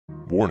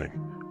Warning: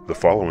 the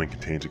following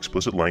contains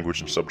explicit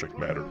language and subject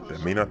matter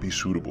that may not be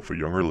suitable for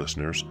younger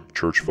listeners,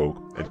 church folk,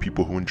 and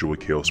people who enjoy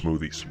kale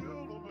smoothies.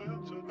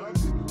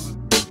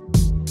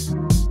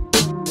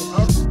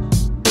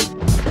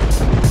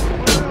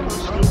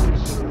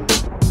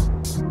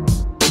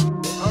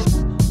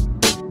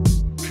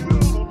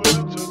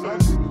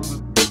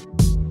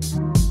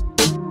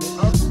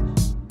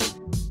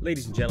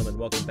 Ladies and gentlemen,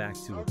 welcome back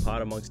to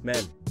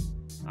APodAmongstMen.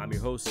 I'm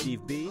your host, Steve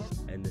B.,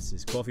 and this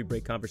is Coffee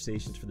Break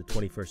Conversations for the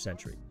 21st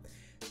Century.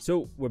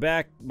 So, we're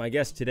back. My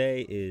guest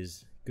today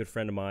is a good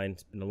friend of mine.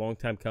 It's been a long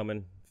time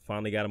coming.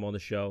 Finally got him on the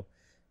show.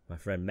 My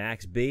friend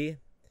Max B.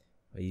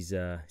 He's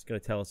going to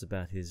tell us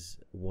about his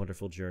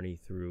wonderful journey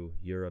through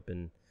Europe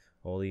and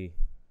all the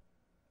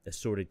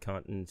assorted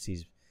continents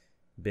he's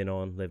been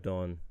on, lived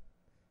on,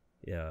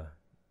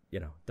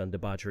 done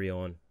debauchery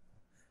on,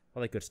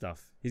 all that good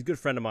stuff. He's a good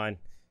friend of mine.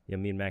 You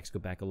know, me and Max go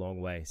back a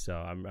long way, so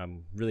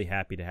I'm really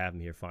happy to have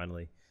him here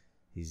finally.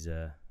 He's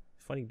a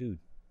funny dude,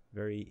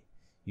 very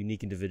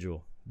unique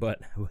individual. But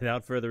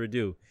without further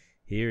ado,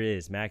 here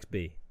is Max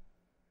B.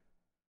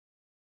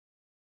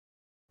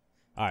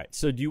 All right,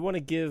 so do you want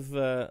to give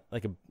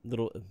like a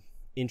little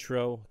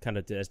intro kind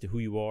of as to who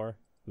you are?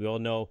 We all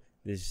know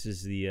this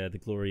is the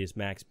glorious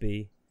Max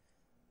B,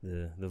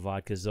 the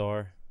vodka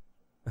czar.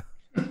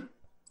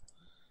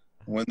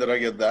 When did I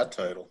get that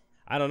title?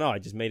 I don't know. I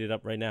just made it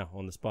up right now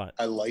on the spot.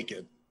 I like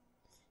it.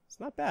 It's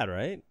not bad,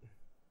 right?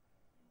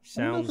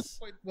 Sounds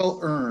quite well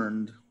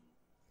earned.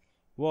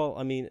 Well,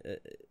 I mean,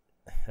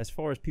 as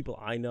far as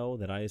people I know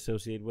that I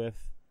associate with,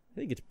 I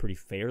think it's pretty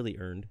fairly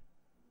earned.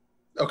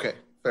 Okay,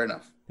 fair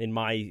enough.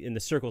 In the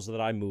circles that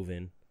I move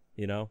in,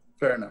 you know?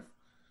 Fair enough.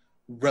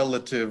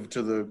 Relative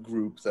to the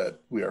group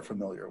that we are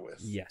familiar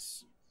with.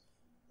 Yes.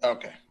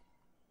 Okay.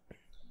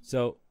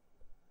 So,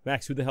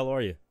 Max, who the hell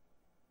are you?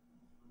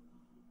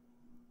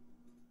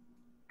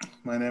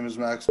 My name is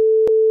Max.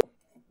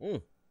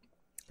 And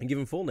give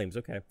him full names,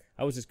 okay.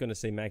 I was just going to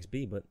say Max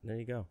B, but there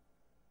you go.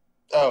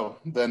 Oh,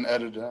 then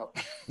edit it out.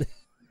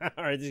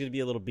 All right, there's going to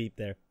be a little beep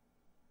there.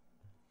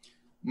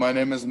 My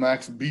name is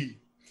Max B.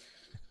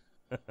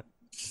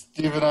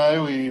 Steve and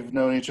I, we've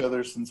known each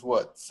other since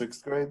what?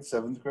 6th grade?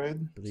 7th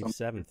grade? I believe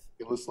 7th.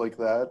 It was like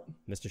that.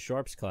 Mr.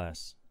 Sharp's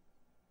class.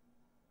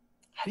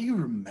 How do you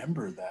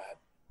remember that?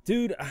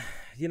 Dude,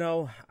 you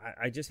know,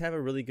 I just have a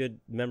really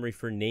good memory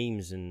for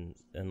names and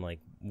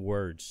like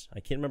words. I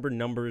can't remember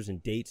numbers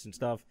and dates and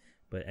stuff,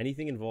 but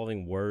anything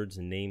involving words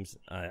and names,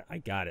 I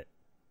got it.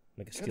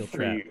 Like a steel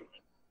trap.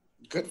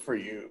 Good for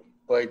you.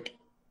 Like,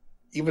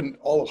 even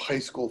all of high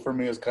school for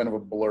me is kind of a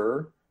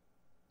blur.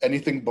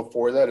 Anything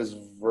before that is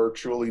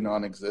virtually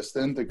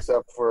non-existent,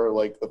 except for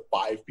like the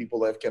 5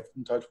 people I've kept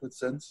in touch with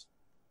since.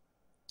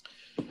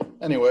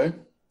 Anyway,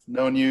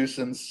 known you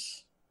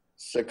since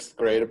 6th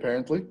grade,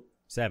 apparently.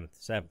 7th.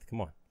 Come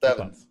on.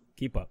 7th.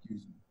 Keep up.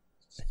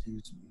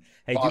 Excuse me.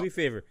 Hey, do me a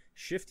favor.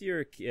 Shift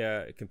your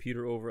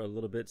computer over a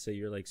little bit so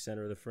you're like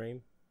center of the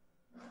frame.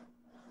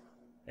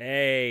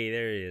 Hey,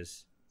 there he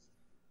is.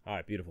 All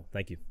right, beautiful.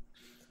 Thank you.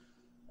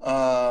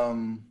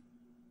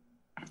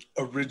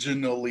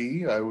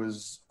 Originally, I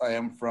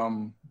am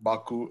from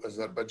Baku,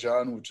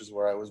 Azerbaijan, which is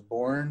where I was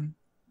born.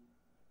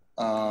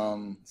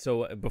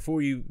 So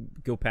before you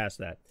go past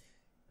that,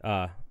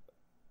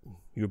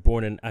 you were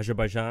born in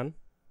Azerbaijan?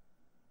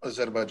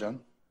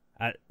 Azerbaijan.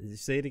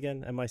 Say it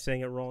again. Am I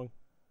saying it wrong?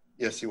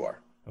 Yes, you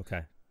are.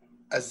 Okay.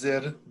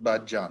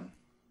 Azerbaijan.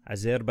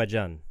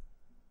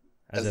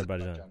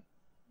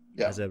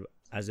 Yeah.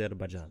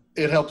 Azerbaijan.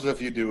 It helps if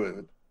you do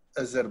it.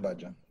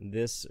 Azerbaijan.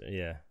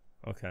 Yeah.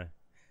 Okay.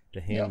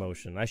 The hand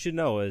motion. I should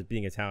know as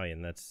being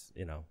Italian. That's,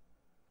 Yeah,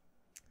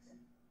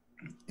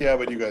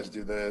 but you guys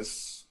do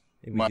this.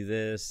 We do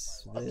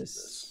this.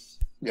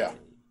 Yeah.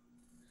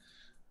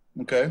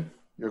 Okay.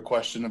 Your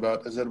question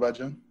about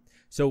Azerbaijan?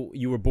 So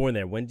you were born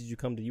there. When did you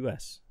come to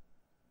U.S.?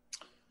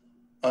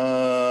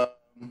 So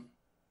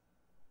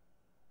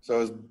I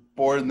was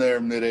born there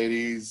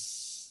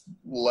mid-'80s,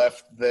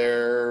 left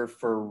there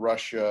for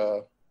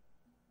Russia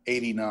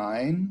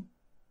 89.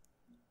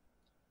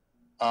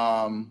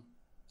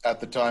 At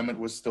the time, it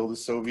was still the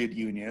Soviet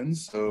Union,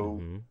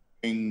 so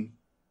going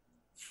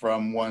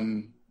from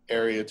one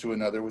area to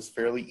another was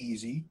fairly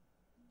easy.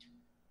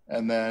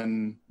 And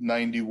then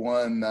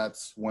 91,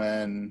 that's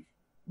when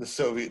the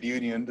Soviet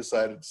Union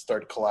decided to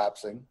start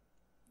collapsing,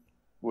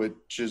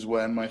 which is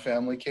when my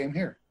family came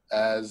here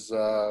as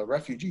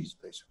refugees,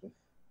 basically.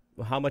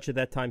 Well, how much of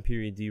that time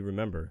period do you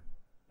remember?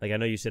 Like, I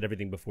know you said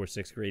everything before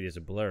 6th grade is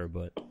a blur,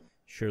 but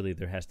surely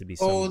there has to be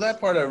some... Oh,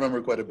 that part I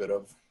remember quite a bit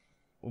of.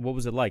 What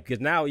was it like? Because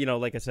now,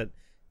 like I said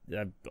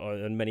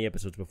on many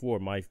episodes before,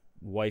 my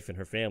wife and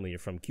her family are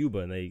from Cuba,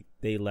 and they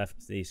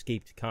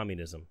escaped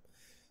communism.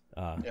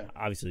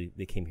 Obviously,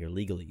 they came here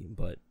legally,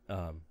 but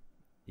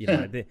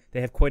they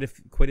have quite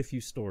a few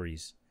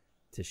stories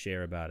to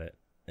share about it.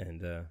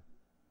 And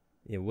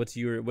what's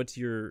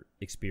your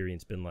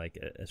experience been like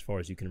as far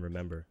as you can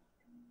remember?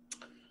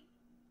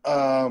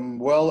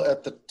 Well,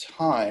 at the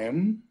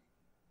time,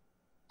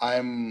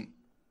 I'm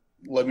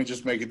let me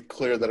just make it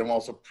clear that I'm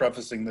also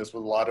prefacing this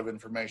with a lot of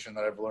information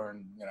that I've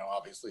learned,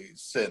 obviously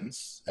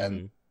since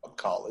and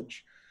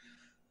college.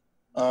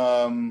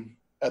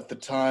 At the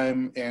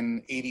time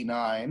in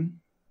 '89,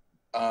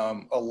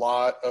 a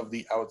lot of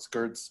the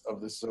outskirts of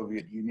the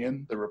Soviet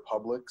Union, the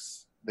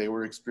republics, they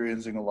were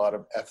experiencing a lot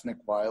of ethnic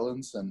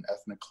violence and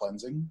ethnic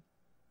cleansing.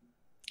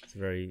 It's a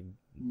very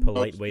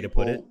polite way to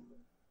put it.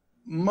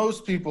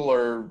 Most people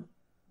are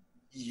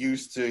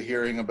used to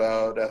hearing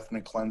about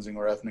ethnic cleansing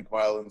or ethnic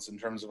violence in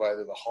terms of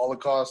either the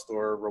Holocaust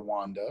or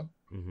Rwanda.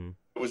 Mm-hmm.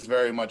 It was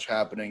very much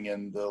happening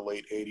in the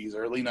late 80s,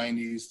 early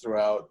 90s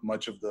throughout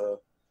much of the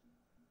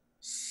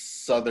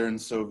southern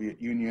Soviet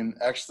Union,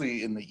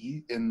 actually in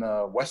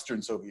the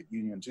Western Soviet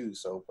Union too.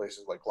 So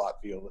places like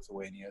Latvia,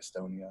 Lithuania,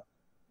 Estonia,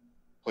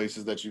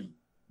 places that you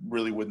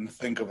really wouldn't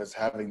think of as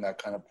having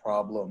that kind of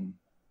problem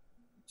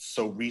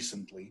so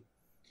recently.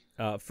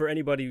 For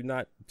anybody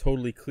not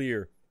totally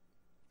clear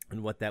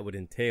on what that would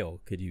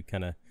entail, could you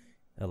kind of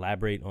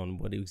elaborate on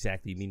what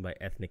exactly you mean by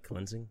ethnic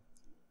cleansing?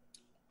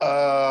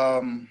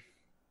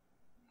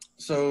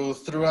 So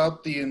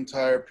throughout the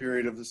entire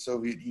period of the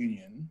Soviet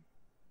Union,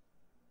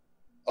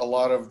 a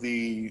lot of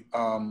the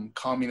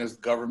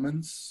communist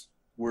governments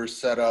were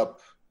set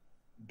up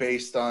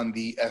based on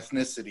the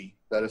ethnicity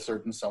that a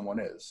certain someone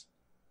is.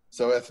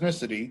 So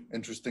ethnicity,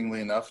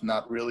 interestingly enough,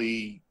 not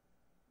really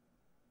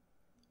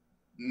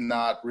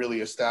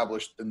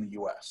established in the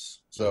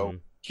US. So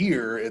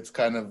here it's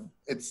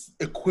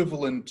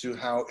equivalent to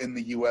how in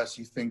the US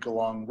you think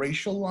along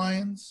racial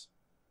lines.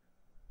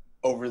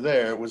 Over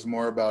there it was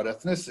more about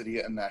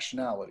ethnicity and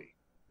nationality.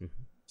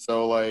 Mm-hmm.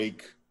 So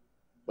like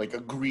a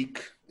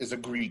Greek is a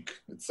Greek.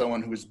 It's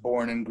someone who is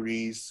born in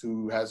Greece,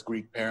 who has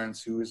Greek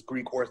parents, who is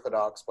Greek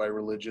Orthodox by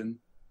religion.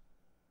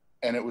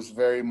 And it was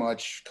very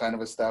much kind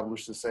of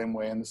established the same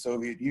way in the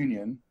Soviet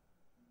Union.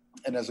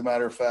 And as a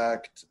matter of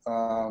fact,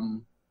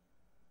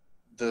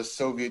 the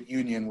Soviet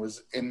Union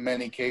was in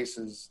many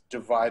cases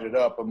divided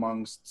up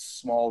amongst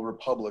smaller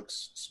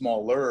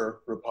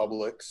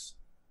republics,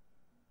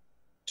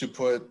 to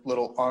put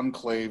little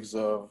enclaves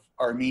of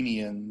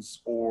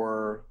Armenians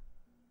or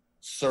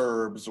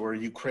Serbs or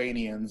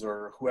Ukrainians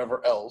or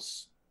whoever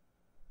else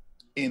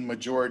in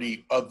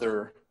majority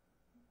other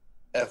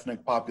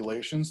ethnic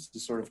populations to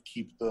sort of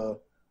keep the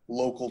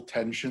local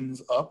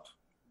tensions up.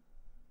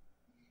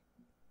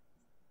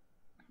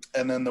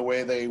 And then the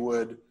way they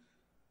would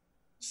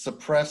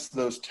suppress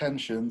those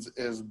tensions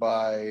is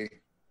by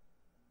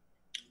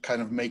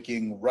kind of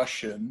making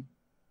Russian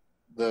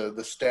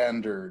the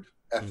standard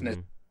ethnic,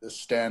 the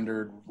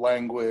standard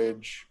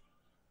language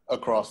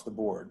across the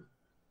board.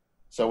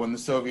 So when the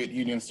Soviet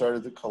Union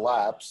started to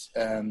collapse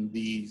and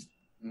the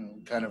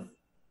kind of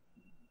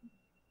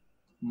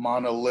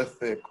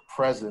monolithic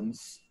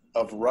presence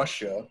of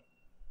Russia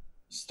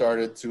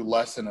started to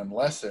lessen and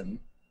lessen,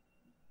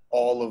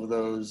 all of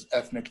those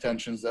ethnic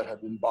tensions that had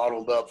been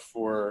bottled up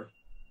for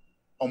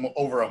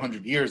over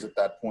 100 years at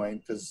that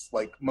point, because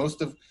like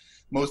most of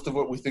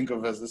what we think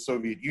of as the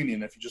Soviet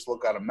Union, if you just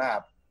look at a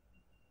map,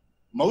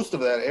 most of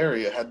that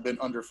area had been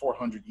under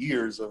 400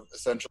 years of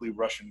essentially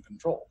Russian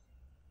control.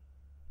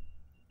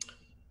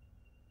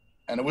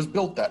 And it was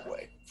built that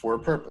way for a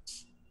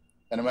purpose.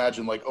 And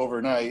imagine like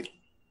overnight,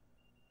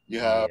 you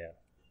have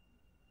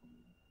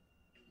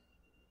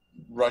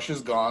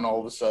Russia's gone all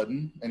of a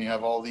sudden, and you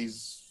have all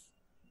these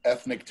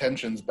ethnic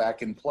tensions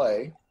back in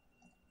play.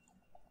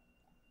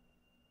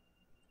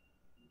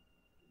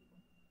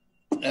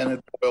 And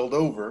it boiled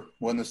over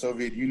when the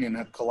Soviet Union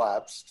had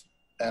collapsed,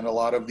 and a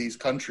lot of these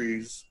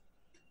countries,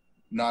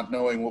 not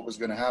knowing what was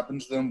going to happen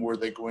to them, were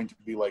they going to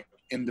be like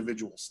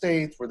individual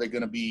states? Were they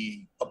going to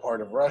be a part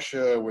of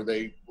Russia? Were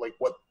they like,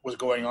 what was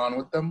going on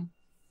with them?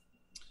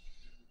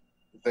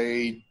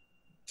 They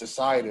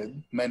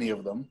decided, many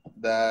of them,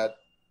 that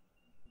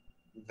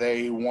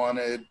they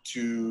wanted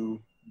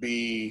to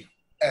be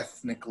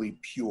ethnically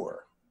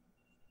pure.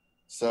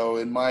 So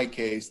in my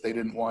case, they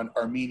didn't want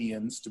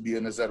Armenians to be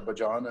in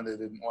Azerbaijan, and they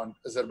didn't want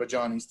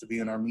Azerbaijanis to be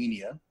in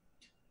Armenia,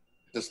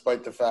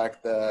 despite the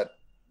fact that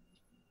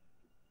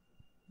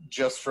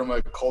just from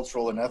a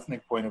cultural and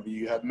ethnic point of view,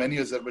 you had many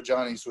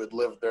Azerbaijanis who had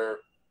lived their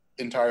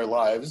entire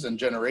lives and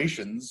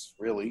generations,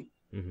 really,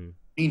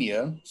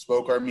 Armenia,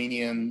 spoke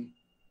Armenian,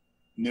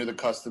 knew the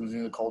customs,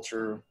 knew the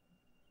culture,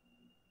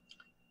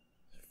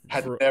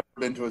 had never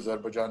been to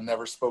Azerbaijan,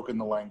 never spoken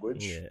the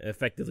language. Yeah,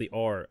 effectively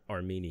are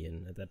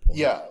Armenian at that point.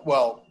 Yeah,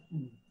 well,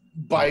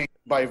 by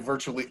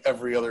virtually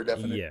every other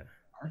definition.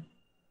 Yeah.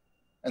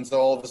 And so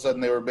all of a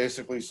sudden they were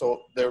basically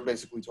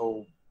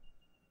told,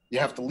 you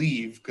have to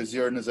leave because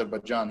you're in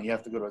Azerbaijan. You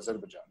have to go to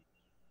Azerbaijan.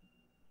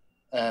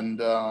 And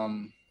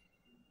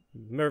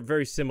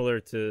very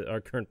similar to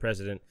our current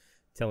president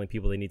telling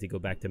people they need to go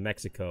back to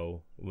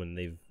Mexico when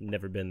they've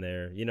never been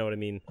there. You know what I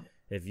mean?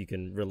 If you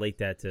can relate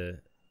that to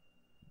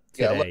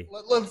today. Yeah,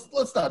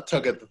 let's not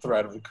tug at the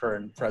thread of the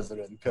current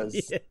president,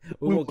 because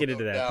we won't get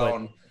into that.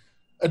 Down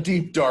a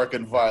deep, dark,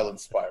 and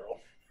violent spiral.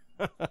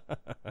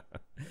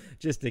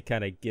 Just to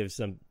kind of give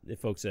some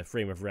folks a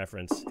frame of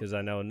reference, because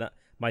I know, not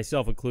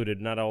myself included,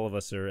 not all of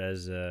us are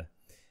as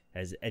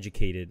as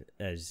educated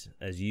as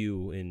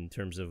you in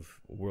terms of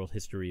world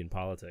history and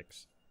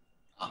politics?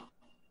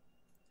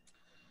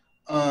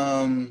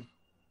 So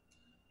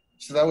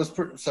that was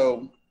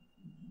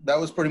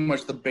pretty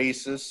much the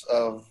basis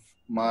of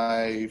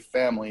my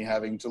family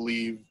having to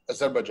leave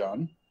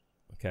Azerbaijan.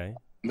 Okay.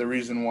 The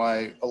reason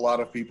why a lot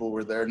of people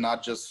were there,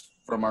 not just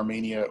from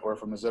Armenia or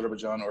from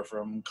Azerbaijan or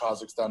from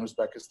Kazakhstan,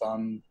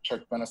 Uzbekistan,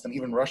 Turkmenistan,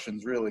 even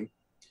Russians, really,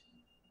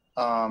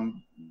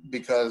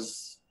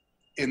 because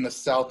in the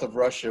south of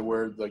Russia,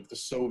 where like the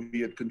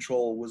Soviet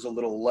control was a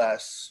little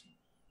less,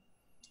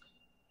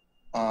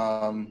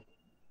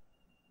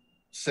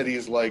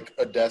 cities like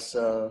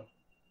Odessa,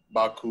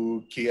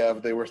 Baku,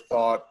 Kiev, they were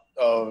thought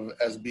of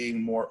as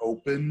being more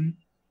open.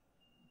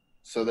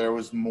 So there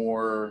was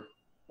more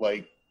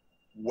like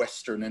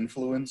Western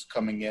influence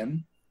coming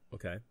in.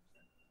 Okay.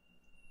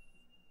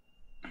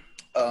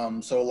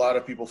 So a lot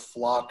of people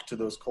flocked to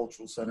those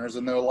cultural centers,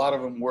 and a lot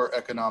of them were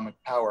economic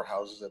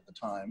powerhouses at the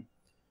time.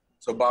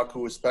 So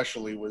Baku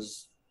especially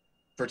was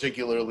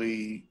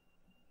particularly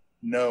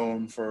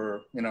known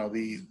for, you know,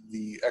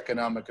 the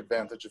economic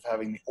advantage of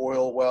having the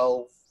oil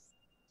wealth,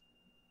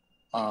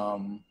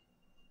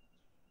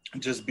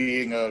 just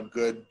being a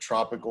good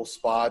tropical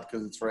spot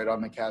because it's right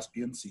on the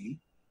Caspian Sea.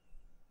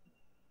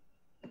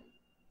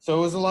 So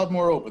it was a lot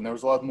more open. There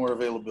was a lot more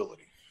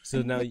availability.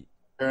 So now,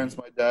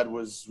 my dad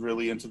was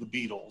really into the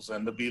Beatles,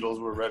 and the Beatles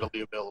were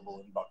readily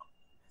available in Baku.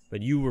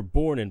 but you were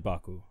born in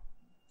Baku.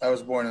 I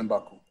was born in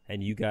Baku.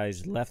 And you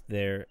guys left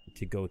there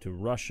to go to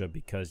Russia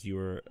because you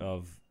were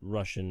of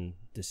Russian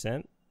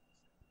descent?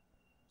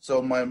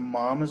 So my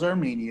mom is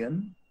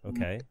Armenian.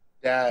 Okay.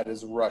 My dad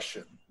is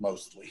Russian,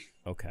 mostly.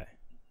 Okay.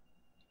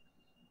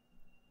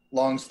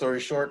 Long story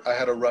short, I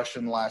had a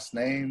Russian last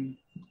name.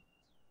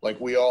 Like,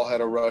 we all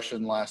had a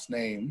Russian last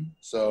name.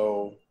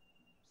 So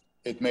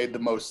it made the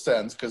most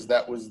sense because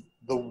that was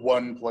the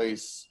one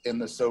place in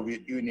the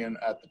Soviet Union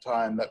at the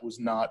time that was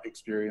not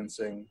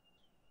experiencing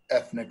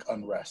ethnic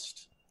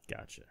unrest.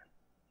 Gotcha.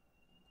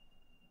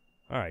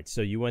 All right,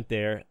 so you went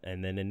there,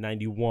 and then in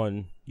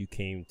 91, you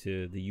came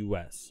to the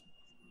U.S.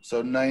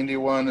 So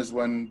 91 is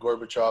when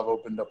Gorbachev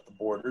opened up the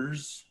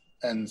borders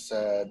and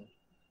said,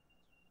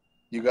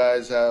 you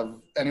guys have,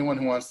 anyone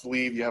who wants to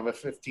leave, you have a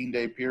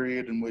 15-day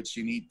period in which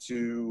you need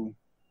to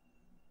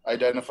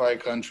identify a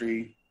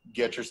country,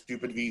 get your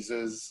stupid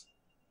visas,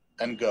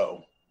 and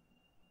go.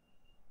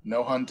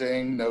 No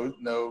hunting, no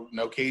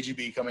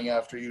KGB coming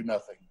after you,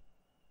 nothing.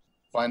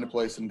 Find a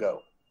place and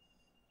go.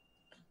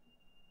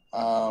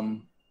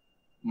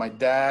 My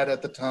dad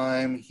at the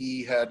time,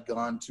 he had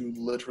gone to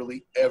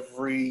literally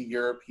every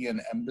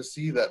European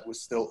embassy that was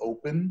still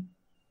open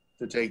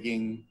to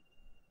taking.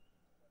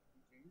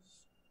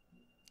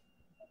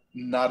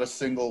 Not a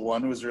single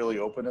one was really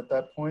open at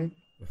that point.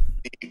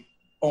 The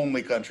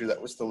only country that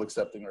was still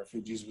accepting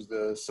refugees was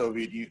the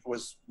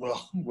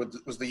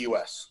was the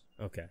U.S.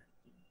 Okay.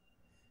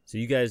 So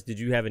you guys, did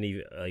you have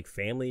any like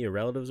family or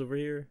relatives over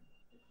here?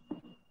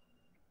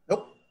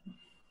 Nope.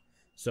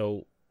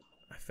 So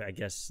I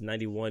guess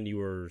 91, you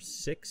were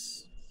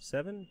 6,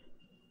 7?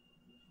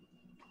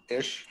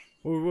 Ish.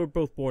 We're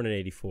both born in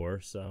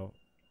 84, so.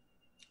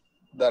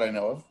 That I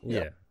know of.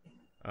 Yeah.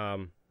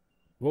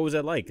 What was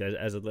that like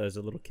as a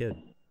little kid?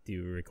 Do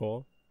you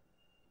recall?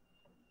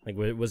 Like,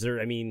 was there,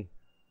 I mean,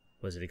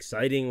 was it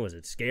exciting? Was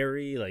it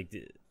scary? Like,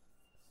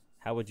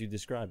 how would you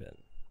describe it?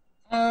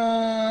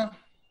 I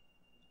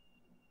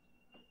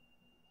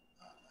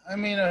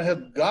mean, I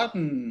had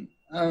gotten,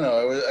 I don't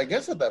know, I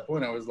guess at that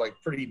point I was like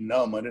pretty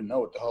numb. I didn't know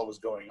what the hell was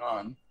going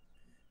on.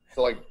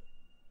 So like,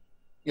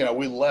 you know,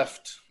 we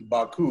left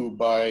Baku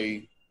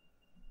by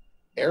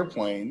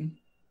airplane,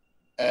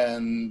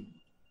 and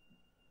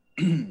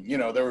you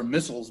know, there were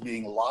missiles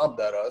being lobbed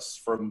at us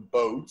from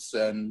boats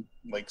and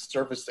like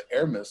surface to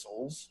air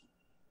missiles.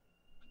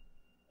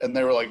 And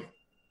they were like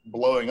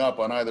blowing up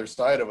on either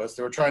side of us.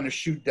 They were trying to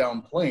shoot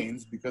down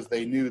planes because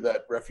they knew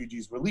that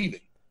refugees were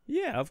leaving.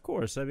 Yeah, of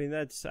course. I mean,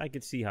 I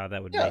could see how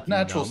that would make you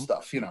natural numb.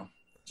 stuff, you know,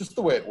 just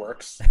the way it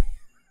works.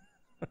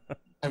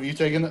 Have you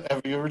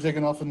ever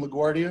taken off in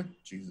LaGuardia?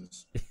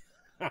 Jesus.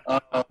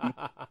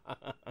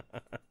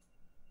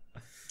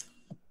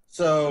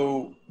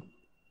 So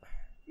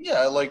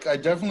yeah, like I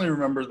definitely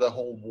remember the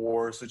whole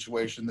war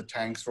situation, the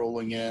tanks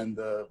rolling in,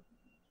 the,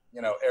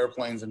 you know,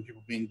 airplanes and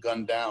people being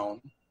gunned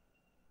down.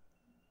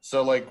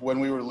 So like when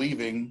we were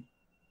leaving,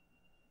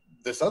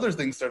 this other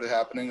thing started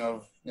happening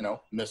of, you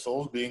know,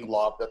 missiles being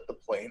lobbed at the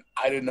plane.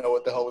 I didn't know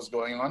what the hell was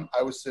going on.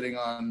 I was sitting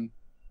on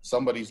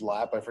somebody's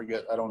lap. I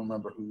forget. I don't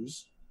remember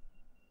whose.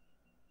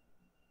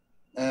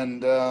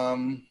 And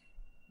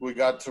we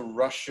got to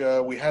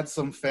Russia. We had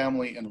some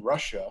family in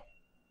Russia.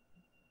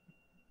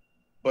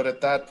 But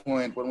at that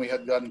point, when we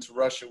had gotten to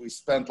Russia, we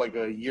spent like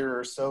a year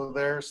or so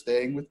there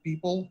staying with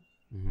people.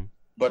 Mm-hmm.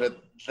 But at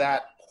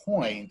that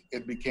point,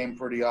 it became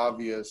pretty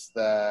obvious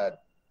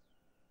that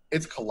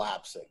it's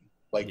collapsing.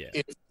 Like,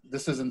 yeah.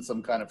 This isn't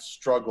some kind of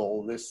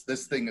struggle. This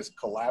thing is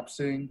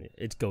collapsing.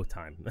 It's go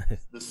time.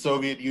 The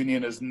Soviet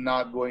Union is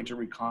not going to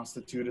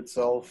reconstitute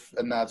itself.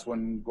 And that's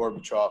when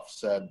Gorbachev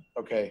said,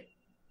 okay,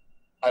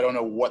 I don't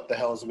know what the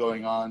hell is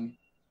going on,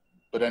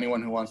 but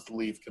anyone who wants to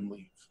leave can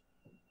leave.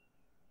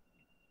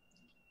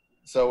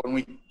 So when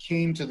we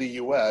came to the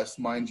U.S.,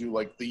 mind you,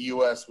 like the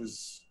U.S.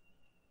 was,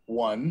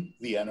 one,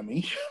 the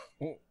enemy.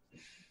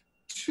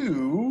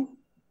 Two,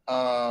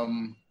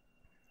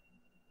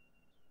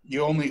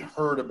 you only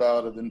heard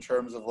about it in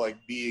terms of like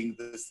being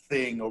this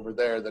thing over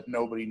there that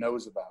nobody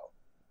knows about.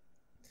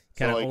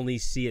 Kind of like, only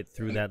see it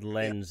through that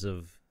lens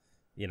of,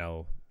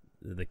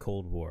 the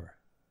Cold War.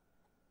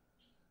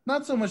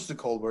 Not so much the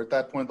Cold War. At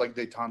that point, like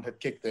détente had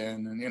kicked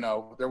in, and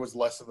there was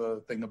less of a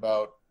thing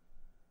about,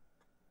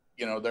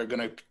 they're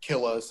gonna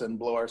kill us and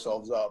blow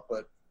ourselves up.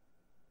 But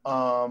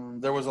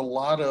there was a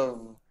lot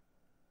of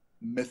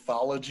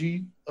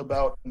mythology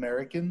about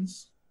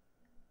Americans.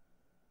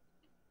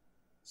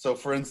 So,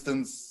 for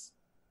instance,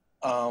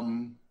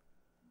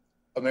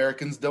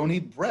 Americans don't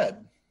eat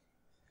bread.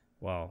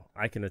 Well,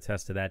 I can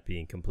attest to that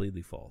being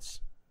completely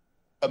false.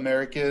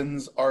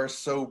 Americans are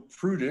so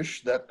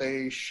prudish that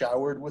they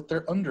showered with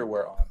their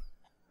underwear on.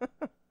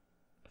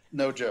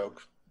 No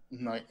joke.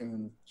 I'm not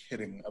even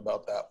kidding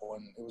about that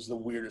one. It was the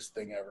weirdest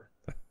thing ever.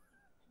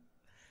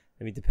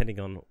 I mean, depending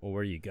on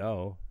where you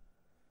go.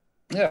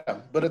 Yeah,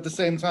 but at the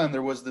same time,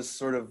 there was this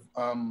sort of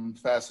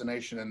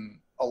fascination in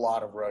a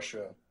lot of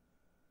Russia,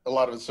 a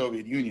lot of the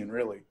Soviet Union,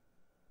 really,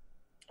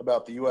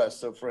 about the U.S.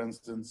 So, for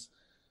instance,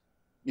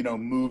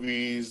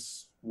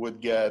 movies would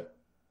get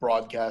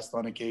broadcast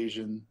on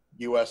occasion.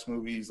 U.S.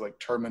 movies like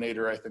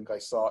Terminator, I think I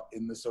saw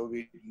in the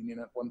Soviet Union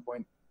at one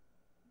point.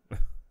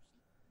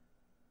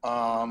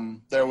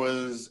 There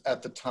was,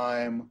 at the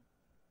time,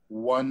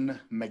 one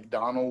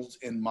McDonald's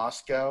in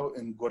Moscow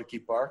in Gorky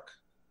Park.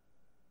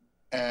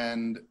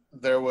 And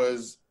it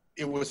was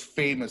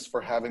famous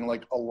for having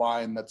like a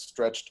line that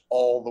stretched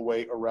all the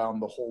way around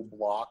the whole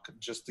block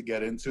just to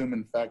get into them.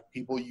 In fact,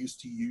 people used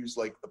to use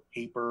like the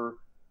paper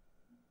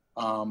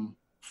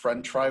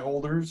French fry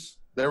holders.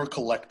 They were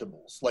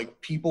collectibles. Like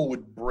people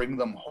would bring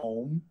them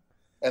home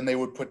and they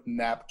would put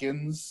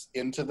napkins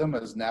into them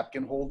as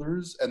napkin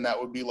holders. And that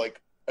would be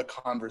like a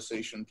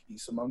conversation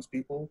piece amongst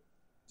people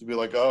to be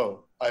like,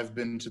 oh, I've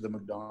been to the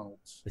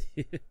McDonald's.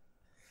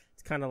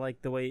 It's kind of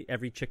like the way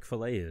every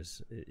Chick-fil-A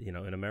is,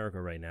 in America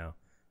right now.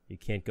 You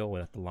can't go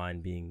without the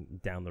line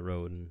being down the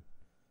road, and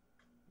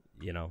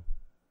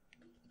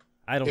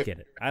I don't get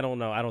it. I don't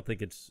know. I don't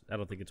think it's.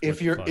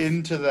 If you're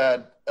into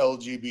that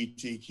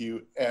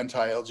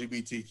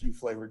anti-LGBTQ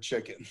flavored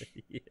chicken,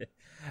 yeah.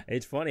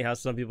 It's funny how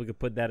some people could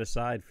put that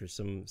aside for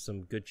some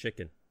good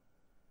chicken.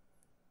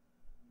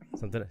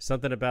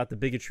 Something about the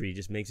bigotry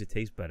just makes it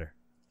taste better.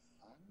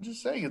 I'm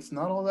just saying, it's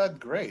not all that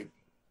great.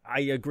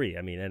 I agree.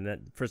 I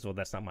mean, first of all,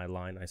 that's not my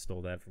line. I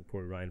stole that from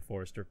Corey Ryan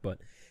Forrester, but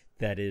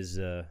that is,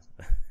 yeah.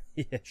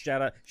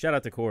 Shout out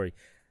to Corey.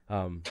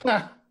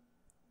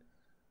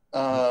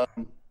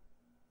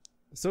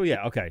 So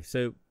yeah, okay.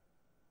 So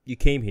you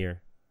came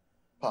here.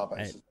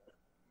 Popeyes.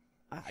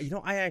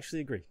 I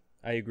actually agree.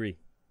 I agree.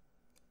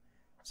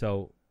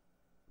 So,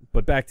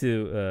 but back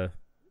to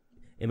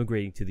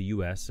immigrating to the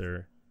U.S.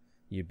 or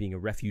you being a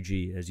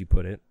refugee, as you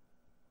put it.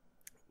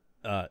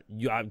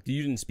 You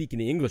didn't speak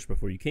any English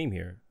before you came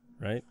here,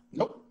 right?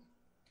 Nope.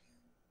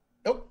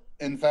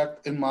 In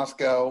fact, in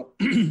Moscow,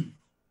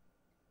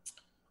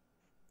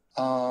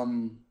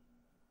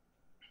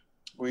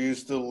 we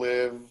used to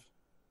live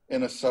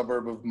in a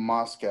suburb of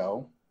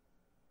Moscow.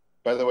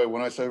 By the way,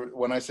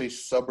 when I say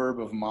suburb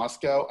of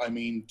Moscow, I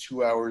mean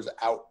 2 hours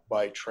out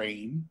by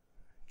train.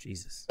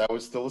 Jesus. That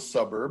was still a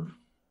suburb.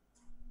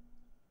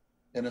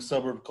 In a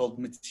suburb called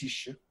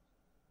Mytish.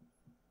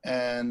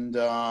 And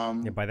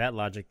by that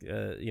logic,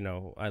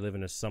 I live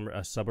in a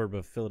suburb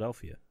of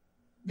Philadelphia.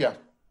 Yeah,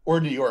 or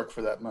New York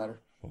for that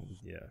matter.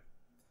 Yeah,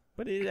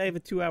 but I have a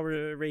 2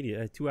 hour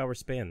radius, a 2 hour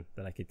span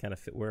that I could kind of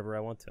fit wherever I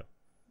want to.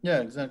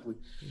 Yeah, exactly.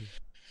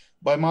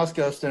 By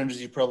Moscow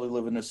standards, you probably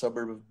live in a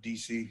suburb of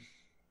DC.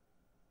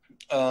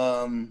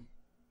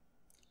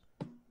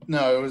 No,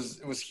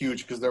 it was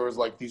huge because there was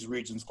like these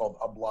regions called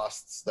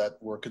oblasts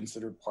that were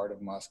considered part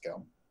of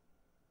Moscow.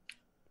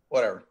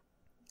 Whatever.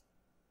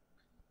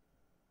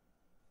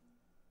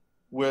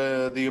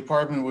 With the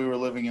apartment we were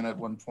living in at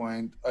one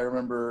point, I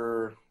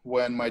remember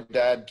when my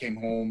dad came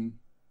home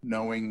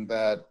knowing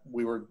that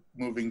we were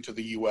moving to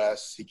the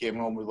U.S., he came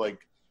home with like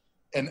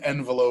an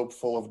envelope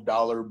full of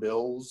dollar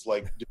bills,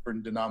 like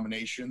different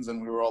denominations, and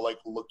we were all like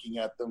looking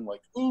at them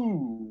like,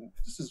 ooh,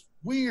 this is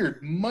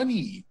weird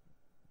money.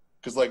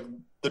 Because like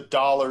the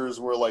dollars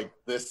were like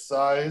this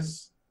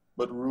size,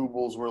 but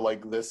rubles were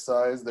like this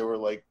size. They were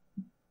like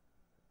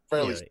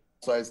fairly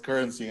sized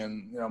currency,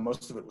 and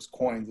most of it was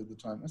coins at the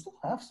time. I still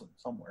have some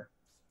somewhere.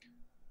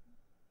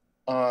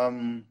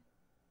 And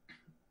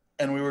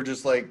we were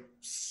just like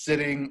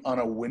sitting on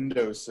a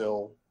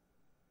windowsill,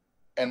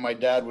 and my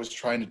dad was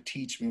trying to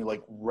teach me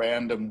like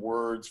random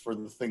words for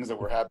the things that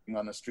were happening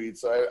on the street.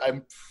 So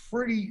I'm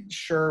pretty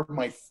sure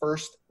my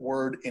first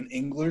word in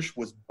English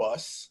was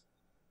bus.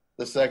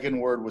 The second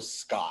word was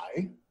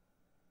sky.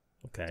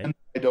 Okay. And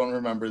I don't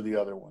remember the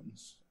other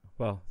ones.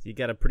 Well, you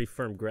got a pretty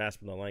firm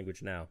grasp on the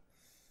language now.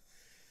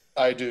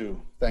 I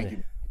do. Thank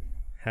you.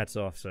 Hats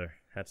off, sir.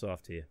 Hats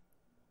off to you.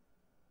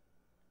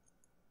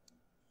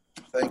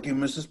 Thank you,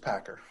 Mrs.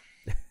 Packer.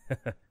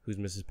 Who's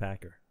Mrs.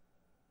 Packer?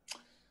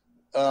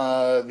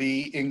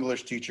 The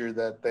English teacher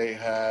that they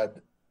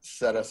had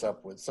set us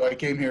up with. So I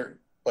came here,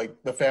 like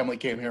the family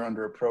came here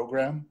under a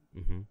program,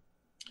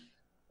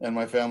 and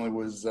my family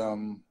was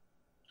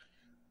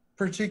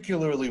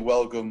particularly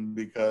welcome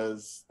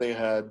because they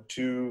had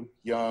two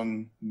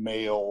young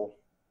male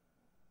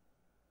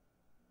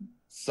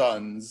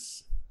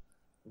sons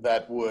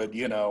that would,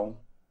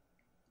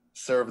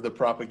 serve the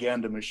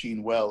propaganda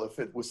machine well if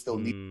it was still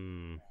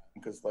needed.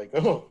 Because, like,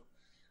 oh,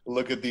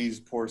 look at these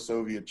poor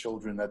Soviet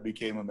children that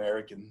became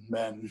American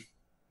men.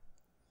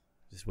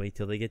 Just wait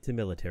till they get to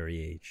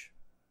military age.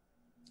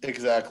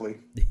 Exactly.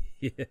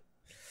 Yeah.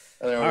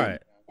 All right.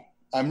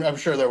 I'm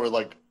sure there were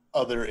like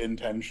other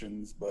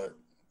intentions, but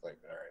like,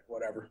 all right,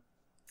 whatever.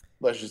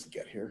 Let's just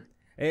get here.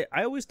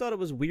 I always thought it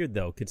was weird,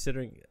 though,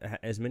 considering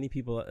as many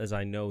people as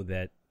I know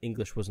that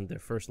English wasn't their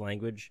first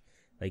language.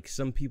 Like,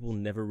 some people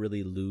never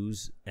really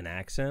lose an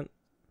accent.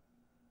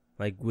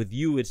 Like, with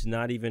you, it's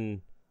not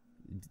even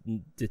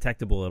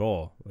detectable at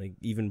all. Like,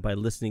 even by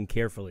listening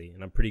carefully,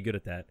 and I'm pretty good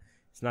at that.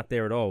 It's not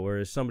there at all.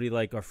 Whereas somebody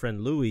like our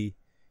friend Louis,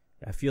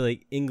 I feel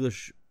like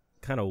English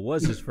kind of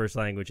was his first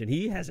language, and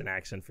he has an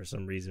accent for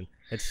some reason.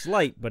 It's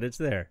slight, but it's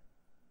there.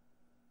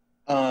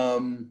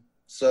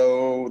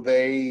 So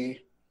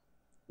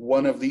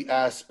one of the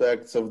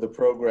aspects of the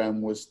program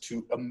was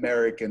to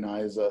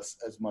Americanize us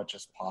as much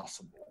as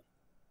possible.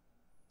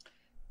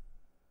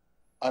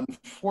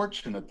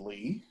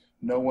 Unfortunately,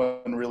 no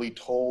one really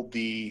told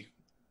the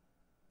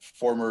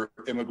former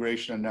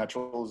Immigration and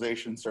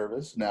Naturalization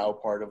Service, now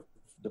part of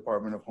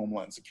Department of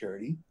Homeland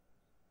Security,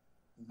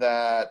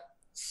 that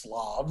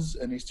Slavs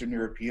and Eastern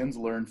Europeans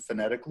learn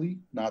phonetically,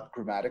 not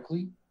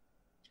grammatically.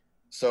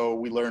 So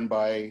we learn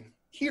by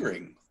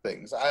hearing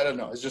things. I don't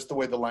know. It's just the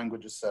way the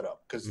language is set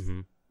up. Because,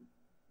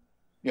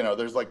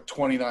 there's like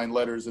 29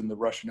 letters in the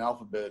Russian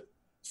alphabet.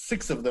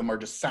 6 of them are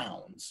just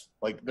sounds.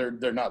 Like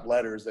they're not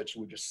letters that you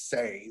would just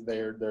say.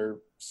 They're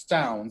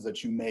sounds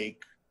that you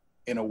make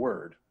in a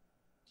word.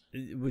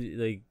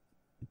 Like,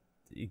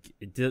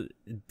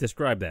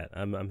 describe that.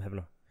 I'm having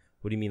a.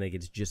 What do you mean? Like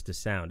it's just a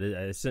sound?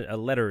 A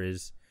letter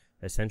is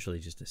essentially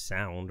just a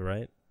sound,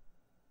 right?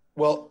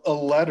 Well, a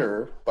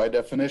letter, by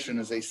definition,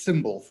 is a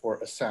symbol for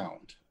a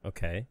sound.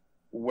 Okay.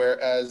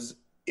 Whereas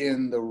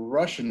in the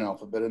Russian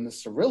alphabet, in the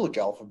Cyrillic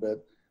alphabet,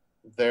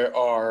 there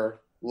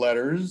are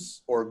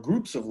letters or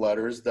groups of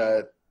letters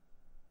that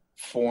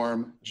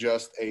form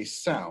just a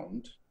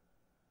sound.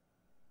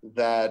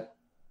 That,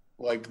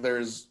 like,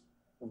 there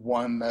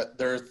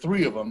are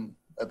 3 of them,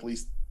 at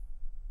least,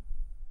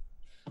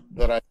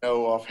 that I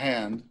know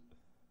offhand.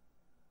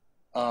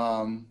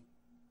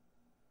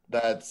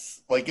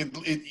 That's like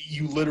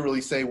you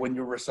literally say when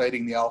you're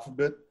reciting the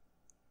alphabet,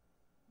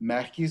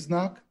 mягкий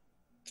знак,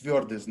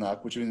 твердый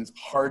знак, which means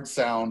hard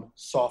sound,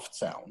 soft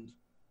sound.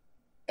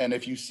 And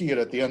if you see it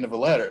at the end of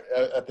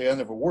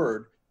a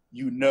word,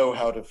 you know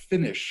how to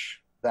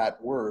finish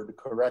that word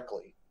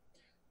correctly.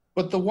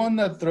 But the one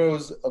that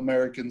throws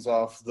Americans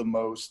off the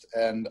most,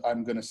 and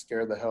I'm going to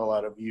scare the hell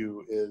out of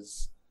you,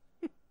 is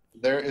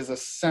there is a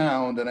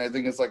sound, and I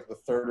think it's like the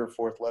 3rd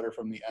or 4th letter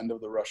from the end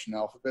of the Russian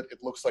alphabet.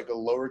 It looks like a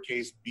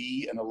lowercase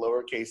b and a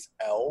lowercase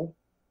l.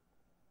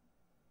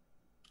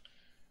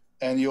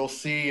 And you'll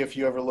see, if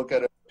you ever look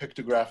at a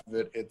pictograph of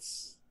it,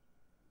 it's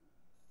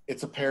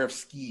a pair of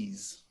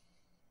skis.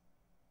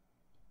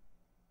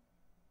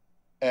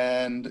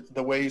 And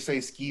the way you say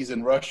skis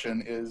in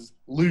Russian is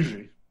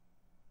lyzhy.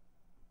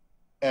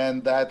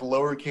 And that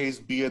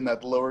lowercase b and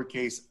that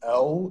lowercase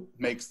l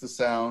makes the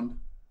sound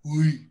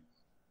uy.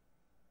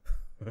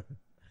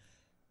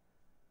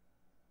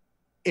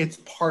 It's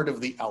part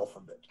of the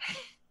alphabet.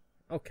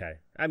 Okay.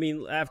 I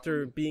mean,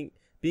 after being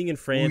in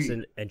France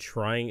and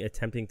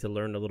attempting to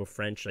learn a little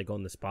French, like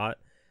on the spot,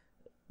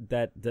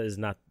 that is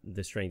not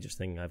the strangest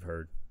thing I've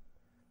heard.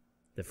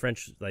 The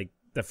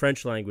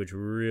French language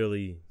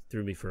really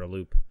threw me for a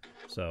loop.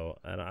 So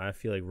I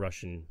feel like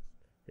Russian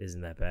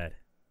isn't that bad.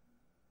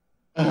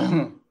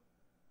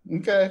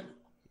 Okay.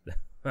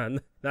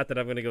 Not that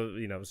I'm going to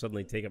go,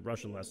 suddenly take up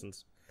Russian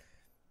lessons.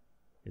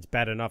 It's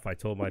bad enough I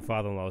told my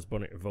father-in-law I was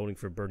voting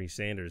for Bernie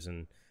Sanders,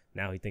 and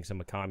now he thinks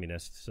I'm a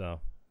communist. So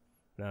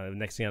now the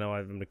next thing I know,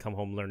 I'm going to come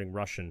home learning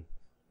Russian.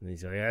 And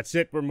he's like, that's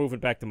it, we're moving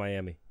back to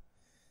Miami.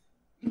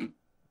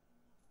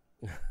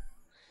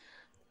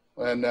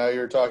 And now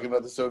you're talking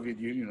about the Soviet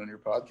Union on your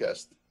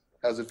podcast.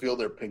 How's it feel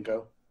there,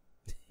 Pinko?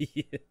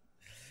 Yeah.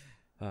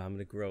 I'm going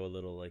to grow a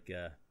little, like,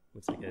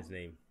 what's that guy's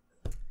name?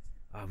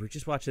 We were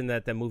just watching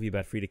that movie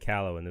about Frida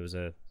Kahlo, and there was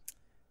a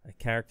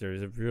character,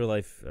 is a real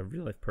life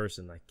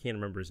person. I can't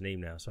remember his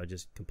name now, so I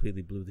just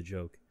completely blew the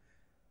joke.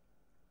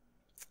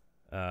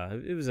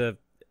 It was a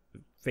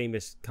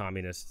famous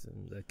communist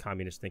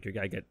thinker.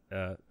 Guy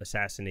got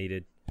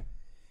assassinated.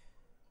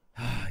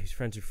 He's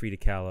friends with Frida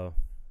Kahlo.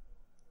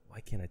 Why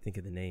can't I think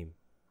of the name?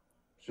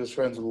 Just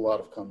friends with a lot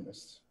of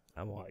communists.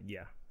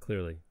 Yeah,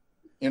 clearly.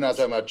 You're not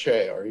talking about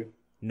Che, are you?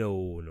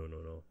 No.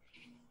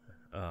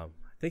 I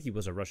think he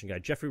was a Russian guy.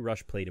 Jeffrey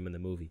Rush played him in the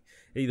movie.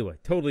 Either way,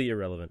 totally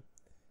irrelevant.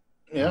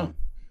 Yeah.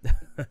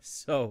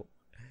 So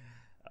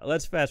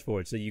let's fast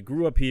forward. So you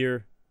grew up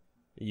here.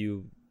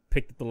 You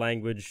picked up the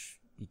language.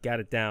 You got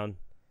it down.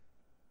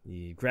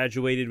 You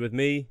graduated with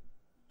me.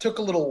 Took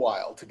a little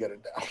while to get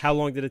it down. How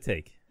long did it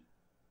take?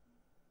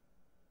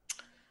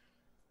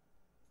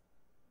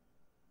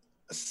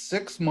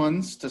 6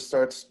 months to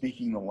start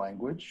speaking the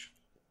language.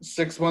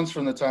 6 months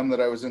from the time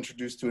that I was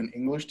introduced to an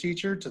English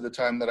teacher to the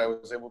time that I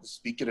was able to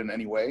speak it in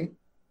any way.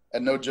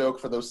 And no joke,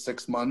 for those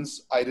 6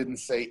 months, I didn't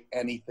say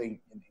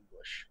anything in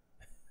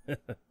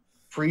English.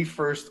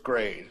 Pre-first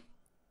grade.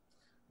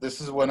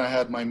 This is when I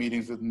had my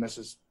meetings with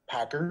Mrs.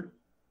 Packer.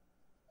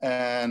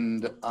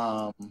 And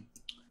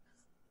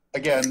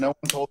again, no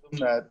one told them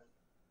that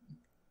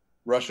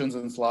Russians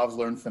and Slavs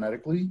learn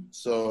phonetically.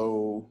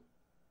 So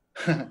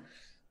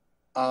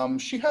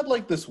she had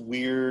like this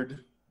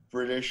weird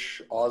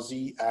British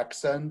Aussie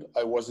accent.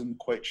 I wasn't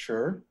quite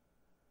sure.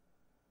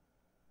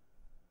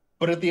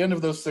 But at the end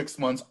of those 6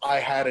 months, I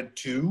had it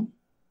too.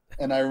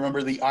 And I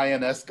remember the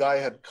INS guy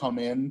had come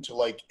in to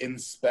like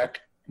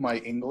inspect my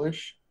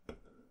English.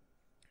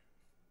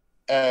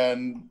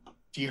 And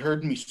he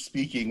heard me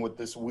speaking with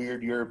this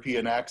weird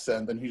European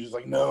accent. And he's just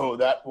like, no,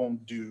 that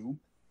won't do.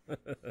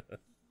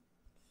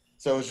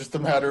 So it was just a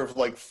matter of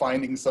like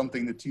finding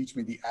something to teach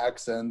me the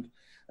accent.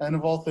 And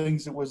of all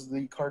things, it was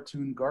the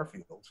cartoon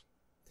Garfield.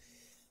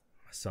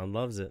 My son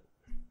loves it.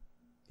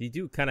 You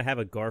do kind of have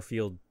a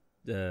Garfield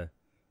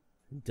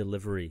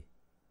delivery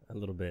a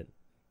little bit.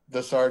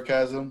 The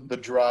sarcasm, the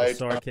dry,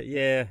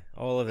 yeah,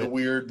 all of it. The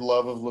weird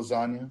love of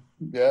lasagna.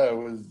 Yeah, it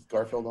was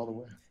Garfield all the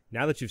way.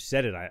 Now that you've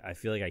said it, I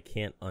feel like I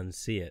can't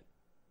unsee it.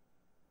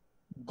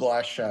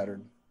 Glass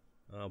shattered.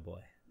 Oh boy,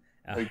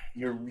 like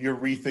you're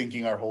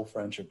rethinking our whole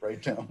friendship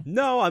right now.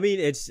 No, I mean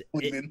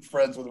we've been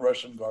friends with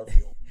Russian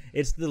Garfield.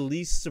 It's the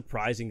least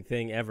surprising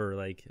thing ever.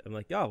 Like I'm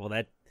like, oh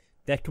well,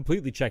 that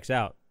completely checks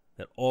out.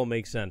 That all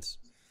makes sense.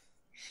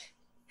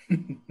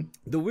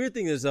 The weird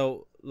thing is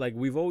though, like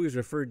we've always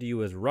referred to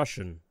you as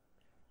Russian.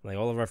 Like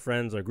all of our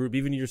friends, our group,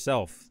 even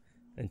yourself.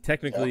 And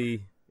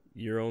technically,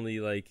 you're only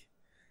like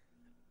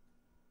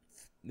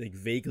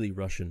vaguely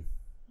Russian.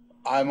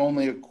 I'm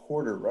only a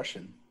quarter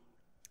Russian.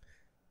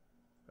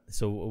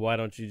 So why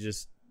don't you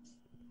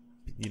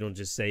don't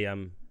just say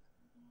I'm,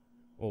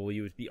 well, will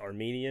you be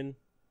Armenian?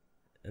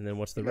 And then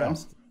what's the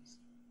rest?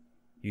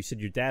 You said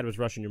your dad was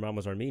Russian, your mom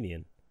was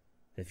Armenian.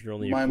 If you're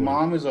only My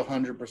mom is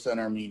 100%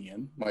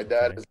 Armenian. My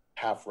dad is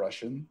half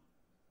Russian.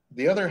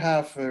 The other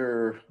half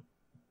are...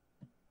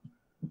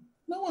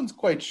 No one's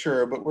quite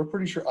sure, but we're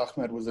pretty sure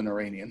Ahmed was an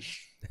Iranian.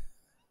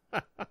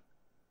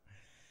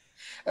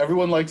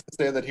 Everyone likes to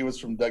say that he was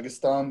from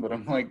Dagestan, but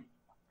I'm like,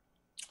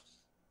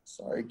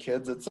 sorry,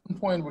 kids. At some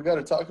point, we got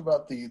to talk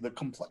about the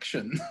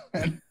complexion.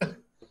 Ahmed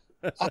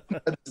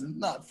is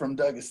not from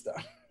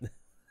Dagestan.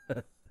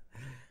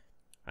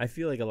 I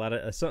feel like a lot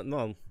of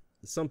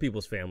some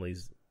people's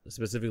families,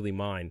 specifically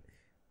mine,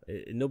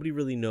 nobody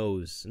really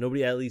knows.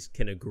 Nobody at least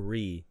can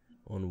agree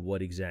on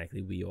what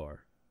exactly we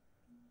are.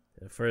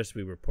 At first,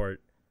 we were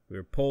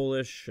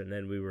Polish, and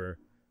then we were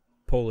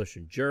Polish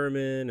and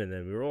German, and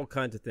then we were all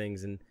kinds of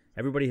things, and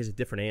everybody has a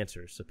different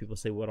answer. So people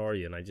say, what are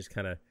you? And I just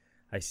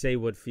I say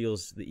what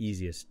feels the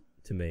easiest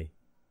to me.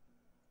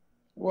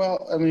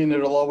 Well, I mean,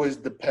 it'll always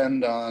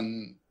depend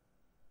on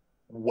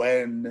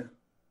when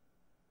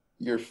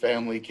your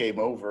family came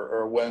over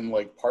or when,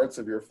 like, parts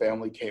of your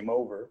family came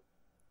over.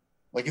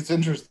 Like, it's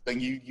interesting.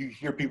 You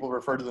hear people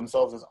refer to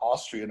themselves as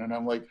Austrian, and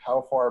I'm like,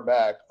 how far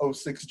back?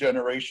 6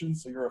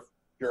 generations? So you're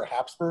a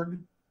Habsburg?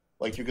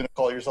 Like, you're going to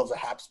call yourselves a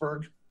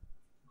Habsburg?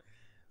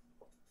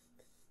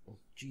 Oh,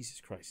 Jesus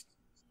Christ.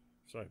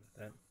 Sorry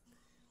about that.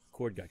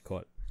 Cord got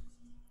caught.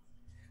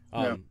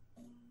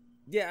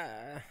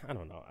 Yeah, I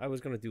don't know. I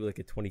was going to do like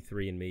a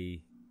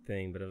 23andMe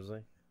thing, but I was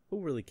like,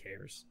 who really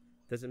cares?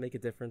 Does it make a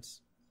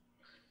difference?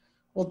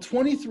 Well,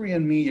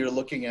 23andMe, you're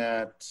looking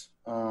at...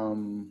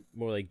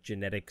 more like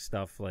genetic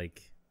stuff,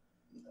 like...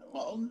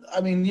 Well,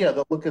 I mean, yeah,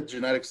 they'll look at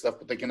genetic stuff,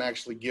 but they can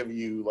actually give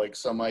you, like,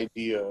 some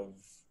idea of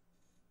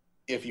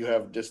if you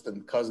have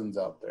distant cousins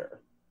out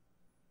there.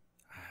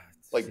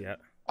 Like, yeah.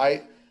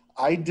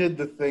 I did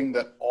the thing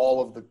that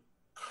all of the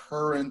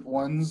current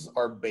ones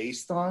are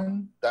based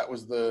on. That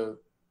was the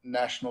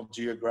National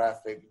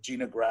Geographic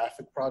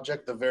Genographic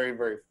Project, the very,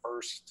 very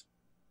first,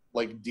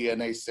 like,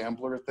 DNA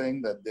sampler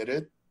thing that did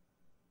it.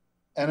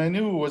 And I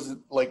knew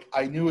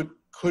it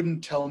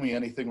couldn't tell me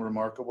anything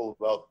remarkable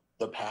about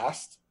the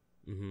past.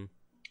 Mm-hmm.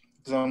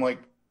 So I'm like,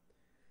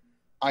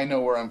 I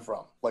know where I'm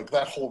from. Like,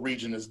 that whole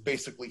region is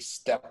basically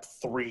step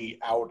 3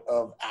 out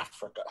of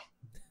Africa.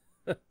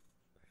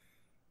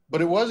 But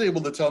it was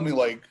able to tell me,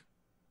 like,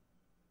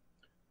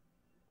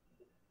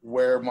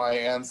 where my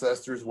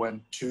ancestors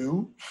went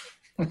to.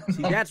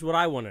 See, that's what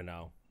I want to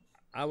know.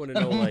 I want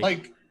to know,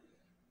 like...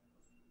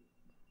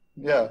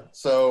 Yeah,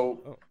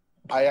 so... Oh.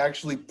 I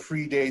actually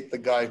predate the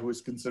guy who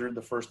was considered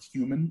the first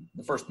human,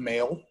 the first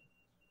male.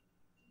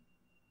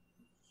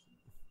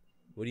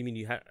 What do you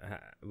mean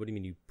what do you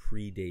mean you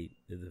predate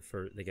the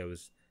first? Like I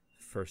was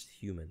First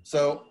human.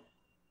 So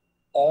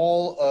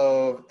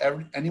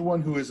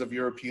anyone who is of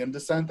European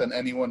descent and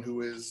anyone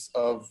who is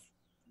of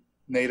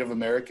Native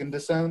American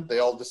descent, they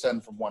all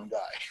descend from one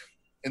guy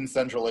in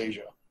Central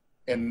Asia,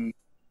 in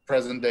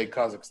present-day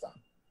Kazakhstan.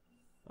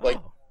 Like,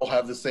 all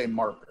have the same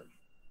marker.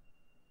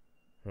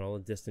 We're all a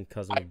distant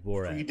cousin of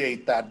Borat.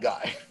 Predate that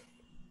guy.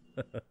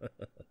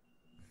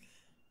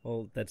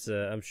 Well,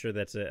 I'm sure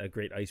that's a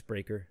great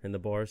icebreaker in the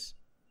bars.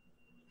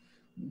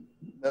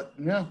 That's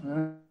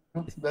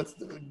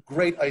a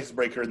great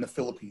icebreaker in the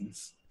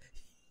Philippines.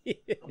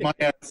 My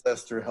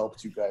ancestor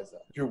helped you guys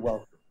out. You're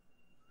welcome.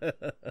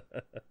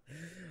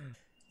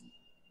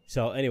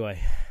 So anyway,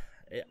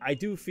 I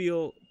do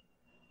feel,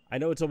 I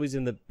know it's always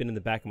been in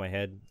the back of my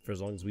head for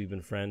as long as we've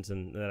been friends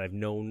and that I've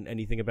known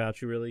anything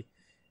about you really,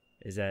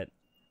 is that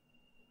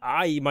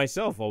I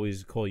myself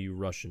always call you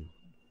Russian,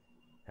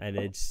 and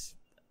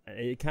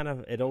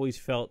it always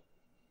felt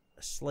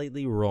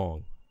slightly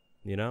wrong,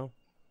 you know,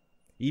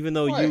 even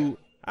though Why?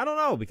 I don't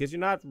know, because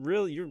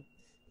you're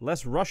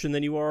less Russian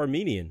than you are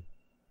Armenian.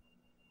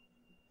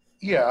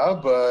 Yeah,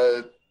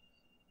 but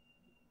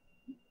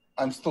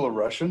I'm still a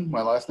Russian.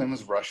 My last name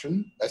is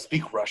Russian. I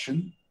speak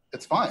Russian.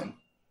 It's fine.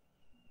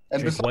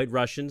 And Drink White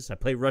Russians. I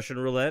play Russian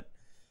roulette.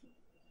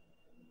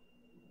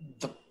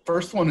 The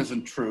first one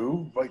isn't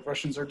true. White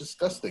Russians are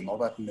disgusting. All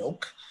that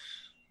milk.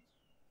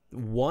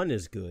 One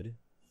is good,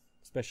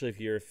 especially if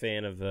you're a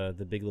fan of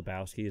The Big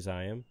Lebowski, as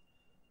I am.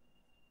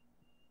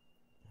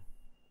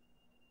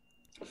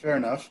 Fair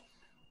enough.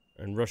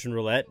 And Russian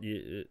roulette,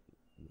 you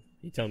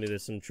tell me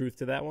there's some truth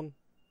to that one?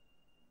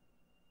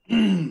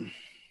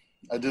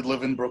 I did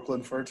live in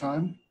Brooklyn for a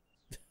time.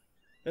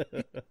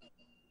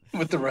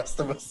 With the rest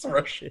of us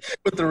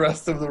with the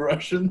rest of the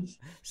Russians.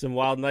 Some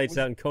wild nights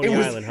out in Coney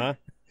Island, huh?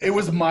 It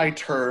was my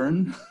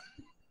turn.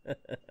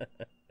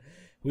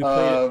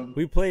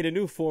 We played a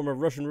new form of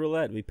Russian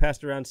roulette. We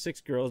passed around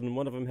 6 girls, and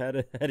one of them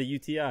had a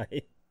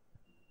UTI.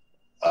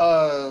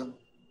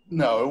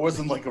 No, it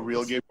wasn't like a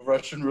real game of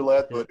Russian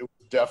roulette, but it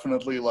was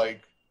definitely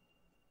like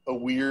a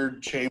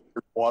weird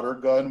chambered water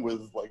gun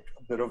with like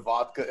a bit of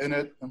vodka in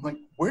it. I'm like,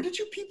 where did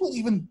you people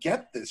even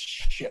get this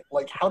shit?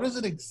 Like, how does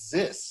it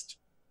exist?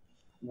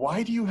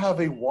 Why do you have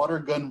a water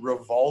gun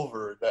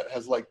revolver that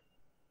has like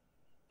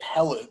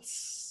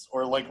pellets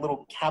or like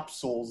little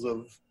capsules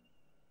of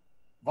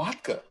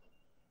vodka?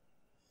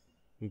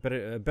 But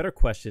a better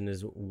question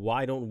is,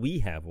 why don't we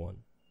have one?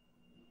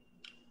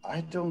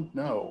 I don't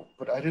know,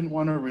 but I didn't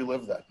want to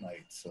relive that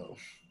night, so.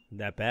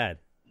 That bad?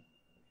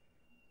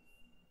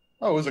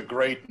 Oh, it was a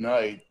great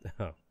night.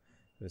 Oh, I was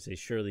going to say,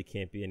 surely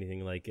can't be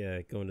anything like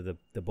going to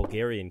the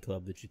Bulgarian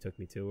club that you took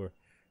me to, or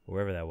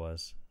wherever that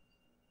was.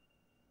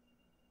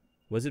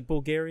 Was it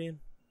Bulgarian?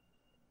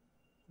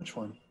 Which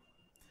one?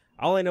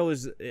 All I know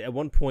is at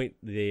one point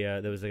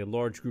there was like a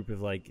large group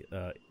of like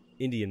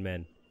Indian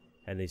men,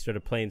 and they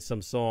started playing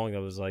some song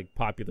that was like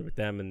popular with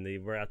them, and they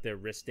were out there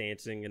wrist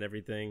dancing and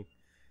everything.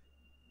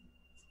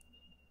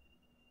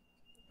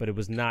 But it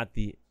was not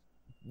the.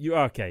 You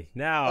okay?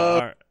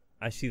 Now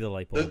I see the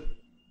light bulb.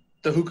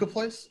 The hookah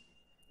place?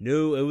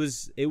 No, it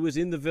was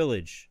in the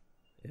village,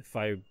 if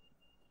I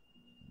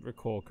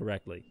recall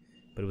correctly.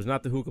 But it was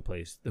not the hookah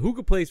place. The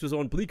hookah place was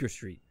on Bleecker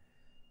Street.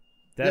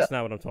 That's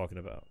not what I'm talking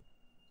about.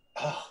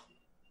 Oh.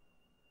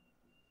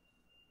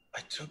 I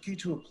took you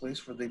to a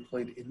place where they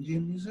played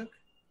Indian music?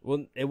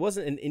 Well, it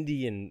wasn't an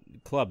Indian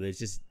club. It's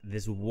just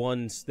this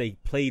one. They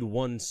played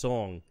one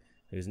song.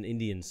 It was an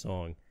Indian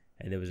song,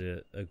 and there was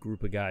a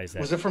group of guys.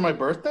 Was it for my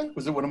birthday?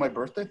 Was it one of my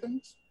birthday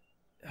things?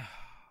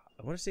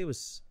 I want to say it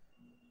was.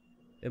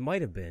 It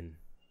might have been.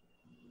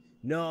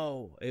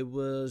 No, it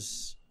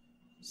was.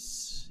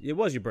 It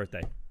was your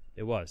birthday.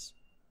 It was.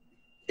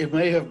 It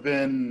may have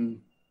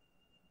been.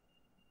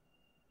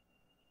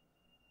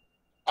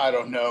 I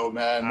don't know,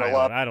 man.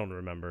 I don't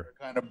remember.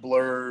 Kind of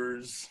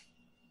blurs.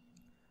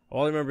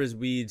 All I remember is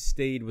we'd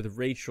stayed with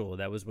Rachel.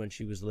 That was when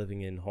she was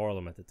living in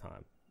Harlem at the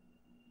time.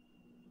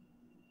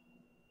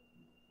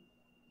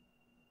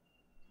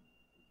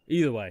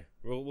 Either way,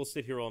 we'll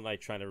sit here all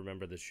night trying to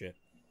remember this shit.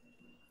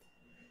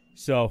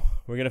 So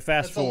we're gonna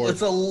fast forward.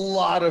 It's a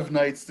lot of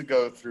nights to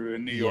go through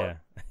in New York.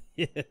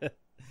 Yeah.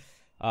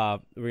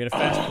 We're gonna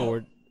fast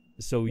forward.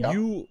 So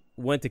you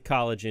went to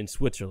college in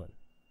Switzerland.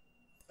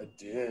 I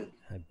did.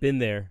 I've been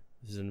there.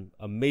 This is an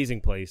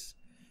amazing place.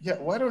 Yeah.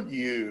 Why don't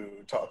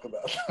you talk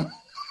about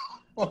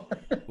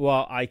that?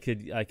 Well, I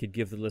could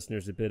give the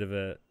listeners a bit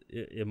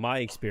of my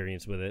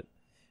experience with it.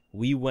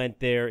 We went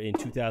there in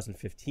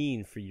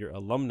 2015 for your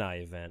alumni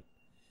event.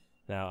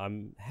 Now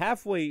I'm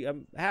halfway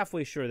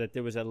sure that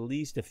there was at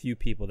least a few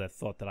people that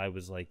thought that I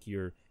was like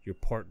your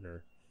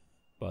partner,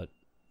 but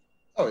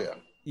oh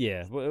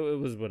yeah, it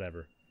was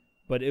whatever.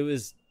 But it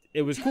was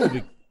cool.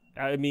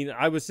 I mean,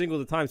 I was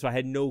single at the time, so I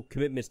had no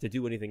commitments to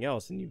do anything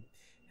else. And you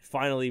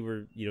finally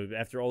were,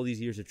 after all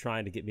these years of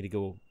trying to get me to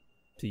go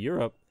to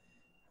Europe,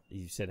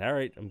 you said, "All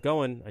right, I'm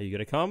going. Are you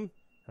gonna come?"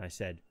 And I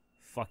said,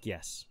 "Fuck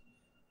yes."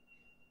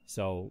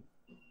 So,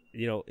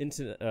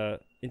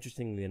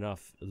 interestingly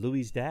enough,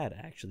 Louis' dad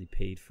actually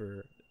paid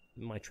for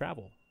my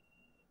travel.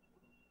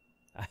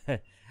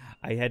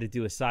 I had to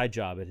do a side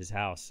job at his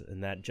house,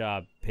 and that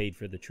job paid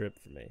for the trip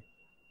for me.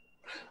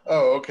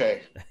 Oh,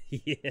 okay.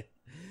 Yeah,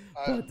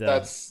 but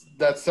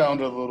That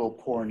sounded a little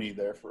porny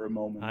there for a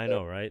moment. I There.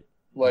 know, right?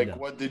 Like, No,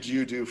 what did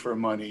you do for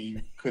money?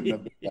 You couldn't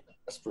have been that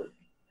desperate.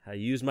 I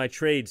use my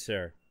trade,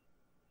 sir.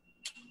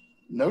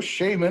 No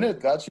shame in it.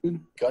 Got you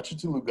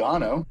to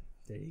Lugano.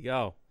 There you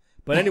go.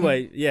 But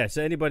anyway, yeah.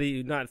 So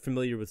anybody not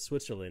familiar with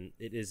Switzerland,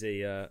 it is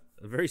a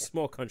very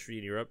small country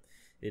in Europe.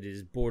 It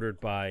is bordered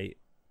by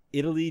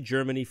Italy,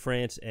 Germany,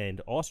 France, and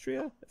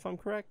Austria, if I'm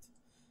correct.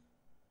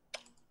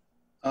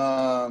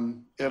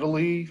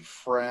 Italy,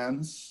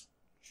 France,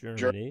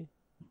 Germany.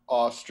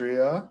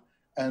 Austria,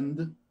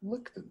 and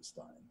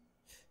Liechtenstein.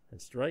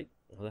 That's right.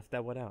 I left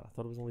that one out. I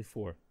thought it was only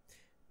 4.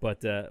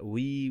 But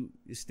we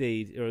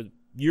stayed, or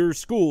your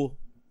school,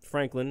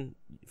 Franklin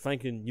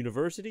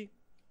University,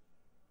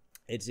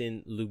 it's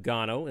in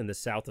Lugano in the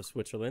south of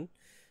Switzerland,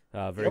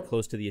 very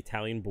close to the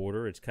Italian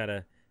border. It's kind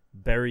of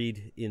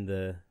buried in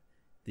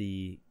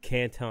the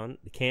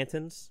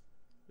cantons.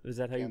 Is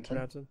that how you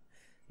pronounce them?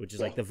 Which is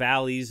like the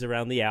valleys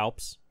around the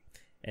Alps.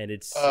 And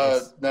it's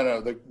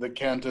no, the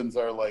cantons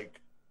are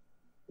like,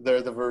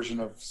 they're the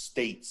version of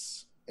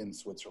states in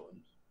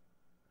Switzerland.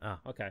 Ah,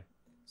 okay.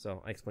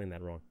 So I explained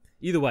that wrong.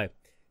 Either way,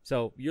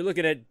 so you're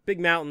looking at big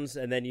mountains,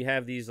 and then you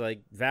have these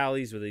like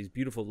valleys with these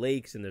beautiful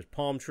lakes, and there's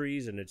palm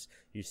trees, and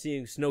you're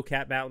seeing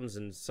snow-capped mountains,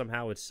 and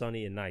somehow it's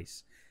sunny and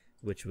nice,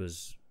 which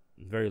was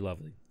very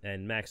lovely.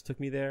 And Max took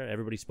me there.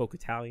 Everybody spoke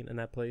Italian in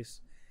that place,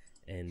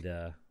 and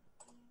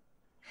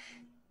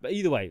but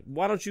either way,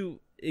 why don't you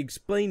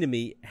explain to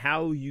me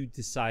how you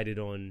decided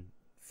on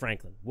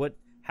Franklin?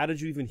 How did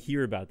you even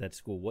hear about that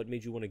school? What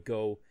made you want to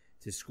go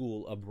to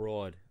school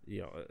abroad?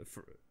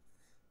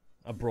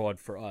 Abroad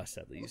for us,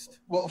 at least.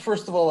 Well,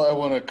 first of all, I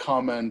want to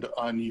comment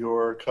on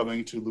your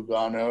coming to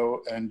Lugano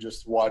and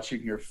just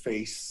watching your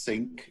face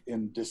sink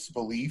in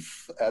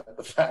disbelief at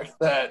the fact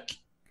that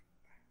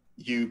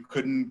you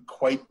couldn't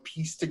quite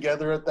piece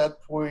together at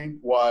that point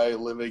why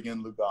living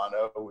in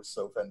Lugano was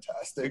so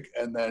fantastic,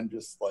 and then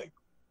just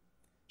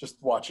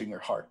watching your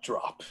heart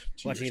drop.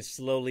 Watching it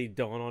slowly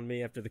dawn on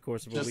me after the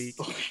course of a week.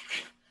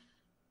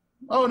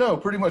 Oh no,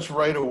 pretty much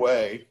right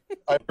away.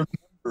 I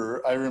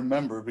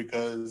remember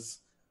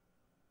because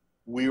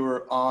we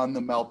were on the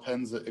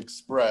Malpensa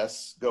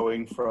Express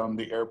going from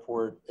the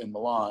airport in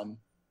Milan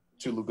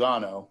to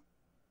Lugano.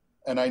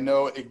 And I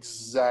know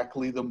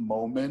exactly the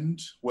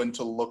moment when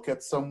to look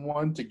at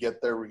someone to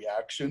get their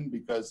reaction,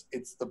 because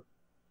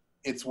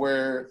it's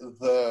where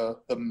the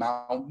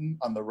mountain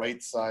on the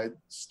right side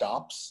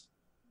stops.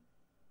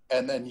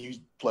 And then you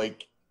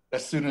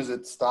as soon as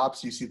it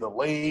stops, you see the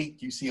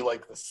lake, you see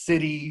like the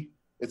city,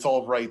 it's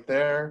all right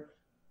there.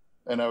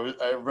 And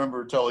I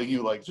remember telling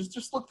you, like,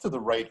 just look to the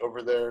right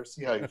over there,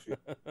 see how you feel.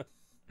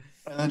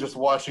 And then just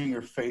watching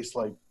your face,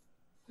 like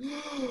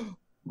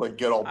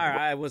get all...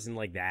 I wasn't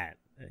like that.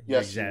 You're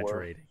yes,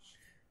 exaggerating.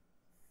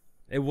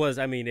 It was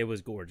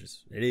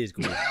gorgeous. It is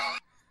gorgeous.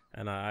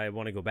 And I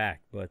want to go back.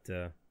 But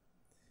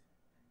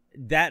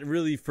that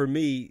really, for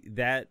me,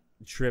 that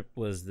trip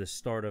was the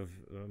start of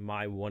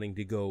my wanting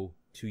to go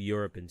to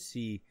Europe and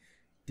see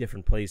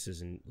different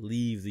places and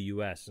leave the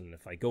U.S. And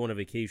if I go on a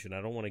vacation,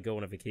 I don't want to go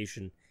on a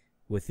vacation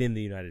within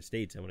the United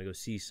States. I want to go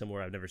see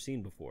somewhere I've never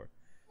seen before.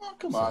 Oh,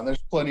 come on.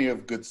 There's plenty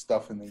of good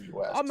stuff in the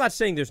U.S. I'm not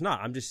saying there's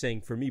not. I'm just saying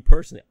for me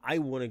personally, I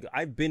want to go.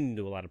 I've been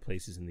to a lot of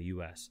places in the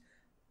U.S.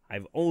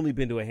 I've only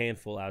been to a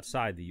handful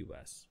outside the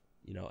U.S.,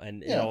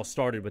 and it all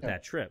started with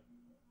that trip.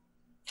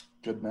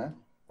 Good man.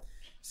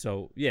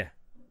 So, yeah.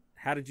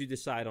 How did you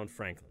decide on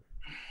Franklin?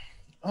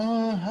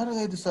 How did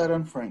I decide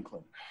on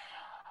Franklin?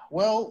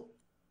 Well,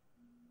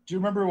 do you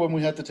remember when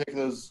we had to take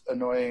those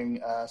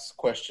annoying ass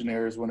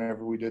questionnaires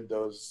whenever we did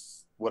those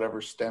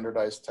whatever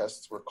standardized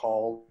tests were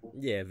called?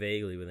 Yeah,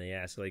 vaguely, when they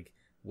ask like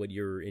what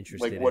you're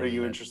interested in. Like, what are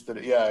you interested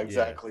in? Yeah,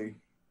 exactly.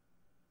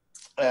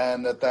 Yeah.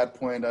 And at that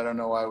point, I don't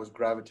know, I was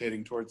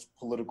gravitating towards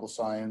political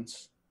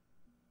science.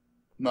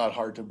 Not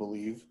hard to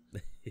believe.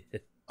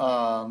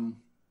 But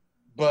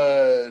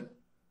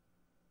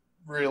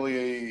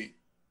really,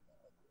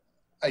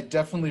 I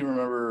definitely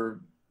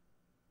remember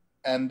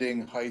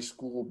ending high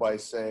school by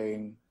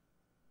saying,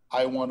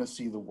 I want to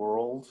see the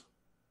world.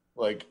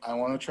 Like, I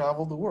want to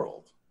travel the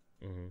world.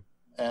 Mm-hmm.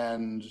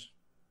 And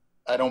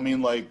I don't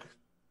mean like,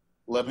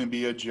 let me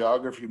be a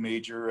geography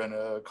major and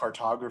a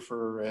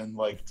cartographer and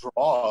like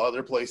draw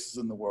other places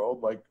in the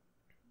world. Like,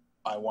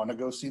 I want to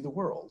go see the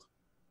world.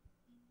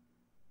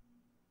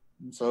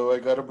 And so I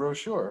got a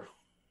brochure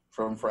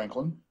from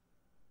Franklin,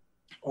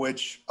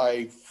 which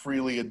I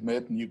freely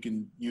admit, and you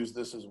can use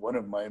this as one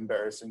of my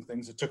embarrassing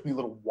things, it took me a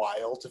little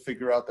while to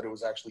figure out that it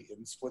was actually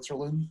in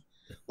Switzerland.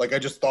 Like, I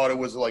just thought it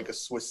was like a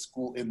Swiss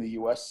school in the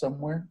U.S.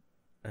 somewhere.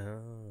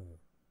 Oh.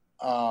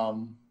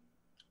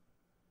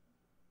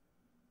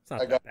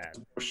 I got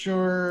the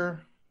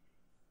brochure.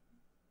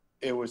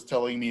 It was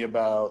telling me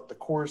about the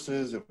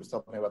courses. It was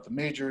telling me about the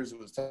majors. It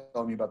was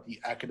telling me about the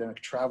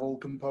academic travel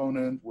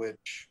component,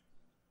 which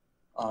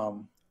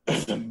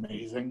is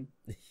amazing.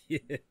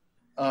 Yeah.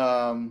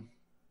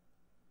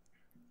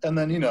 And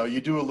then,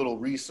 you do a little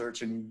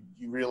research and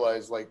you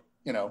realize, like,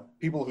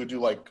 people who do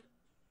like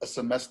a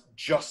semester,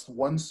 just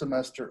one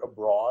semester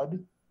abroad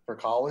for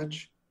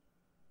college,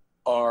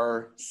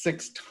 are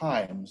 6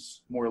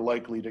 times more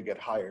likely to get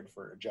hired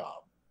for a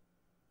job.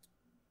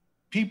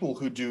 People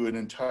who do an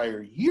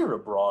entire year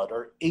abroad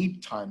are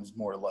 8 times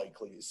more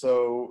likely.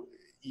 So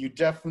you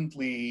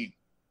definitely,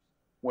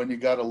 when you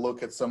got to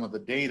look at some of the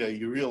data,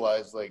 you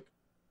realize, like,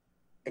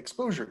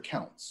 exposure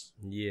counts.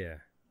 Yeah.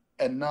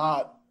 And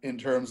not in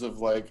terms of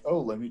like, oh,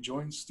 let me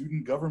join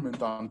student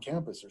government on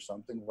campus or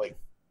something. Like,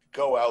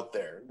 go out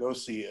there, go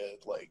see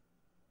it, like,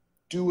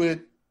 do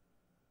it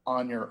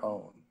on your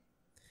own.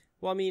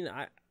 Well, I mean,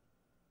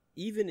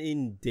 even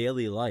in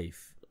daily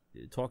life,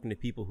 talking to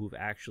people who've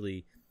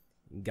actually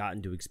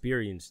gotten to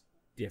experience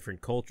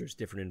different cultures,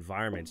 different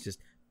environments, just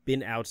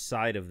been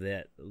outside of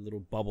that little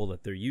bubble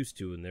that they're used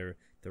to in their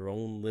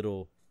own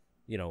little,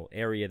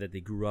 area that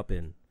they grew up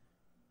in.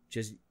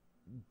 Just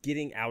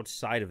getting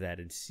outside of that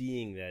and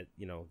seeing that,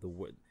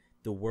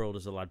 the world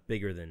is a lot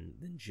bigger than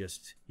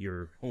just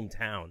your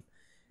hometown.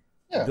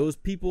 Yeah. Those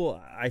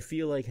people, I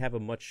feel like, have a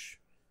much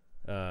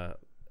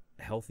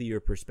healthier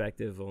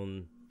perspective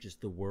on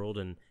just the world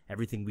and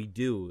everything we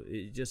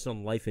do, just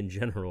on life in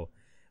general,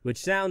 which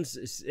sounds,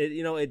 it's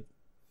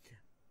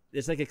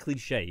like a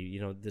cliche.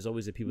 There's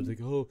always the people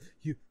like, oh,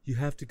 you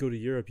have to go to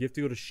Europe, you have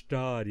to go to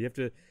Stad, you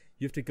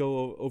have to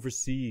go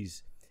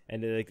overseas,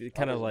 and it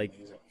kind of like.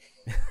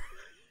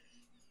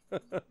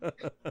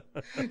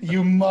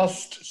 You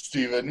must,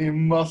 Stephen. You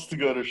must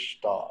go to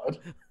Stad.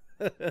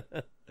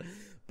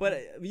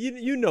 But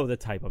you know the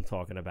type I'm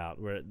talking about,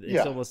 where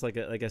it's almost like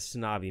a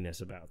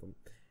snobbiness about them.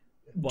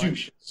 But,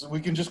 douches. We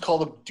can just call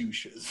them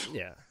douches.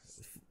 Yeah,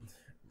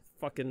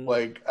 fucking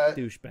like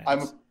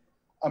douchebags.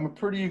 I'm a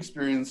pretty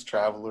experienced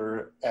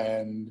traveler,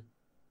 and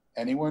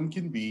anyone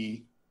can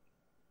be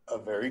a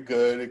very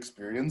good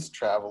experienced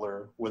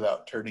traveler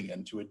without turning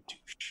into a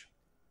douche.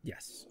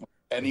 Yes.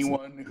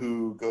 Anyone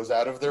who goes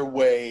out of their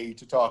way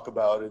to talk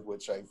about it,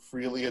 which I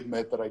freely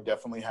admit that I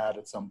definitely had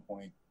at some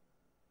point,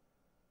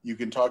 you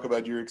can talk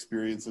about your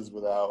experiences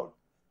without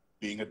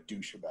being a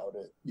douche about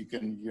it. You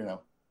can,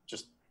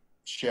 just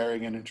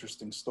sharing an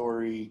interesting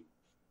story,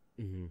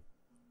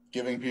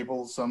 giving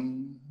people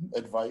some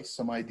advice,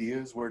 some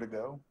ideas where to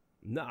go.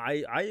 No,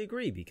 I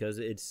agree, because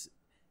it's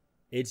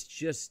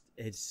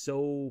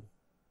so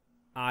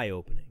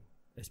eye-opening,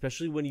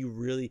 especially when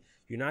you're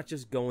not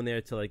just going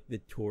there to like the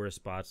tourist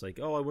spots, like,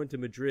 oh, I went to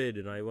Madrid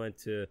and I went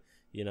to,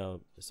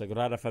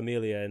 Sagrada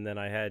Familia and then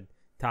I had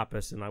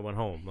tapas and I went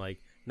home.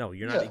 Like, no,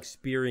 you're not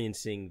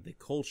experiencing the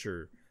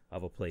culture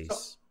of a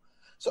place.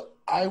 So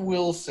I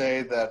will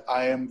say that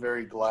I am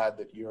very glad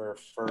that your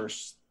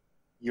first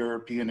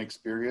European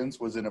experience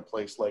was in a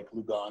place like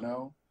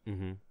Lugano.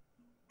 Mm-hmm.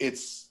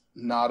 It's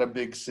not a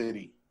big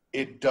city.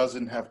 It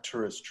doesn't have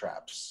tourist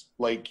traps.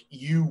 Like,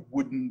 you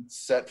wouldn't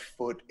set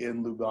foot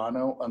in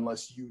Lugano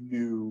unless you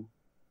knew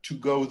to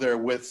go there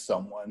with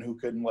someone who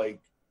can, like,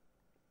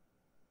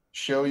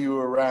 show you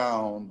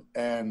around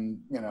and,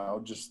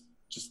 just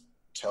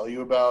tell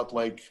you about,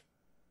 like,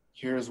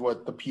 here's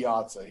what the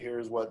piazza,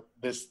 here's what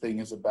this thing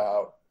is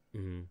about.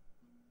 Mm-hmm.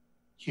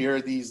 Here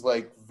are these,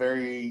 like,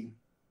 very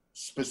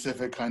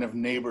specific kind of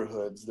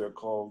neighborhoods. They're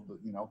called,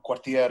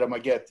 Quartiere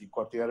Maghetti,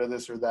 Quartiere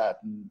this or that.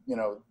 And,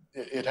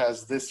 it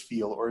has this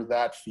feel or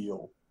that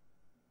feel.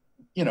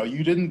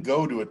 You didn't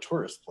go to a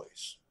tourist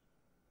place.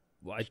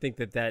 Well, I think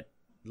that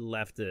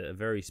left a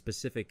very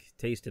specific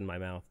taste in my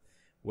mouth,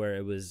 where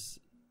it was,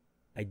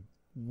 I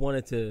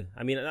wanted to,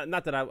 I mean,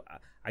 not that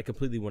I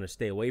completely want to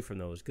stay away from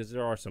those, because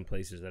there are some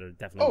places that are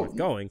definitely worth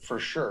going. For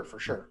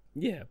sure.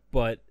 Yeah,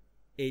 but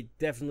it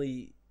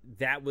definitely,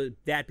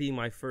 that being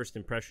my first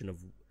impression of,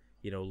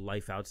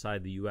 life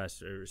outside the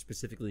U.S. or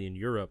specifically in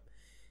Europe,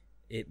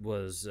 it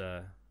was,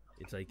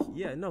 it's like,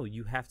 yeah, no,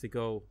 you have to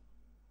go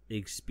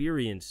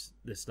experience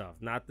this stuff,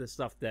 not the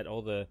stuff that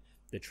all the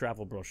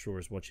travel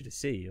brochures want you to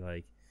see.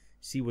 Like,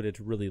 see what it's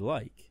really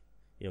like.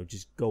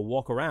 Just go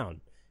walk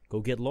around, go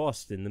get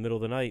lost in the middle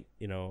of the night,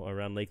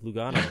 around Lake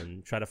Lugano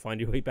and try to find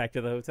your way back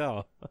to the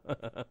hotel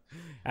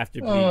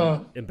after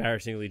being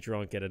embarrassingly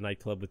drunk at a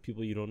nightclub with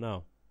people you don't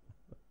know.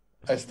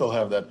 I still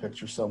have that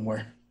picture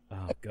somewhere.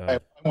 Oh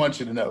God! I want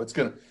you to know it's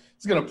gonna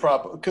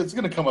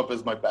come up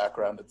as my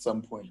background at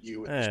some point.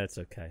 It's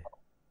okay.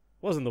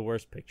 Wasn't the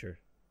worst picture.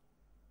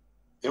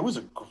 It was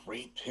a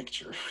great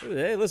picture.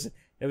 Hey, listen,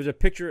 it was a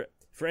picture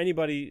for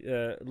anybody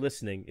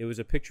listening. It was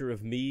a picture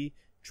of me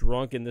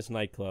drunk in this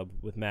nightclub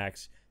with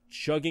Max,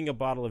 chugging a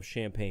bottle of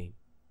champagne.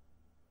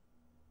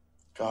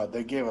 God,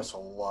 they gave us a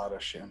lot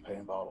of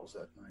champagne bottles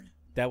that night.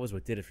 That was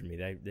what did it for me.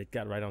 They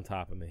got right on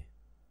top of me.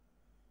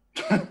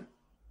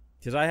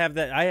 Because I have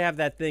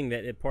that thing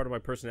that part of my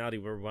personality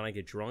where when I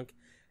get drunk,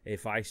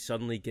 if I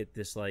suddenly get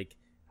this, like,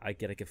 I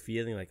get like a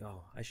feeling like,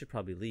 oh, I should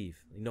probably leave.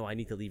 Like, no, I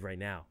need to leave right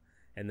now.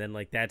 And then,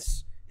 like,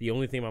 that's the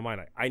only thing in my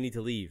mind. I need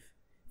to leave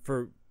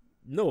for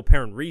no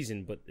apparent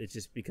reason, but it's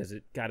just because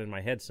it got in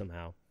my head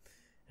somehow.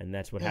 And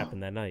that's what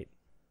happened that night.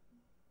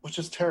 Which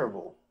is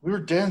terrible. We were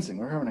dancing.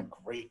 We were having a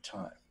great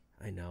time.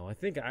 I know. I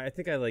think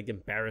I like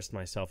embarrassed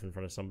myself in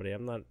front of somebody.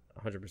 I'm not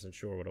 100%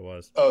 sure what it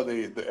was. Oh,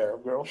 the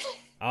Arab girl.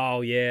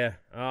 Oh yeah.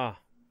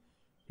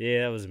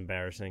 Yeah, that was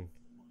embarrassing.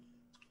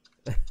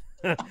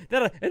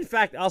 In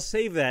fact, I'll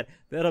save that.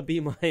 That'll be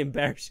my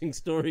embarrassing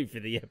story for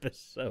the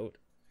episode.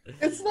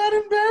 It's not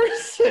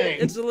embarrassing.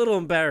 It's a little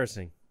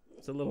embarrassing.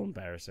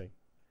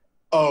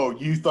 Oh,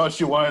 you thought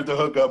she wanted to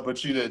hook up, but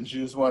she didn't. She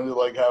just wanted to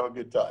like have a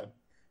good time.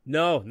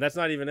 No, that's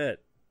not even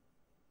it.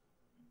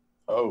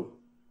 Oh.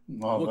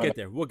 Well,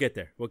 We'll get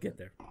there.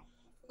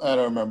 I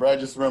don't remember. I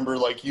just remember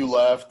like you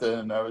left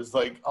and I was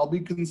like, I'll be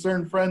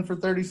concerned friend for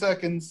 30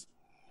 seconds.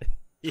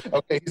 Yeah.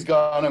 Okay, he's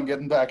gone. I'm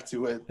getting back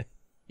to it.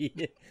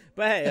 Yeah.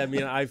 But hey, I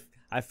mean, I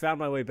found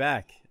my way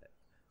back.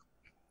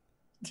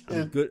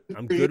 I'm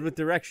good with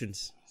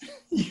directions.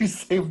 You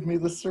saved me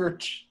the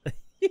search.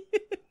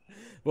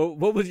 Well,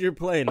 what was your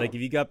plan? Like, if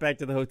you got back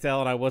to the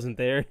hotel and I wasn't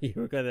there, you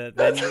were gonna.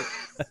 Then...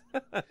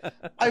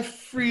 I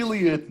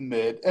freely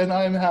admit, and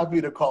I'm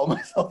happy to call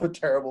myself a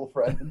terrible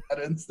friend in that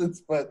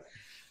instance, but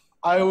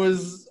I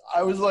was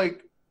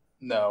like,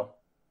 no,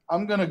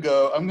 I'm gonna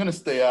go. I'm gonna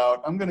stay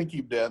out. I'm gonna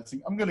keep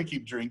dancing. I'm gonna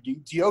keep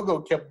drinking.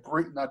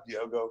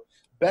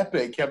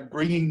 Beppe kept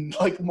bringing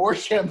like more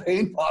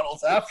champagne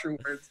bottles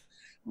afterwards.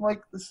 I'm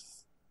like,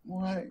 this,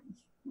 why?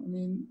 I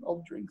mean,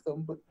 I'll drink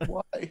them, but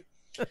why?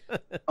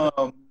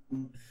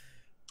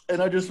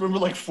 And I just remember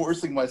like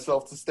forcing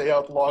myself to stay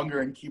out longer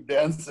and keep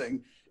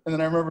dancing. And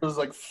then I remember it was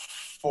like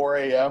 4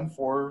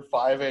 or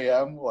 5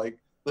 a.m. Like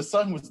the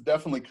sun was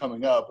definitely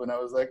coming up. And I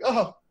was like,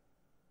 oh,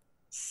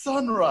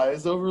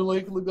 sunrise over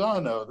Lake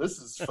Lugano. This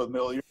is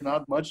familiar.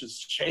 Not much has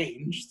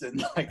changed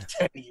in like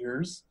 10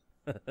 years.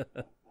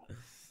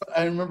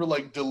 I remember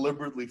like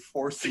deliberately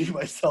forcing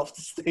myself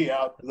to stay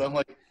out because I'm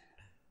like,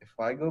 if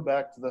I go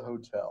back to the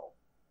hotel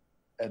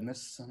and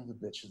this son of a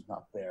bitch is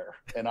not there,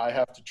 and I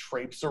have to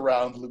traipse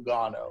around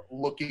Lugano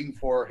looking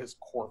for his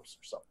corpse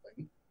or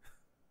something,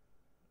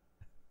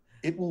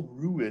 it will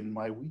ruin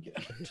my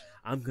weekend.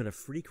 I'm going to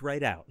freak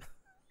right out.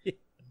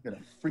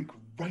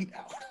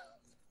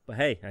 But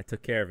hey, I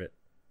took care of it.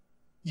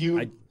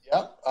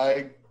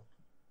 I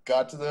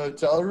got to the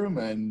hotel room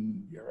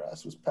and your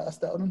ass was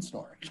passed out and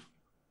snoring.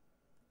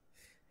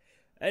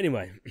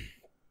 Anyway,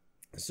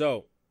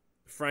 so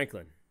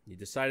Franklin, you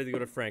decided to go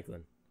to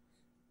Franklin.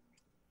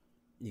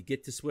 You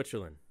get to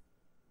Switzerland.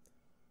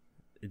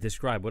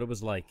 Describe what it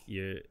was like.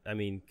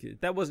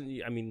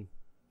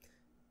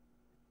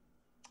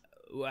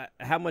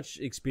 How much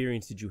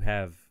experience did you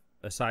have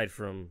aside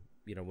from,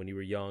 when you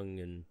were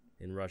young and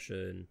in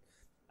Russia and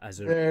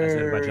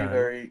Azerbaijan?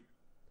 Very,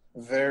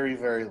 very,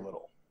 very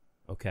little.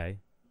 Okay.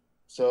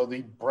 So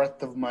the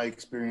breadth of my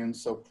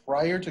experience. So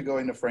prior to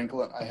going to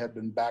Franklin, I had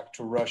been back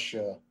to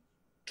Russia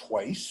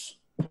twice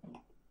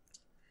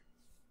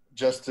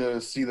just to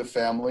see the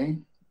family.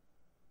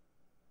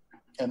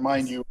 And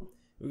mind you,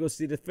 we go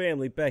see the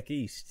family back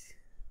east.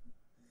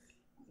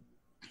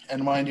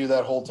 And mind you,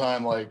 that whole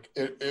time, like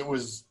it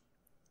was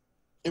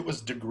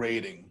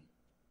degrading.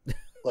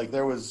 Like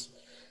there was,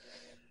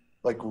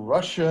 like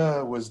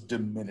Russia was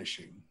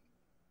diminishing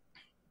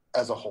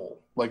as a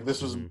whole. Like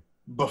this was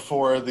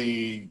before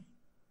the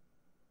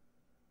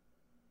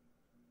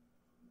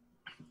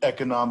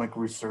economic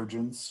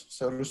resurgence,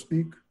 so to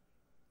speak.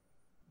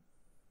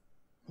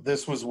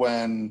 This was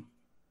when,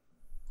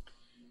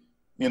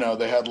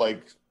 they had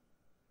like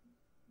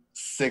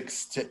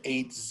 6 to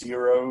 8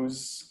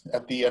 zeros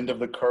at the end of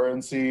the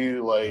currency.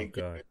 Like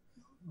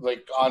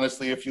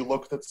honestly, if you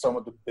looked at some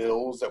of the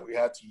bills that we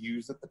had to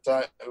use at the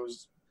time, it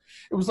was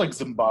like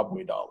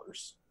Zimbabwe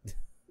dollars.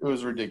 It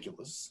was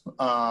ridiculous.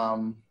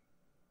 So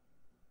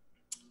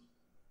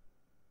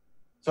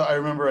I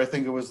remember, I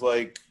think it was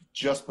like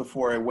just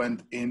before I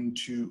went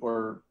into,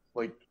 or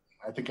like,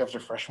 I think after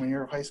freshman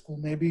year of high school,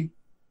 maybe,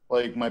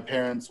 like my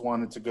parents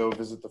wanted to go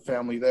visit the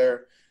family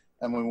there.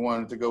 And we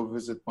wanted to go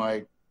visit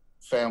my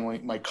family,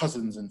 my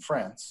cousins in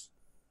France.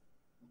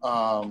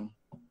 So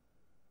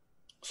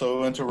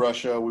we went to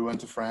Russia, we went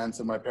to France,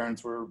 and my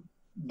parents were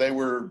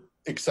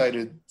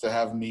excited to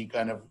have me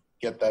kind of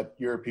get that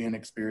European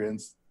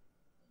experience.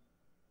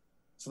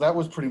 So that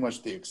was pretty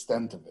much the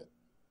extent of it.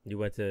 You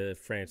went to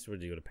France. Where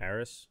did you go to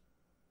Paris?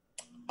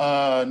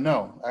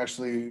 No,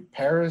 actually,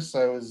 Paris,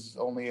 I was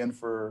only in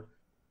for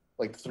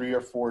like 3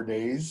 or 4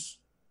 days.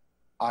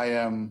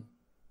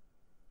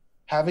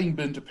 Having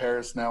been to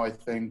Paris now, I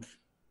think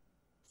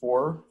 4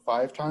 or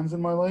 5 times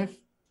in my life.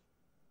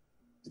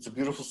 It's a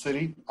beautiful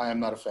city. I am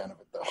not a fan of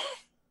it, though.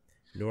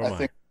 Nor am I.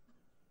 think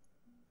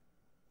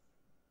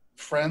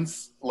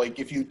France, like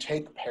if you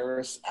take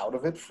Paris out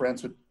of it,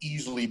 France would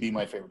easily be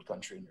my favorite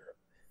country in Europe.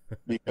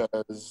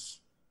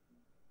 Because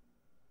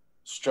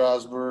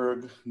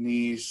Strasbourg,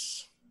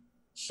 Nice,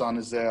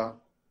 Saint-Nazaire,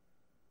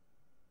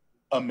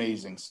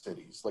 amazing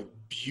cities, like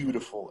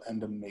beautiful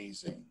and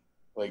amazing.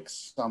 Like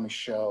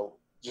Saint-Michel,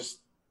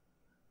 just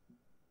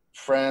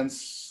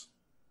France.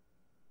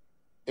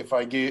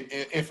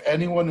 If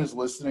anyone is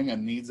listening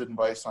and needs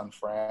advice on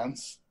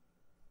France,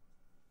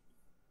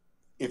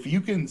 if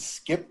you can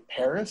skip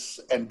Paris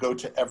and go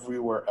to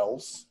everywhere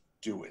else,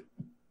 do it.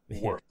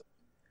 Worth it.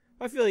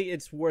 I feel like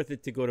it's worth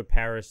it to go to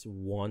Paris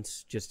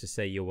once just to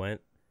say you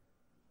went.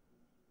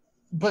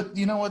 But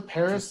you know what?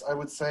 Paris, I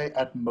would say,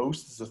 at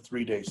most is a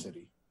 3-day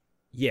city.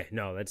 Yeah,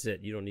 no, that's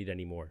it. You don't need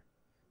any more.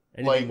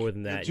 Anything more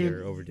than that,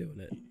 you're overdoing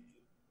it.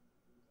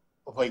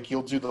 Like,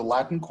 you'll do the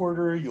Latin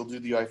Quarter, you'll do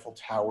the Eiffel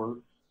Tower,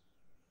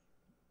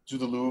 do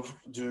the Louvre,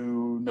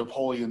 do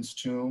Napoleon's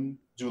tomb,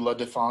 do La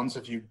Défense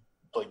if you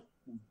like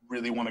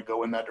really want to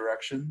go in that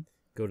direction.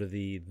 Go to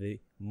the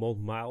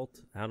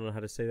Montmartre. I don't know how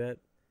to say that.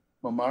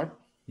 Montmartre?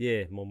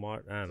 Yeah,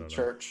 Montmartre. I don't know.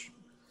 Church.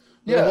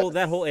 Yeah,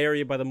 that whole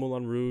area by the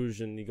Moulin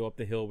Rouge, and you go up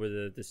the hill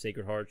where the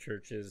Sacred Heart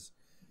Church is.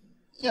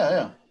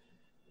 Yeah.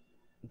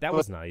 That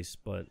was nice,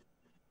 but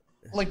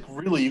like,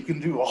 really, you can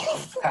do all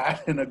of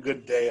that in a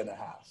good day and a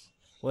half.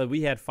 Well,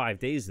 we had 5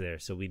 days there,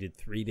 so we did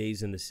 3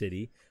 days in the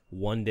city.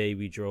 One day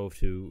we drove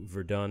to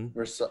Verdun.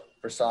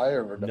 Versailles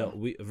or Verdun?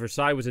 No,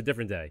 Versailles was a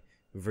different day.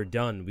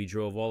 Verdun, we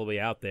drove all the way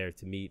out there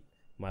to meet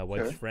my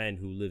wife's friend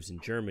who lives in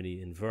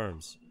Germany, in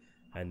Worms.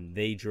 And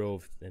they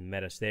drove and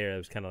met us there. It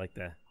was kind of like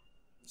the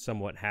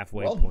somewhat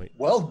halfway point.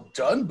 Well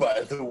done,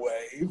 by the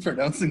way,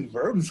 pronouncing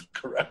Worms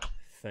correctly.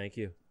 Thank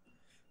you.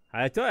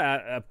 I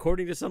thought,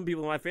 according to some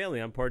people in my family,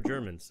 I'm part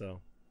German,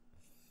 so.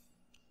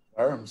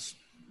 Worms.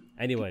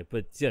 Anyway,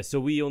 but yeah, so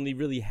we only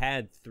really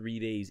had 3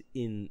 days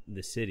in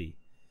the city.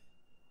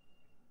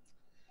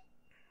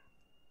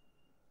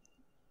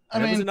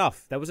 That was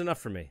enough. That was enough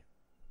for me.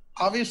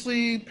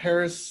 Obviously,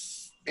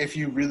 Paris, if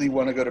you really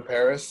want to go to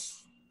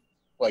Paris,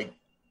 like,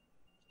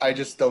 I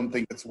just don't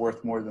think it's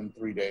worth more than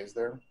 3 days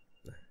there.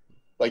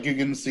 Like, you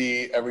can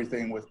see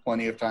everything with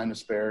plenty of time to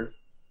spare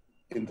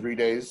in 3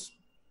 days.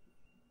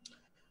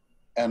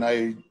 And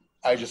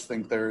I just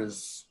think there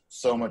is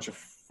so much of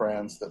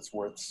France that's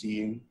worth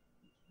seeing.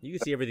 You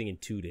can see everything in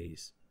 2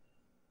 days.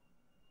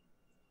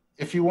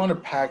 If you want to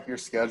pack your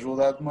schedule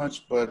that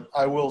much, but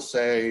I will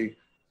say,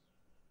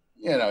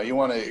 you know, you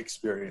want to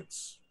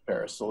experience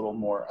Paris a little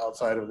more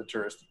outside of the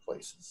touristy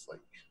places. Like,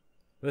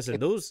 listen,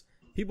 those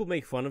people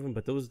make fun of them,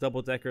 but those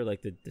double-decker,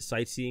 like the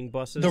sightseeing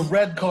buses, the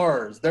red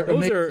cars, they're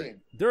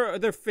amazing.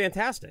 They're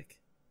fantastic.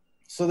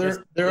 So that's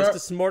the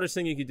smartest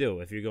thing you could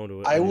do if you're going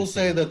to. I will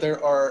say that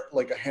there are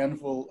like a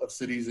handful of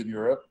cities in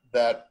Europe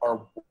that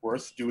are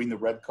worth doing the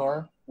red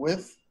car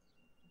with.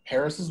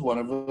 Paris is one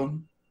of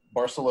them.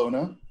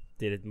 Barcelona.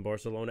 Did it in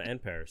Barcelona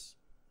and Paris.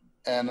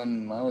 And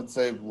I would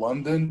say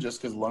London,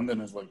 just because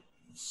London is like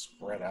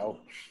spread out.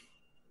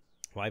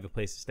 Well, I have a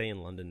place to stay in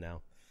London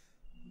now.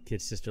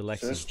 Kid's sister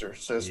Lexi.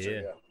 Sister,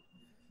 yeah.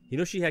 You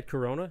know she had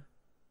corona?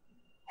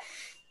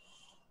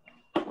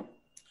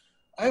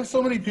 I have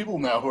so many people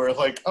now who are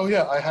like, "Oh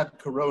yeah, I had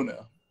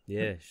corona."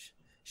 Yeah,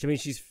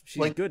 she's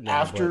like, good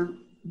now.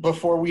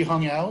 Before we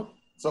hung out,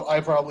 so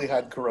I probably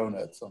had corona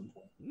at some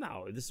point.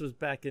 No, this was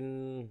back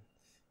in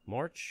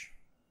March.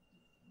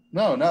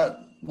 No,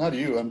 not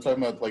you. I'm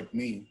talking about like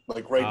me.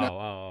 Like right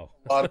now,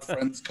 a lot of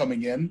friends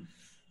coming in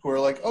who are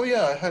like, "Oh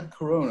yeah, I had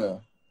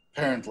corona."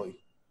 Apparently,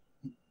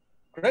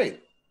 great.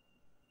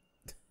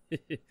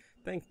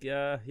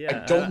 Yeah.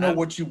 I don't know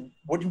what do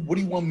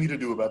you want me to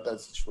do about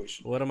that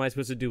situation? What am I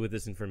supposed to do with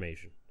this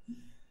information?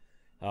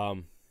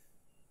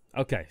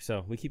 Okay,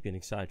 so we keep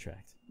getting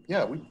sidetracked.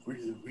 Yeah, we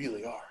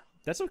really are.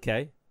 That's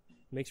okay.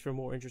 Makes for a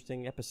more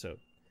interesting episode.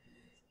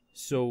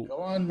 So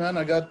go on, man.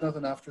 I got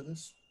nothing after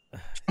this.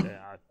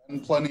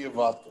 And plenty of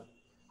vodka.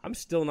 I'm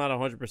still not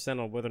 100%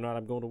 on whether or not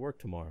I'm going to work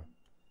tomorrow.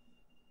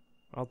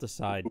 I'll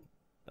decide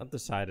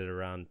at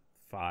around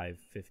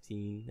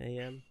 5:15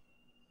 a.m.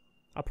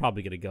 I'm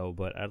probably going to go,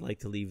 but I'd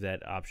like to leave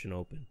that option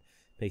open.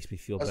 Makes me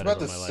feel better about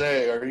my life. I was about to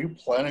say, are you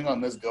planning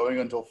on this going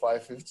until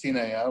 5:15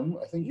 a.m.?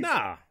 I think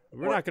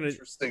we're not going to.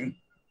 Interesting.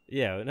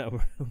 Yeah,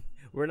 no,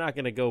 we're not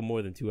going to go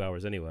more than 2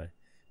 hours anyway,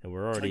 and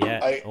we're already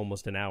at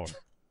almost an hour.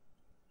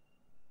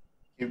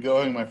 Keep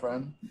going, my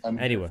friend.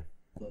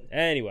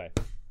 Anyway,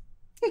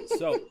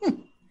 so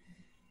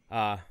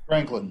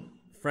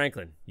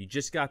Franklin, you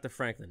just got to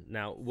Franklin.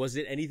 Now, was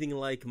it anything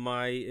like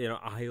my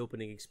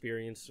eye-opening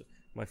experience?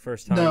 My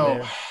first time there?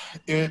 No,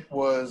 it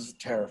was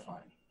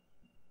terrifying.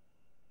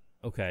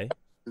 Okay.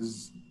 It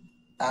was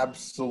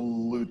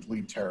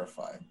absolutely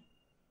terrifying.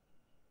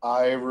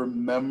 I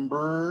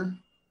remember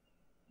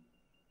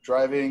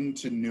driving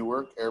to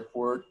Newark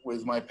Airport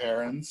with my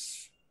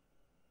parents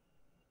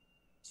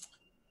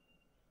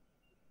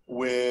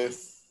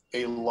with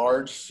a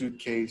large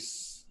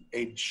suitcase,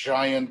 a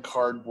giant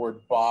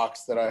cardboard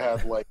box that I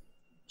had like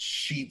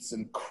sheets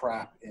and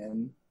crap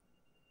in.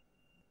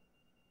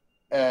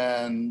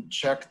 And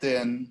checked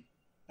in.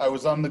 I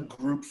was on the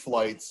group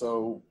flight,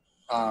 so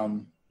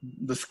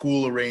the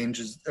school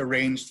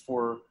arranged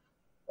for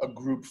a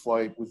group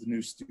flight with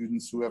new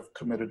students who have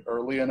committed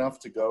early enough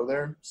to go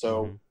there.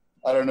 So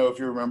I don't know if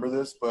you remember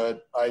this,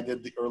 but I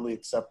did the early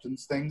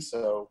acceptance thing.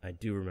 So I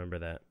do remember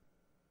that.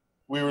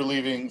 We were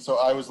leaving. So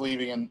I was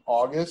leaving in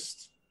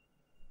August,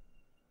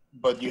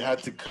 but you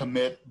had to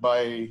commit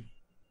by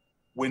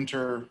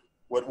winter,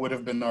 what would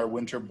have been our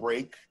winter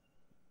break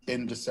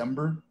in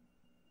December.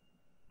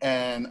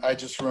 And I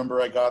just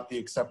remember I got the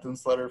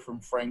acceptance letter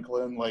from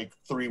Franklin like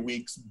 3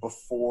 weeks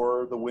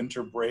before the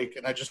winter break.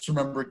 And I just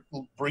remember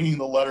bringing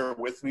the letter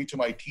with me to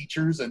my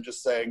teachers and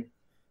just saying,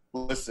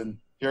 listen,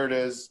 here it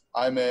is.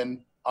 I'm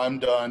in. I'm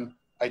done.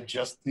 I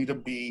just need a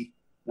B.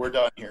 We're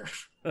done here.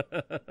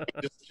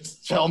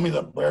 just tell me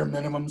the bare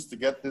minimums to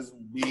get this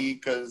B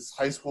because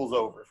high school's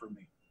over for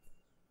me.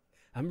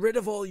 I'm rid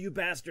of all you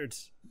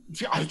bastards.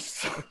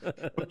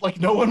 Like,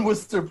 no one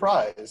was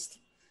surprised.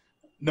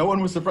 No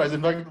one was surprised.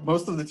 In fact,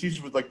 most of the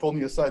teachers would like pull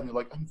me aside and be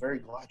like, I'm very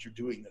glad you're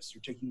doing this.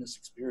 You're taking this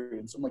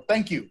experience. I'm like,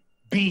 thank you.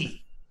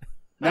 B.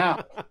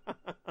 Now.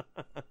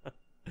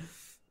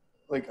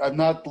 Like, I'm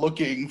not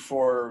looking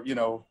for,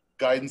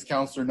 guidance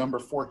counselor number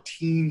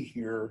 14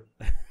 here.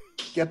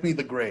 Get me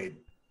the grade.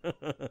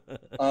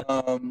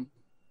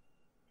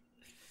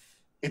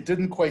 It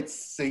didn't quite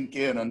sink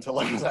in until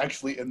I was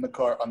actually in the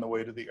car on the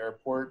way to the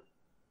airport.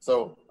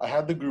 So I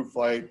had the group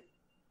flight.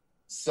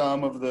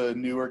 Some of the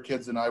newer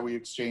kids and we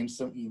exchanged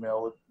some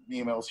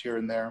emails here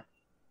and there.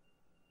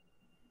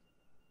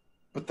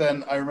 But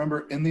then I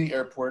remember in the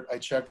airport, I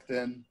checked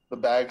in. The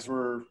bags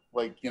were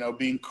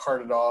being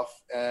carted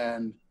off,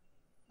 and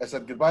I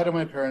said goodbye to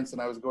my parents,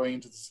 and I was going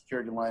into the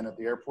security line at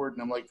the airport,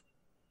 and I'm like,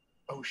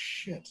 oh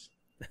shit.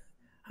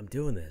 I'm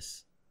doing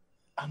this.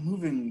 I'm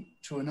moving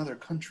to another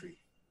country.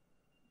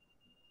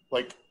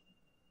 Like,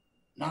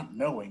 not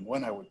knowing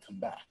when I would come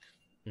back.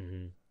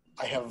 Mm-hmm.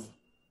 I have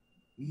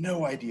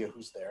no idea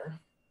who's there.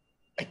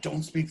 I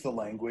don't speak the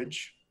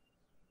language.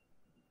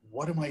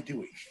 What am I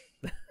doing?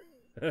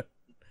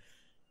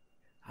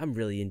 I'm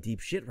really in deep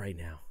shit right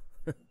now.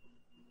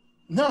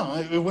 No,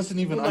 it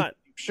wasn't even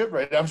deep shit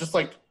right now. I'm just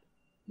like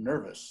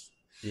nervous.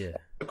 Yeah.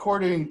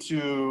 According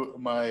to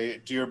my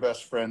dear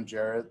best friend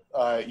Jared,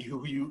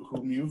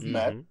 whom you've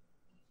met,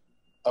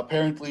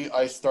 apparently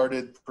I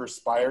started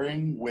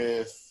perspiring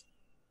with,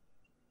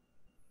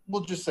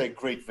 we'll just say,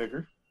 great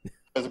vigor.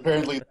 Because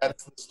apparently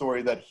that's the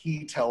story that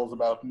he tells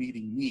about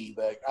meeting me,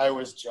 that I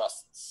was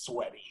just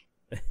sweaty.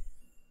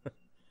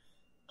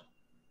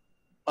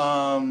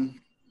 And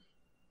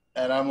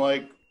I'm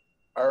like,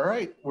 all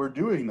right, we're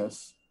doing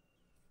this.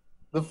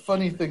 The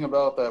funny thing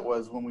about that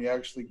was when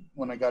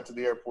I got to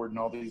the airport and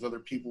all these other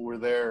people were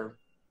there,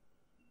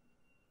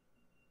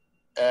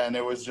 and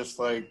it was just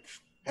like,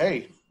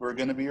 hey, we're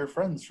going to be your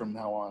friends from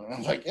now on. And I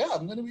was like, yeah,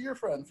 I'm going to be your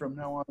friend from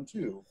now on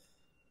too.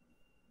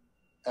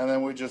 And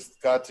then we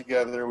just got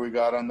together. We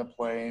got on the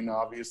plane.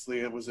 Obviously,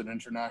 it was an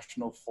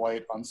international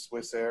flight on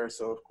Swiss Air.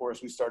 So, of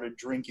course, we started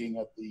drinking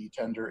at the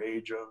tender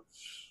age of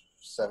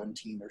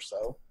 17 or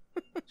so.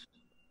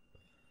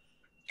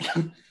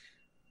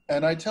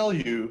 And I tell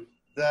you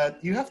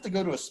that you have to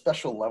go to a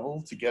special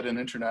level to get an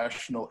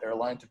international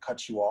airline to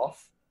cut you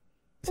off.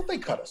 But they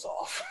cut us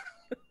off.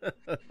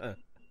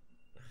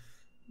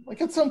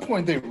 Like, at some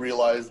point, they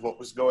realized what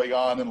was going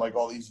on. And,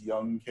 all these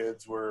young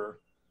kids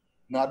were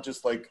not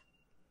just,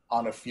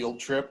 on a field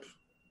trip,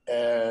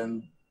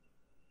 and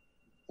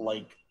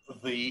the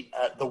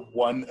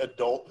one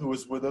adult who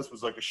was with us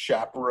was like a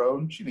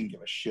chaperone. She didn't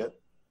give a shit.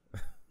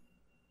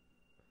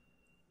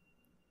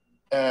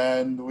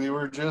 And we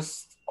were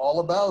just all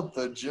about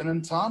the gin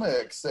and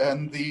tonics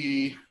and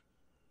the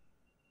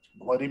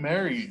Bloody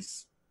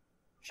Marys.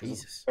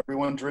 Jesus.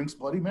 Everyone drinks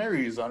Bloody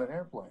Marys on an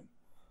airplane.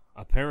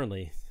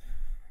 Apparently.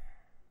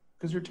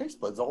 Because your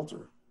taste buds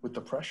alter with the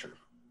pressure.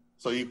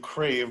 So you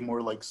crave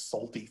more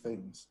salty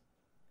things.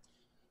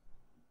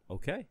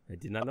 Okay, I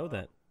did not know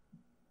that.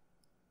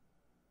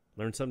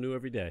 Learn something new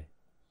every day.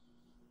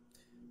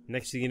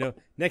 Next thing you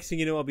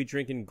know, I'll be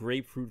drinking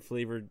grapefruit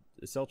flavored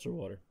seltzer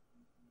water.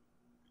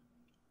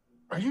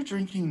 Are you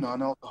drinking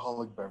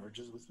non-alcoholic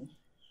beverages with me?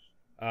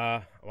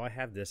 Well, I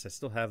have this. I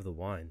still have the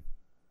wine.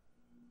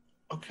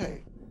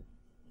 Okay.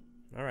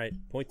 All right,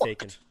 point Corked.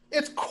 taken.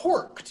 It's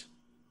corked.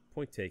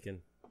 Point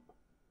taken.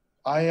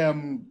 I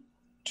am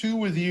 2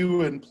 with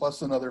you and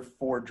plus another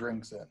 4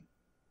 drinks in.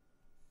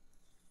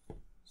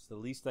 It's the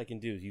least I can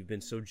do. You've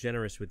been so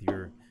generous with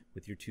your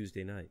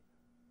Tuesday night.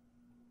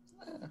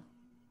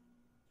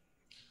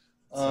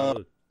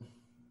 Salud.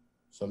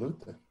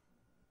 Salute.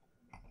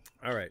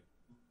 All right.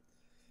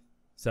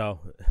 So,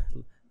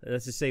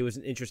 let's just say it was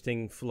an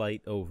interesting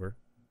flight over.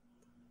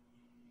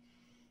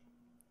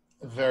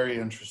 Very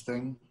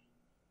interesting.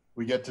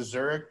 We get to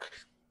Zurich.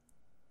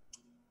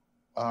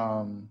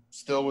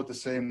 Still with the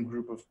same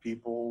group of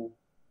people.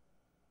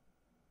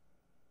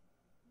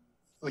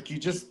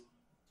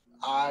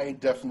 I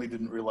definitely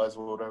didn't realize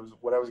what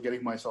I was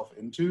getting myself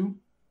into,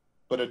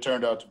 but it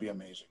turned out to be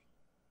amazing.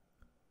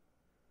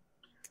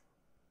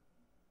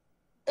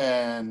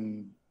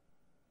 And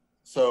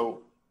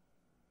so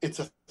it's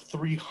a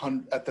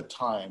 300, at the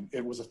time,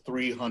 it was a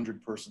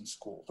 300 person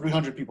school,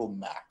 300 people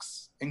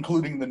max,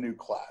 including the new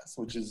class,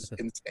 which is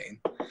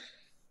insane.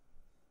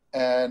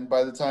 And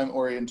by the time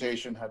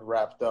orientation had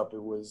wrapped up,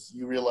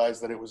 you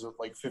realized that it was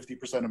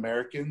 50%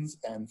 Americans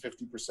and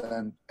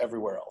 50%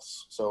 everywhere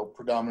else. So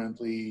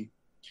predominantly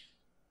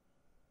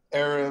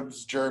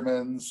Arabs,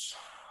 Germans.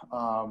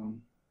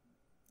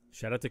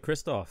 Shout out to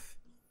Christoph.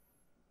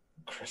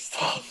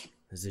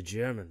 The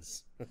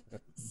Germans.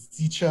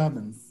 The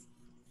Germans.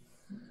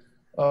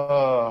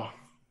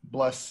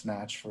 Bless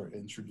Snatch for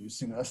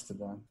introducing us to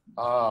them.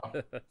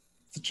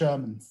 The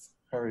Germans.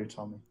 Harry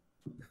told me.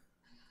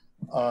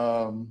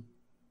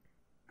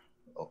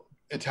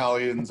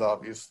 Italians,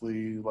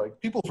 obviously,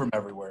 like people from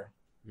everywhere.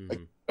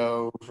 Like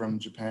from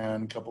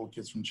Japan, a couple of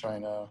kids from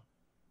China.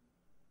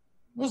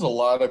 There was a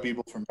lot of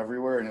people from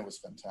everywhere, and it was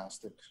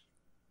fantastic.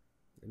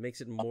 It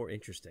makes it more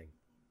interesting.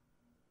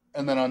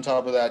 And then on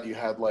top of that, you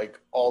had like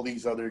all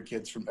these other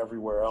kids from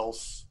everywhere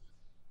else,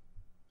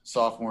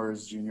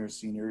 sophomores, juniors,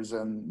 seniors,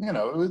 and you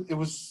know, it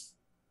was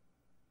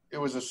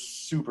a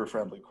super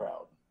friendly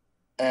crowd,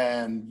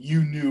 and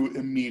you knew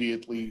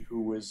immediately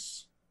who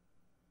was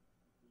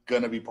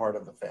gonna be part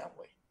of the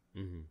family.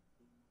 Mm-hmm.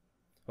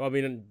 Well, I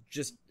mean,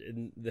 just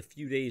in the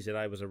few days that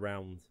I was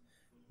around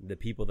the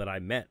people that I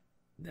met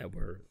that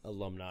were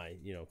alumni,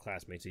 you know,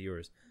 classmates of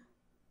yours,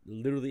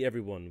 literally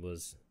everyone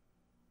was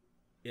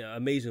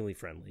amazingly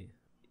friendly.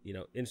 You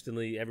know,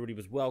 instantly everybody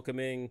was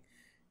welcoming.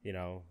 You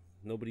know,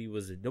 nobody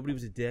was a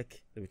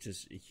dick, which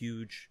is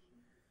huge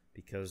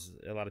because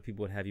a lot of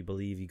people would have you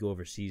believe you go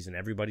overseas and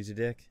everybody's a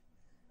dick,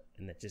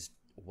 and that just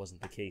wasn't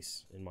the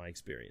case in my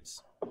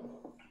experience.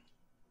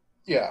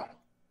 Yeah.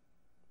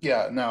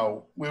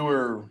 No, we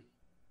were.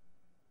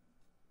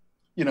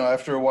 You know,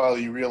 after a while,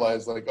 you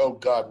realize, like, oh,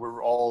 God,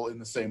 we're all in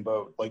the same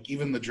boat. Like,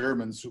 even the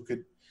Germans who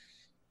could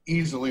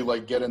easily,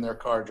 like, get in their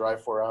car,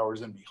 drive 4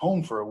 hours, and be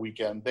home for a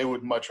weekend, they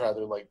would much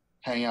rather, like,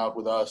 hang out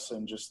with us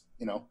and just,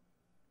 you know,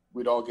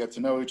 we'd all get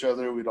to know each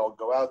other. We'd all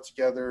go out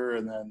together.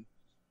 And then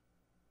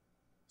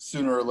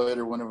sooner or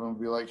later, one of them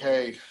would be like,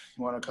 hey,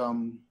 you want to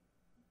come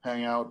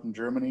hang out in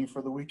Germany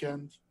for the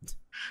weekend?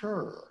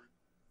 Sure.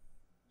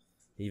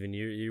 Even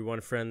your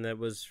one friend that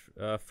was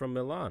from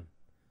Milan.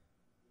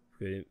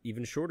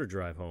 Even shorter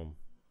drive home.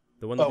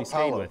 The one that we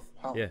stayed with.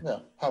 Yeah,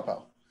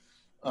 Pao.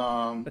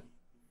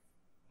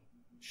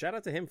 Shout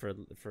out to him for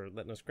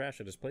letting us crash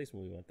at his place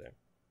when we went there.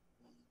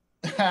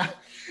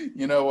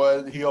 You know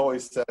what? He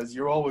always says,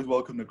 you're always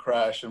welcome to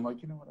crash. I'm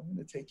like, you know what? I'm going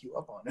to take you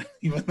up on it.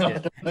 Even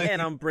though and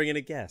I'm bringing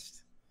a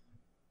guest.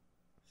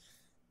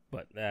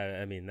 But,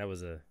 I mean, that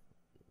was a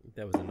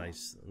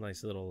nice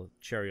little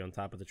cherry on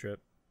top of the trip.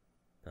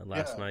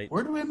 Last night.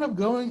 Where did we end up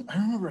going? I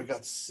remember I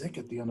got sick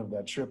at the end of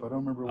that trip. I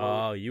don't remember where.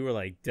 Oh, you were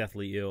like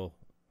deathly ill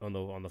on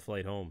the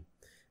flight home.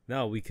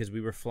 No, because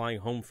we were flying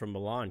home from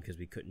Milan because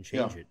we couldn't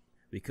change it.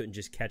 We couldn't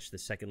just catch the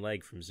second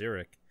leg from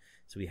Zurich,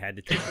 so we had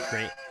to take the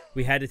train.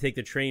 We had to take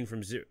the train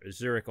from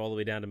Zurich all the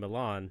way down to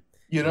Milan.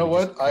 You know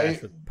what? I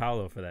with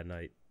Paolo for that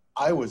night.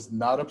 I was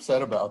not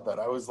upset about that.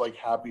 I was like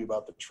happy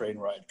about the train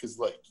ride because,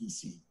 like, you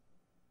see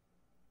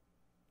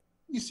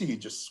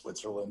just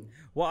Switzerland.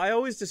 Well, I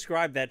always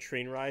describe that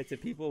train ride to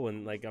people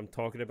when, like, I'm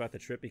talking about the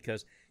trip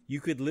because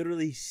you could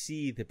literally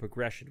see the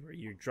progression where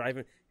you're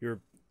driving, you're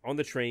on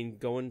the train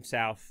going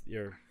south,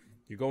 you're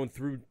going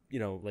through, you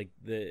know, like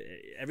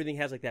everything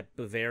has like that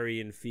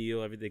Bavarian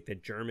feel, everything,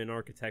 that German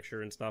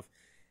architecture and stuff.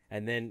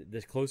 And then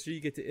the closer you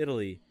get to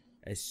Italy,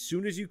 as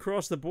soon as you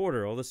cross the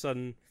border, all of a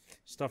sudden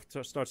stuff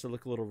starts to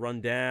look a little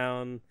run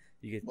down.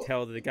 You can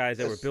tell that the guys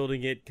that were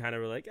building it kind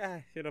of were like,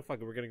 you know, fuck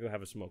it, we're going to go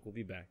have a smoke. We'll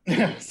be back.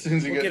 Yeah, as soon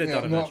as you get it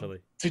done eventually.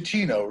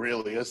 Ticino,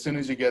 really. As soon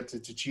as you get to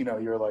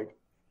Ticino, you're like,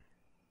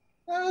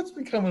 it's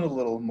becoming a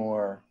little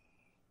more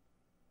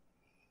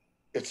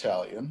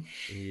Italian.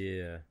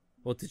 Yeah.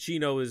 Well,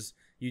 Ticino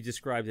you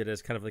described it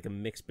as kind of like a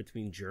mix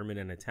between German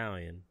and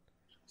Italian.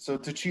 So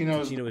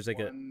Ticino is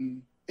like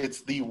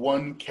it's the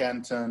one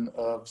canton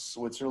of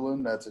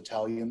Switzerland that's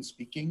Italian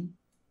speaking.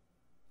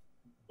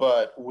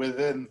 But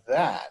within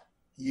that,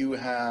 you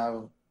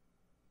have,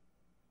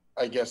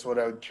 I guess, what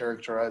I would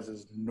characterize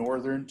as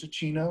northern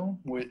Ticino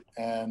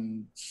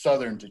and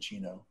southern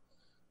Ticino.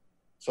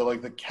 So,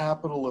 like, the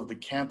capital of the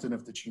canton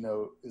of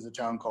Ticino is a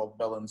town called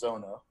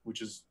Bellinzona,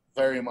 which is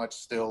very much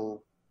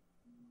still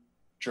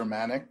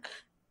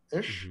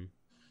Germanic-ish.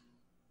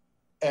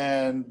 Mm-hmm.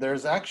 And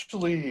there's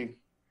actually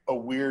a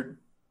weird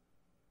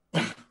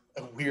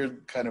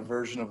kind of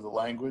version of the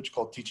language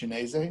called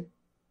Ticinese,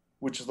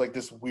 which is like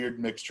this weird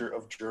mixture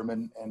of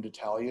German and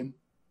Italian.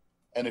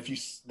 And I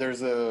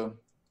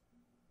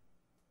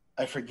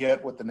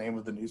forget what the name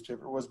of the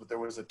newspaper was, but there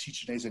was a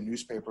Ticinese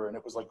newspaper, and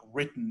it was like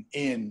written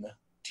in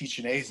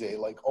Ticinese,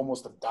 like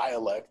almost a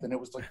dialect, and it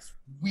was like this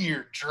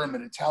weird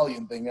German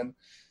Italian thing, and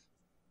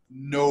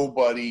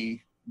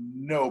nobody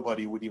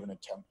would even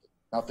attempt it.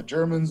 Not the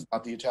Germans,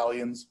 not the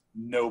Italians,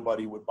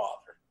 nobody would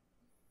bother.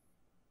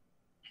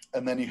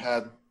 And then you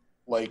had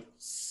like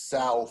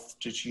South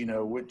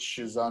Ticino, which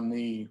is on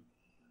the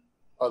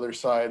other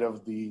side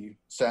of the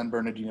San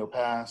Bernardino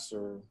Pass,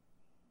 or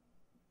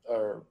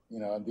you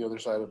know, on the other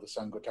side of the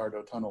San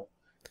Gottardo Tunnel.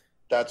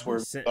 That's where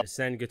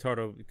San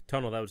Gottardo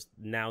Tunnel. That was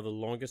now the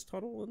longest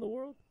tunnel in the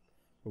world,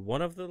 or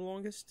one of the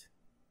longest.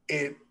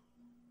 It's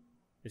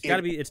got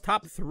to be. It's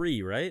top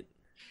 3, right?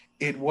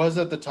 It was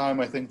at the time,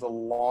 I think, the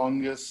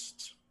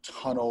longest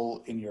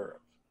tunnel in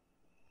Europe.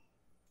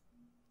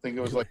 I think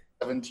it was like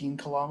 17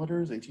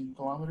 kilometers, 18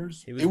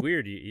 kilometers. It was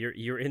weird.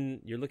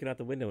 You're looking out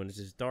the window and it's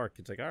just dark.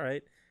 It's like, all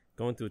right,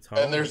 going through a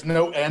tunnel. And there's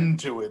no end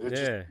to it. It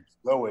just keeps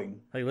going.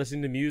 Like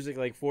listening to music,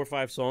 like 4 or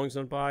 5 songs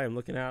went by. I'm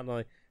looking out and I'm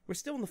like, we're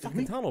still in the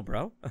fucking tunnel,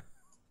 bro.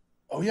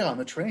 Oh yeah, on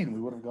the train we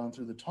would have gone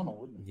through the tunnel,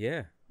 wouldn't we?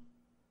 Yeah.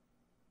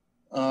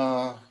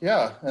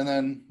 Yeah, and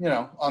then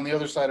on the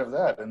other side of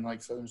that, in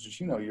like southern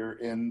Ticino, you're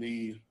in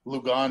the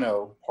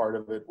Lugano part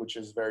of it, which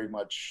is very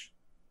much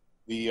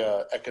the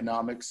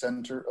economic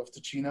center of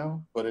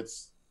Ticino, but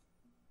it's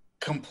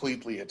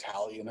completely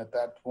Italian at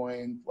that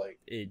point. Like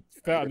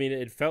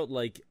it felt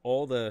like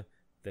all the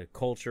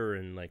culture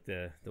and like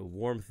the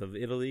warmth of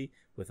Italy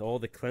with all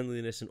the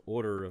cleanliness and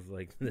order of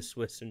like the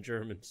Swiss and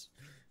Germans.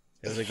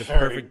 It was like the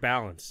perfect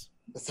balance.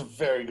 That's a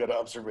very good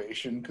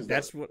observation, because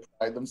that's what they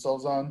pride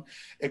themselves on,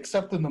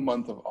 except in the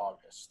month of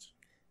August.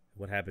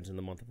 What happens in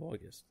the month of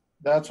August?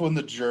 That's when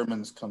the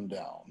Germans come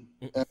down.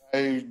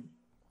 And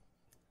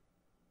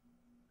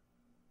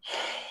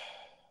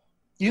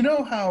you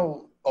know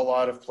how a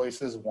lot of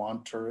places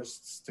want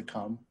tourists to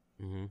come?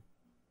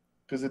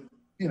 Because it,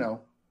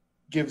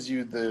 gives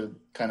you the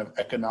kind of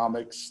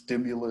economic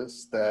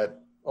stimulus that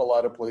a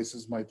lot of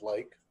places might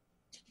like.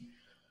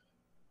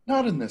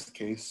 Not in this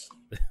case.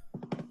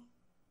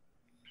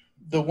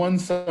 The one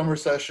summer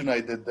session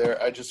I did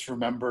there, I just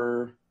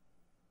remember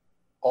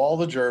all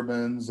the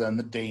Germans and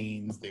the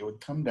Danes, they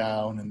would come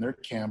down in their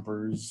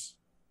campers,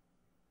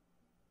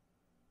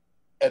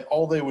 and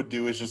all they would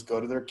do is just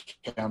go to their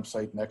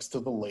campsite next to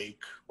the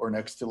lake, or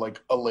next to like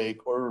a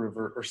lake or a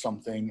river or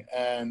something,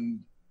 and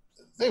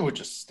they would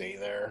just stay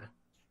there.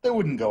 They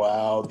wouldn't go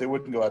out. They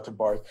wouldn't go out to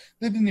bars.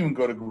 They didn't even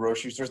go to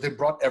grocery stores. They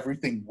brought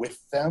everything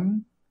with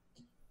them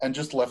and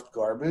just left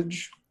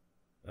garbage.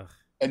 Ugh.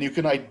 And you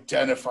can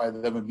identify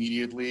them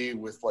immediately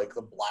with like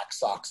the black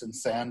socks and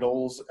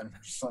sandals, and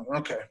just like,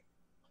 okay,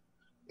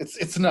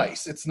 it's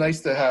nice. It's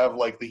nice to have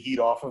like the heat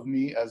off of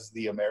me as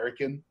the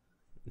American.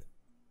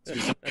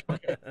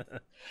 Okay.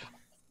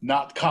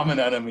 Not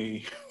common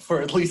enemy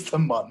for at least a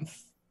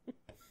month.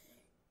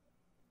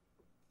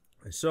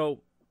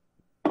 So,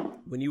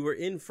 when you were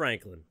in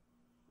Franklin,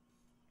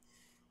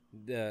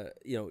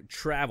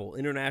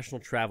 international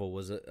travel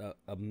was a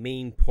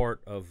main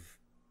part of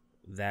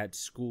that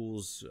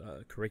school's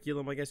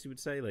curriculum, I guess you would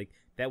say. Like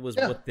that was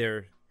what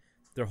their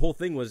whole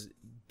thing was,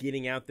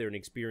 getting out there and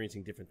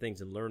experiencing different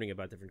things and learning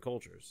about different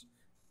cultures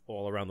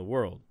all around the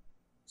world.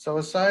 So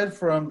aside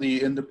from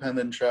the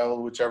independent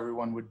travel, which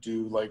everyone would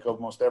do like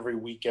almost every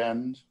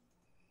weekend,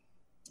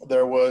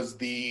 there was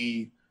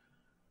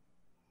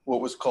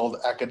what was called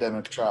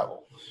academic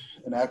travel.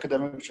 And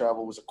academic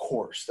travel was a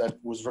course that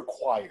was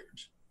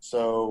required.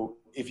 So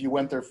if you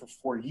went there for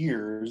 4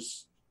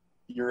 years,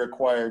 you're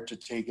required to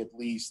take at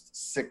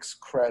least 6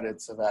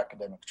 credits of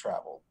academic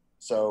travel.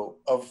 So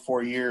of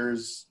 4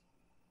 years,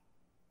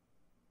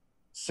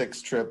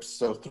 6 trips,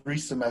 so 3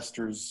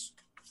 semesters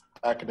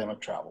academic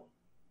travel.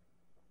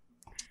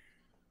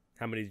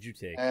 How many did you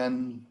take?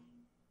 And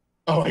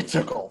I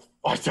took all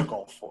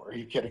 4. Are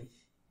you kidding?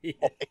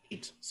 All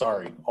 8.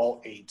 Sorry,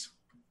 all 8.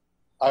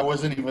 I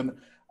wasn't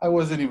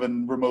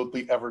even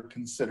remotely ever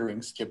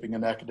considering skipping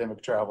an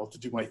academic travel to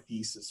do my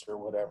thesis or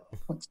whatever.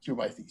 Let's do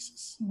my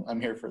thesis.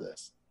 I'm here for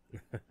this.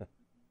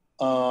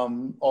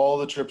 All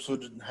the trips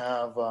would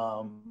have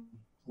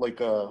like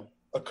a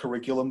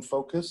curriculum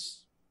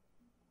focus.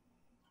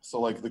 So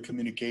like the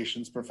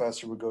communications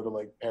professor would go to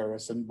like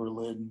Paris and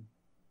Berlin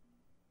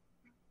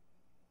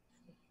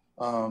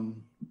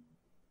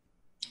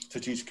to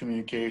teach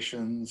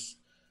communications.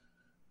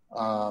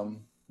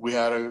 We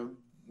had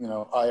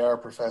IR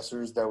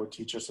professors that would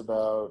teach us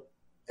about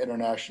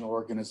international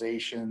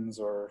organizations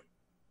or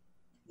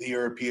the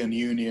European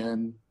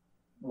Union,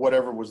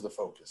 whatever was the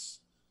focus.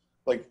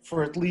 Like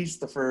for at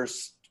least the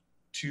first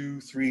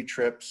 2-3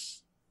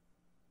 trips,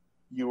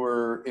 you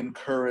were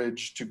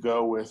encouraged to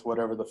go with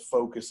whatever the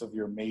focus of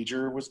your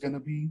major was going to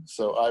be.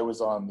 So I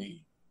was on the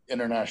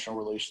international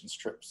relations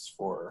trips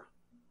for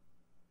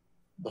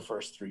the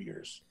first 3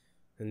 years.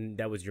 And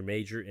that was your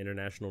major,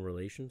 international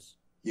relations?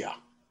 Yeah.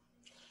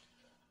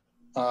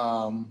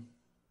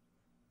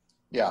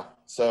 Yeah.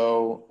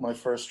 So my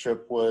first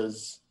trip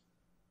was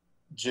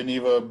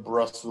Geneva,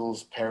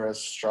 Brussels, Paris,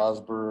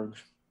 Strasbourg,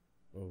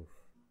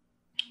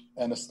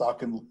 and a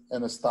stop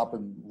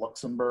in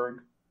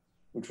Luxembourg,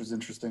 which was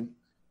interesting.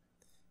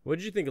 What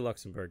did you think of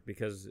Luxembourg?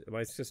 Because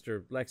my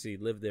sister Lexi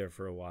lived there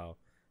for a while.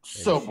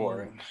 So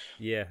boring.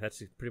 Yeah,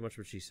 that's pretty much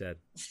what she said.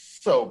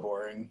 So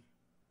boring.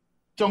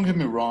 Don't get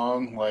me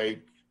wrong,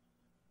 like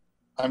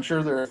I'm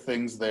sure there are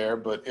things there,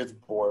 but it's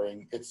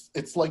boring.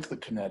 It's like the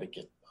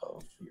Connecticut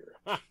of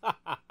Europe.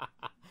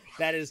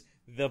 That is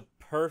the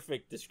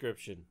perfect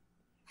description.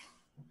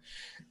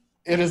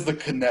 It is the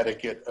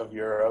Connecticut of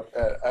Europe.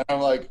 And I'm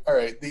like, all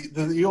right,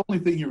 the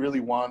only thing you really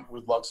want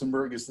with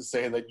Luxembourg is to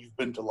say that you've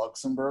been to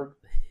Luxembourg.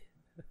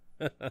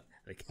 The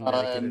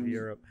Connecticut of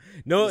Europe.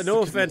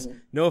 No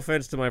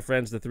offense to my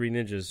friends, the Three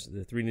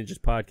Ninjas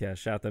podcast.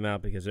 Shout them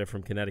out because they're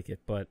from Connecticut.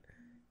 But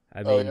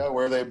I mean,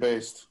 where are they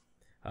based?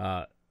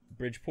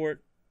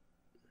 Bridgeport.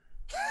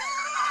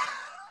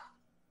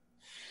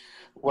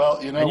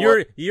 Well, you know And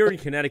what? you're in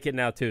Connecticut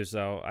now too,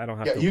 so I don't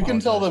have Yeah, to you can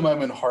tell apologize. them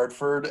I'm in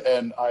Hartford,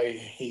 and I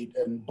hate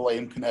and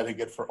blame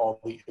Connecticut for all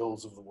the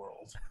ills of the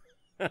world.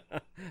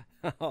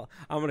 I'm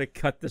gonna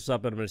cut this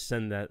up and I'm gonna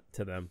send that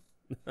to them.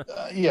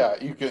 Yeah,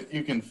 you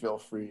can feel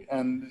free,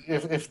 and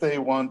if they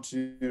want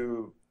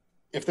to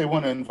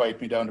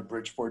invite me down to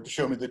Bridgeport to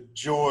show me the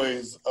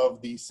joys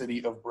of the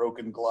city of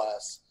broken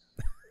glass,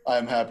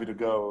 I'm happy to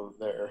go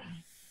there.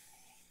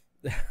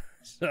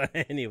 So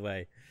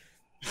anyway,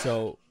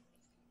 so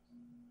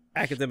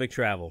academic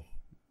travel.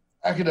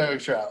 Academic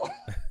travel.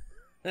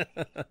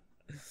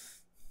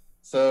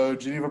 So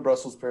Geneva,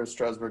 Brussels, Paris,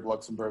 Strasbourg,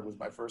 Luxembourg was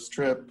my first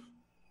trip.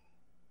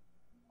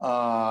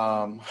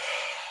 Um,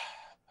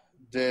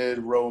 did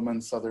Rome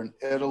and southern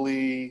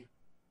Italy.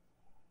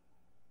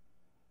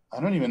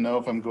 I don't even know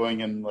if I'm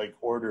going in like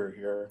order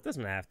here.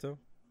 Doesn't have to.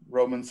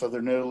 Rome and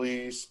southern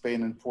Italy,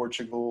 Spain and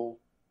Portugal,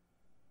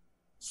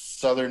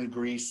 southern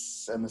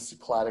Greece and the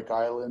Cycladic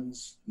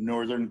Islands,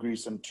 northern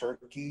Greece and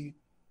Turkey,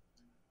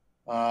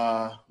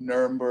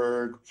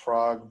 Nuremberg,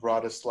 Prague,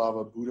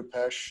 Bratislava,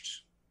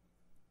 Budapest.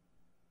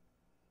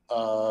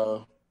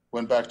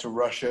 Went back to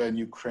Russia and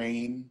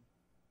Ukraine.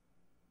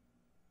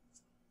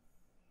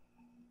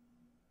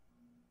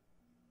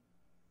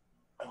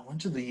 I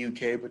went to the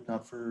UK, but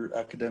not for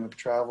academic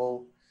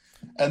travel.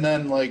 And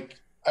then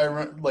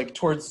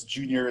towards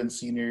junior and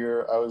senior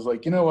year, I was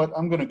like, you know what?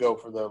 I'm gonna go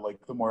for the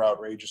more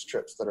outrageous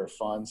trips that are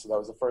fun. So that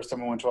was the first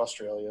time I went to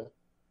Australia.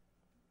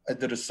 I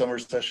did a summer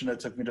session that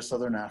took me to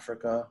Southern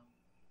Africa.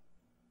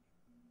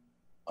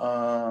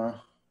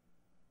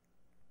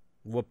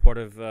 What part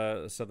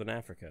of Southern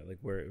Africa? Like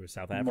where it was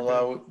South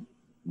Africa?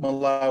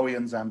 Malawi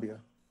and Zambia.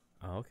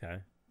 Oh, okay.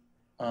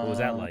 What was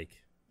that like?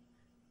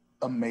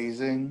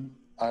 Amazing.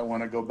 I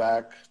want to go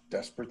back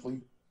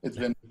desperately. It's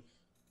been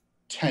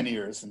 10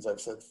 years since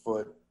I've set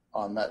foot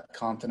on that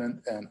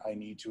continent, and I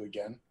need to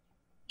again.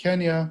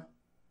 Kenya,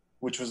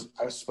 I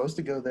was supposed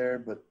to go there,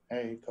 but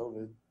hey,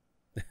 COVID.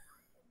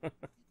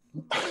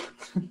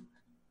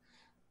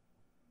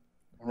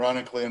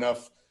 Ironically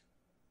enough,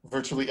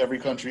 virtually every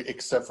country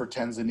except for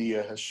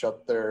Tanzania has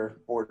shut their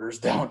borders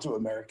down to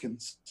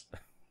Americans.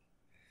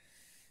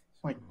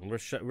 We're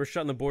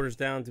shutting the borders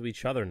down to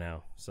each other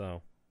now,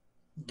 so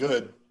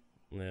good.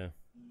 Yeah.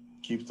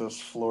 Keep those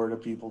Florida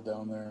people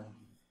down there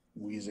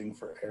wheezing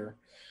for air.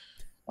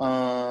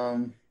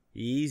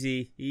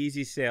 Easy,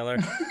 sailor.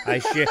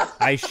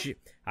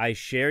 I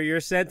share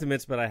your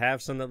sentiments, but I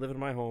have some that live in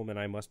my home, and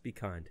I must be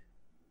kind.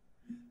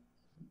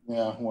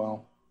 Yeah,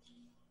 well,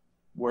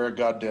 wear a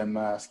goddamn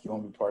mask. You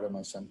won't be part of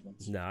my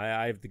sentiments. No,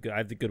 I have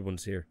the good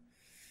ones here.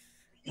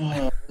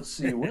 Let's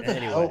see. Where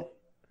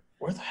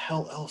the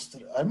hell else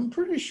did I'm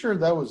pretty sure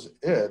that was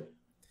it.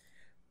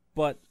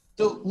 But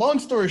so, long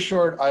story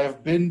short, I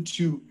have been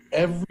to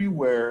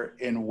everywhere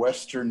in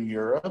Western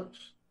Europe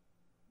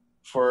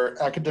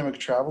for academic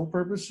travel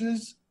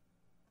purposes.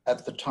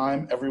 At the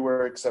time,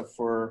 everywhere except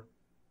for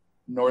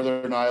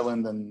Northern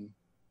Ireland and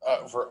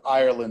for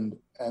Ireland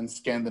and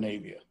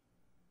Scandinavia.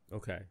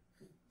 Okay,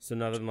 so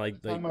nothing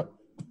like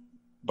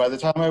by the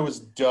time I was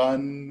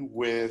done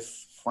with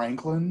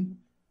Franklin,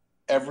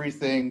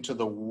 everything to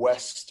the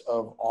west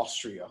of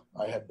Austria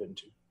I had been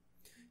to.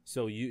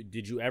 So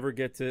did you ever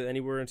get to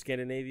anywhere in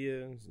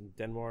Scandinavia,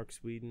 Denmark,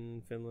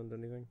 Sweden, Finland,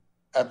 anything?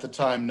 At the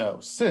time, no.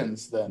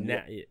 Since then,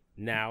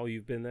 now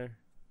you've been there?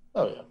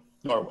 Oh yeah,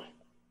 Norway.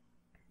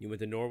 You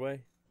went to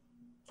Norway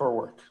for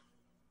work.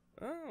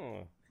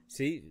 Oh,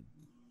 see,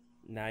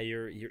 now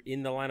you're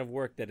in the line of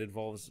work that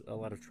involves a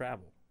lot of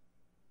travel.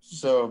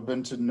 So I've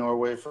been to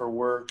Norway for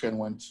work and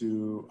went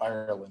to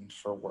Ireland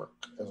for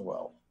work as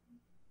well.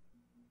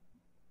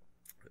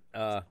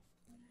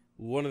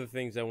 One of the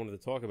things I wanted to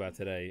talk about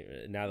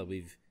today, now that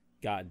we've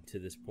gotten to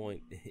this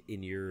point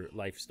in your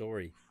life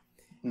story,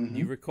 do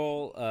you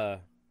recall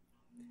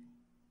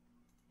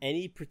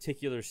any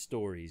particular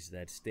stories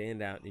that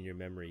stand out in your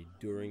memory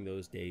during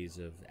those days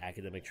of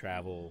academic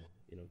travel,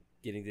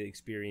 getting to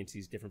experience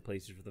these different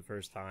places for the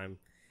first time,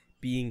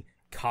 being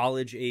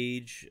college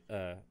age,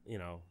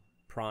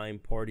 prime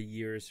party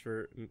years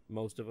for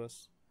most of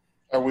us?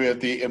 Are we at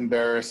the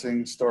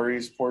embarrassing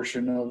stories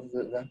portion of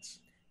the events?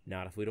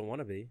 Not if we don't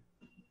want to be.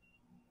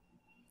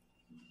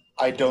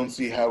 I don't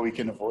see how we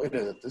can avoid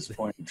it at this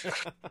point.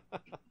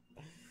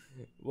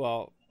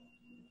 Well,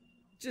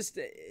 just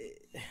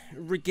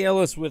regale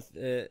us with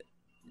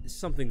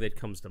something that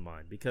comes to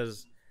mind,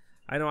 because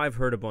I know I've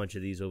heard a bunch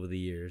of these over the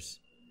years.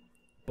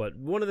 But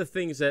one of the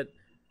things that,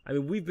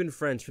 we've been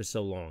friends for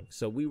so long,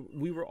 so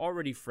we were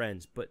already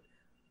friends, but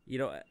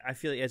I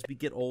feel like as we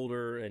get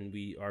older and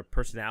our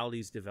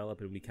personalities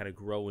develop and we kind of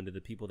grow into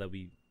the people that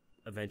we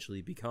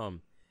eventually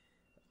become,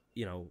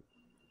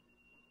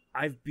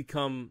 I've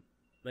become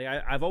like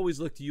I've always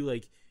looked to you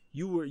like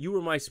you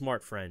were my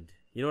smart friend.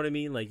 You know what I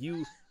mean? Like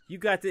you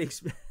got to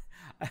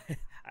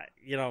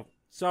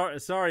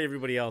sorry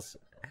everybody else.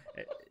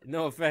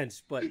 No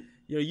offense, but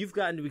you've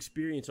gotten to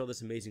experience all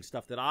this amazing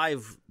stuff that I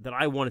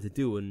wanted to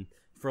do, and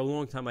for a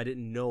long time I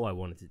didn't know I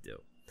wanted to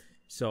do.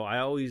 So I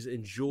always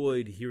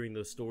enjoyed hearing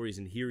those stories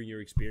and hearing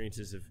your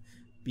experiences of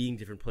being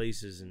different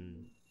places,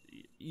 and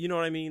you know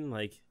what I mean,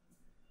 like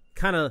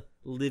kind of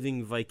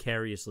living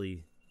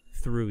vicariously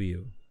through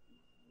you.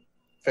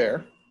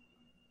 Fair.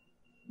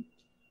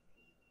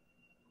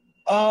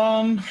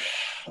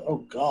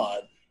 Oh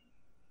God.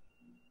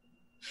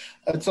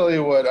 I tell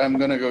you what, I'm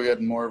gonna go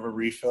get more of a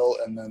refill,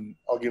 and then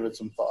I'll give it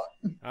some thought.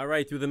 All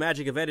right, through the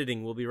magic of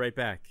editing, we'll be right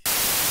back.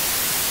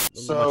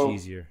 So much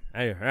easier.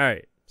 All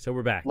right, so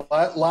we're back.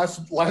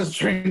 Last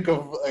drink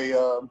of a,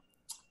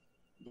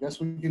 I guess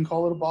we can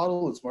call it a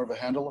bottle. It's more of a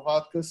handle of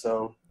vodka.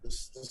 So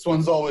this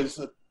one's always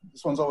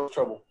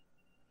trouble.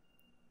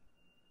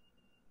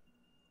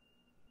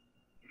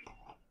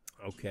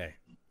 Okay.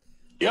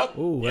 Yep.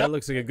 Ooh, that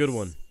looks like a good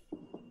one.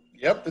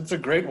 Yep, it's a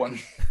great one.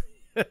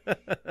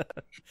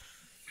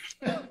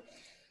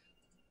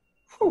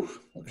 Whew,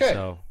 okay.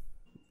 So,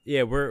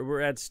 yeah,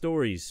 we're at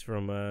stories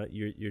from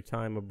your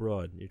time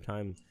abroad, your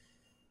time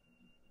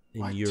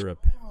in Europe.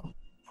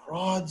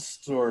 Broad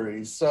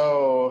story.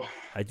 So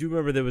I do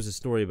remember there was a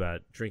story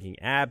about drinking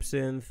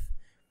absinthe.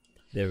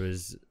 There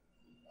was.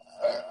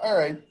 All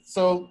right.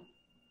 So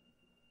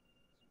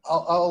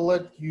I'll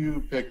let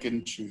you pick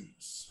and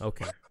choose.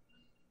 Okay.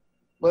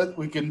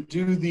 We can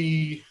do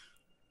the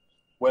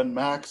when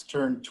Max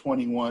turned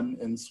 21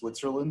 in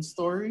Switzerland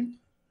story.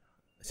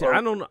 See,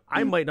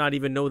 I might not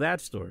even know that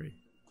story.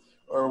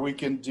 Or we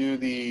can do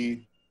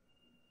the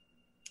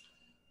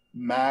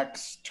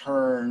Max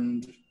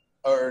tried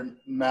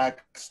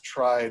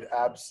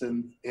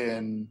absinthe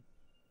in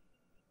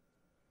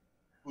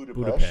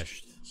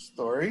Budapest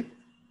story.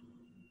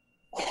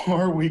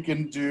 Or we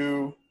can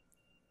do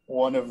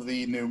one of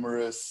the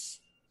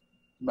numerous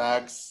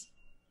Max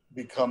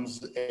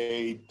becomes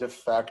a de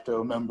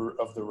facto member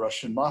of the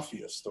Russian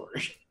mafia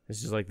story.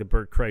 This is like the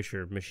Bert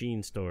Kreischer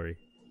machine story.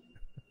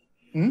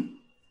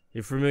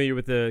 You're familiar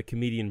with the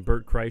comedian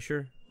Bert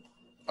Kreischer?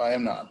 I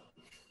am not.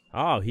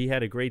 Oh, he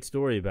had a great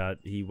story about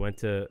he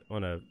went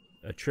on a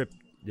trip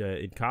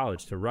in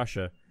college to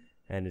Russia,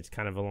 and it's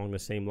kind of along the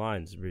same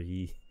lines where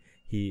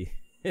he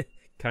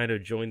kind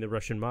of joined the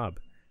Russian mob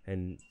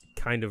and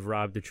kind of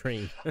robbed a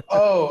train.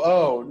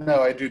 oh,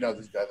 no, I do know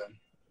this guy then.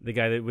 The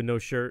guy that with no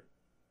shirt?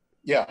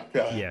 Yeah.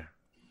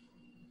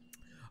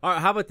 All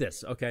right, how about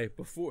this? Okay,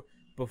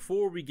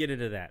 before we get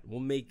into that,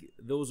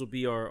 those will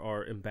be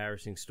our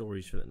embarrassing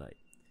stories for the night.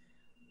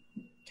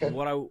 Okay.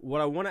 What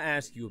I want to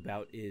ask you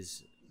about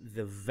is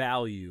the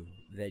value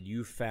that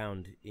you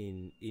found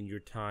in your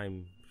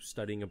time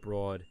studying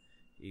abroad,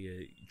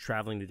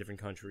 traveling to different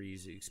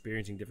countries,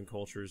 experiencing different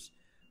cultures.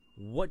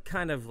 What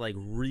kind of like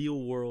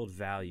real world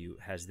value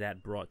has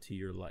that brought to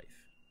your life?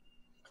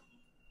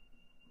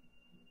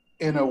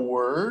 In a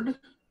word,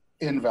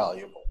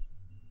 invaluable.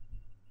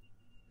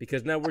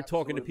 Because now we're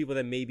talking to people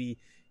that maybe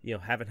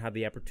haven't had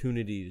the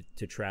opportunity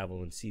to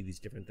travel and see these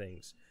different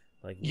things.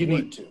 Like you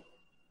need to.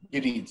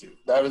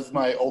 That is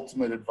my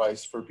ultimate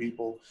advice for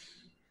people.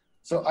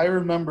 So I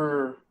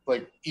remember,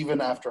 like,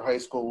 even after high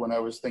school, when I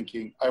was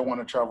thinking I want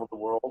to travel the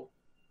world,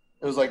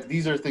 it was like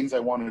these are things I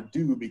want to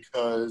do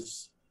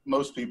because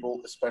most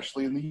people,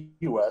 especially in the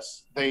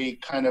U.S., they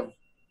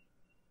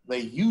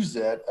use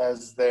it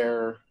as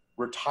their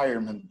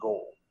retirement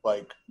goal.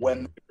 Like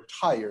when they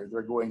retire,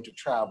 they're going to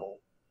travel.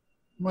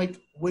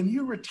 Like when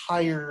you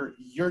retire,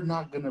 you're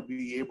not going to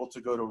be able to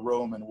go to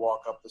Rome and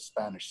walk up the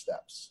Spanish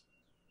Steps.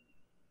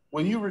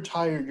 When you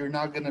retire, you're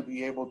not going to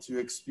be able to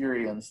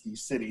experience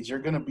these cities. You're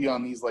going to be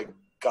on these like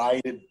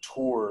guided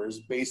tours,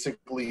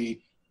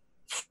 basically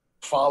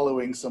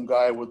following some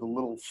guy with a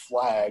little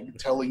flag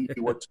telling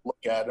you what to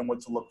look at and what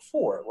to look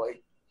for.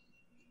 Like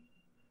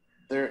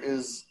there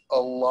is a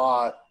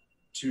lot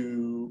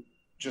to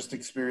just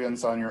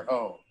experience on your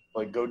own.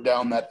 Like go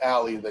down that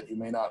alley that you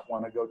may not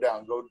want to go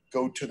down.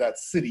 Go to that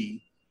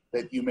city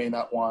that you may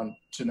not want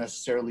to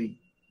necessarily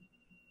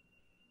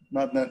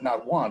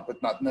not want,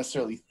 but not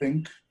necessarily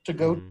think to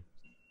go. Mm-hmm.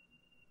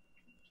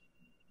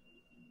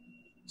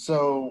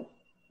 So,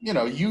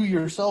 you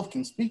yourself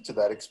can speak to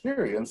that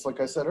experience. Like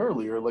I said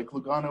earlier, like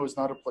Lugano is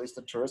not a place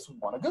that tourists would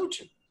want to go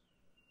to.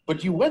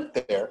 But you went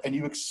there and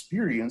you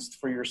experienced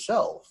for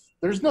yourself.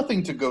 There's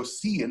nothing to go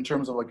see in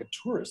terms of like a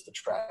tourist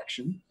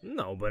attraction.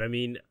 No, but I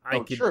mean,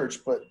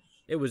 but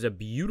it was a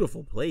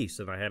beautiful place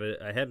and I had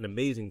an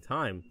amazing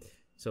time.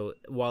 So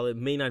while it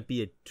may not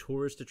be a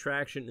tourist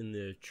attraction in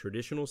the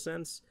traditional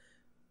sense,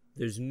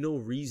 there's no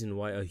reason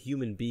why a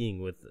human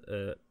being with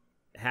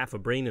half a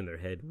brain in their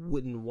head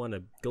wouldn't want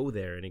to go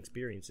there and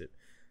experience it,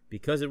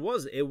 because it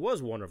was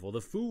wonderful. The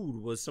food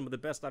was some of the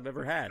best I've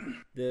ever had.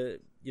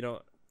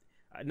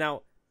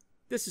 Now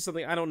this is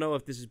something I don't know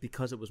if this is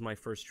because it was my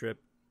first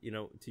trip,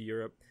 to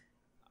Europe.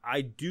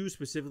 I do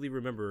specifically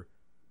remember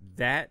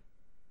that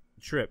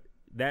trip,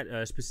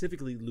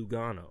 specifically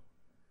Lugano.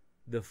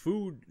 The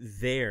food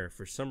there,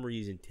 for some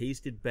reason,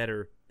 tasted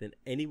better than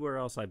anywhere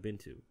else I've been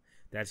to.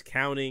 That's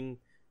counting,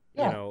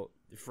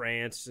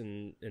 France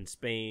and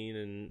Spain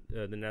and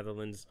the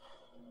Netherlands.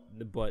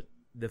 But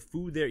the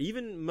food there,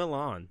 even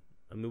Milan,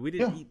 I mean, we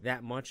didn't eat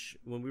that much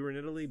when we were in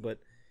Italy, but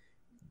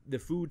the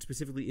food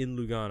specifically in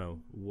Lugano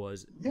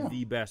was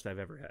the best I've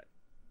ever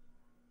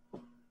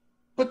had.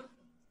 But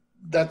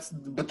that's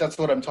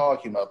what I'm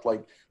talking about.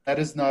 Like, that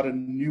is not a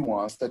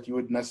nuance that you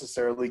would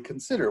necessarily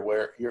consider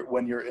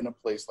when you're in a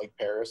place like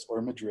Paris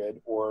or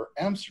Madrid or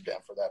Amsterdam,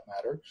 for that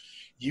matter.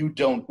 You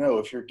don't know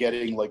if you're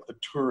getting like the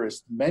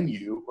tourist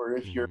menu or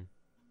if you're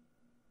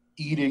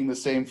eating the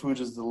same food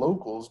as the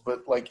locals.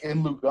 But like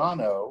in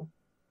Lugano,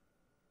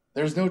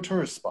 there's no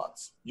tourist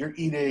spots. You're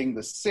eating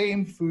the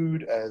same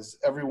food as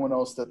everyone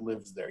else that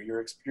lives there.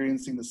 You're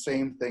experiencing the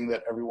same thing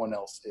that everyone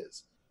else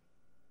is.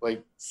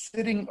 Like,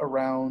 sitting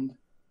around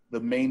the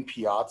main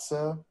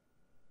piazza,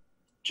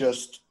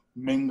 just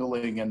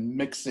mingling and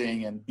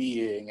mixing and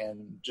being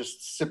and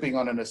just sipping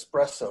on an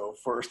espresso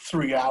for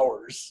 3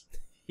 hours.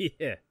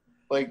 Yeah.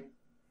 Like,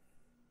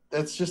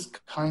 that's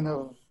just kind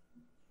of,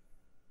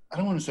 I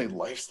don't want to say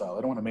lifestyle.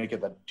 I don't want to make it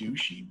that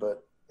douchey,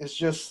 but it's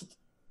just...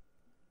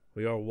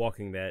 We are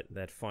walking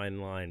that fine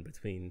line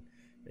between,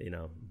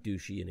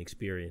 douchey and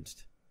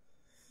experienced.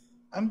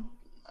 I'm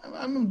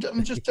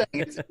just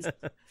saying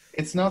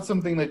it's not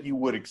something that you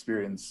would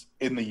experience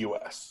in the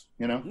U.S.,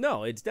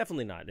 No, it's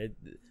definitely not.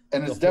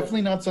 It's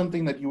definitely not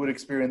something that you would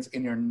experience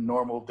in your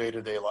normal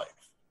day-to-day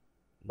life.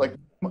 Like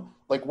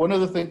one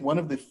of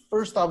the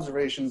first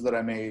observations that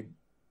I made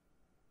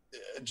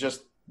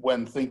just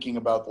when thinking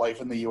about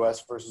life in the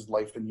U.S. versus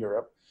life in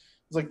Europe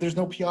is like, there's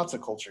no piazza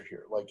culture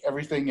here. Like,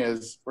 everything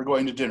is, we're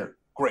going to dinner.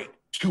 Great.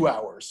 2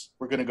 hours.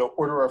 We're going to go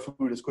order our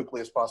food as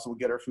quickly as possible,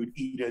 get our food,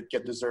 eat it,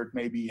 get dessert,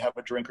 maybe have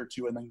a drink or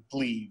two, and then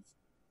leave.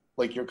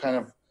 Like, you're kind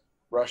of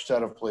rushed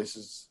out of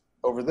places.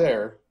 Over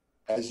there,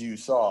 as you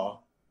saw,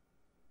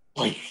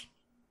 like,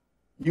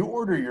 you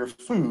order your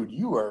food,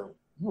 you are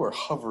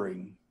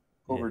hovering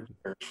over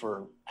there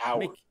for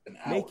hours and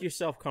hours. Make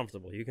yourself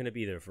comfortable. You're going to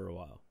be there for a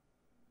while.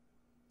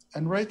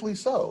 And rightly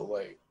so,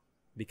 like,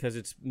 because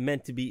it's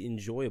meant to be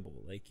enjoyable.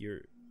 Like,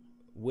 you're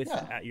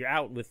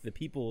out with the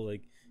people,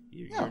 like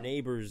your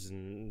neighbors,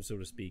 and so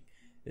to speak.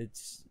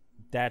 That's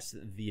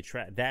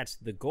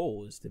the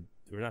goal, is to,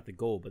 or not the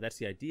goal, but that's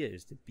the idea,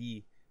 is to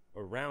be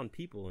around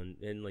people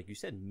and like you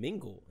said,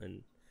 mingle.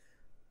 And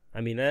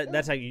I mean,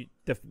 that's how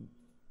the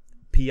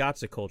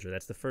piazza culture.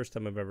 That's the first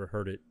time I've ever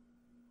heard it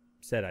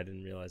said. I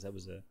didn't realize that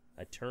was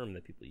a term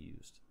that people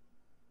used.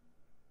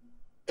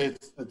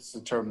 It's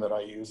a term that I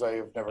use. I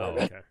have never heard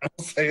anyone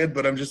say it,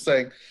 but I'm just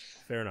saying.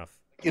 Fair enough.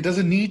 It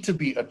doesn't need to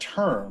be a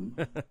term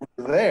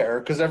there,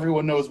 because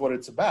everyone knows what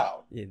it's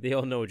about. Yeah, they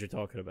all know what you're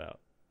talking about.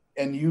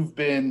 And you've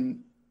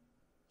been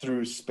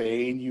through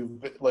Spain.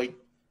 You've been, like,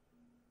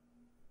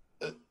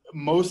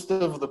 most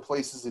of the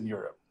places in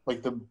Europe,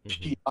 like the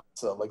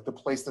piazza, like the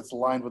place that's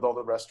lined with all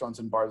the restaurants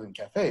and bars and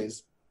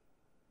cafes,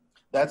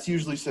 that's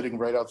usually sitting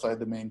right outside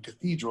the main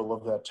cathedral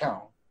of that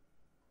town.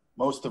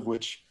 Most of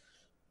which,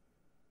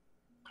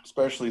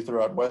 especially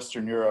throughout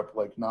Western Europe,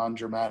 like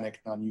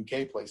non-Germanic,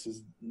 non-UK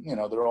places,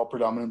 they're all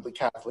predominantly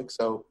Catholic.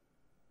 So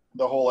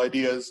the whole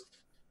idea is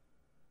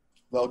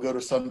they'll go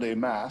to Sunday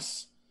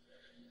Mass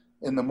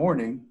in the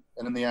morning,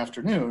 and in the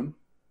afternoon,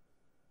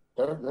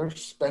 they're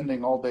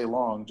spending all day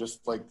long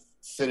just like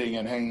sitting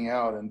and hanging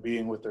out and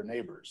being with their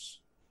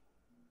neighbors.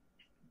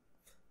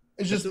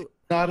 It's just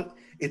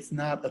it's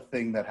not a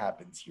thing that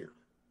happens here.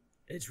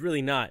 It's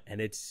really not, and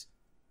it's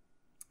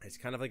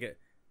kind of like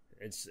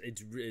it's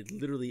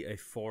literally a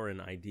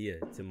foreign idea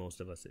to most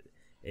of us.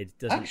 It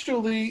doesn't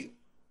actually.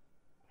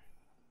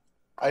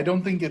 I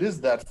don't think it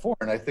is that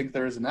foreign. I think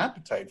there is an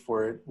appetite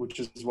for it, which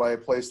is why a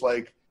place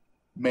like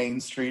Main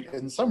Street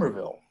in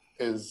Somerville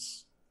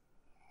is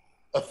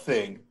a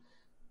thing.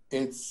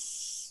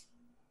 It's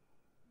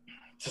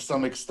to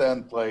some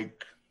extent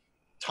like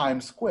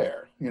Times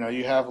Square.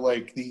 You have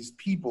like these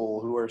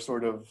people who are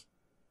sort of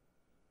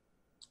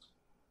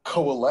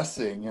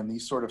coalescing in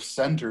these sort of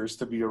centers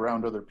to be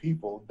around other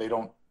people. They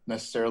don't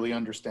necessarily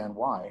understand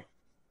why.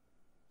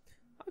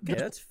 Okay,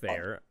 that's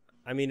fair.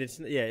 I mean,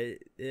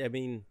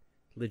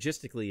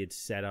 logistically it's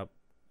set up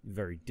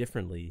very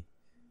differently,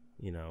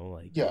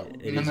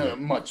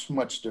 much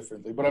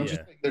differently. But I'm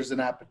just saying there's an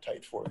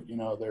appetite for it.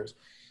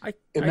 I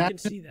can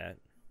see that.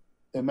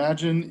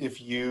 Imagine if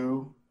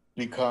you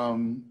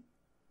become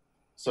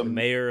the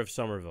mayor of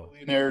Somerville,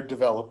 millionaire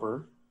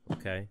developer.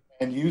 Okay.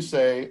 And you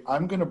say,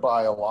 I'm going to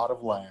buy a lot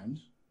of land,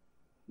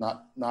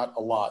 not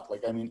a lot,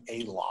 like I mean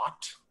a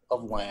lot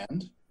of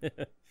land,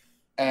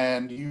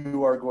 and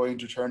you are going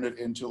to turn it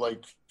into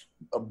like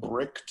a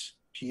bricked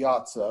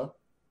piazza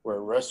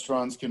where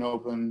restaurants can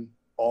open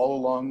all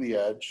along the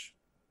edge,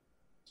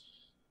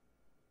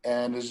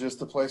 and it's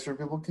just a place where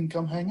people can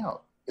come hang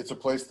out. It's a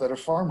place that a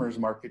farmer's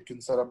market can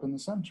set up in the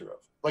center of.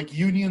 Like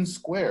Union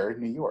Square in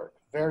New York,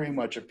 very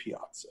much a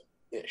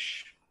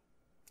piazza-ish.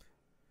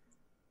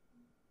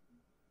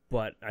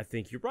 But I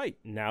think you're right.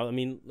 Now, I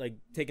mean, like,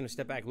 taking a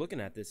step back,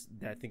 looking at this,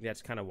 I think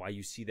that's kind of why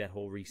you see that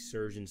whole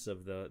resurgence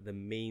of the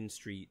main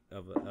street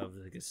of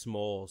like a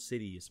small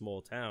city, a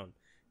small town.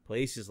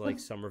 Places like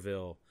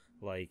Somerville,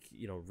 like,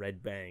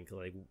 Red Bank,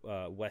 like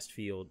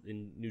Westfield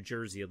in New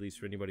Jersey, at least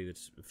for anybody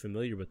that's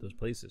familiar with those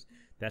places.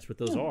 That's what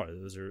those are.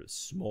 Those are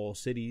small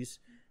cities.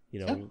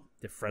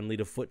 They're friendly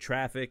to foot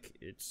traffic.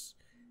 It's,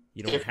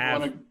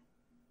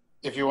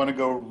 if you want to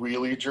go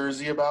really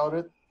Jersey about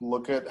it,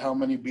 look at how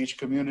many beach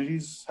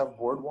communities have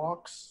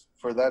boardwalks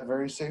for that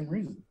very same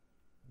reason.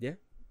 Yeah,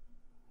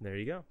 there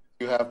you go.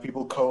 You have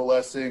people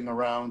coalescing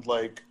around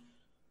like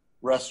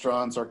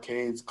restaurants,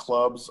 arcades,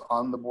 clubs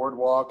on the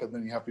boardwalk, and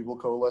then you have people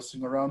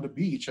coalescing around a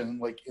beach, and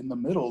like in the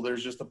middle,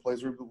 there's just a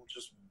place where people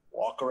just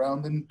walk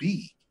around and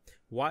be.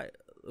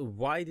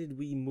 Why did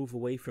we move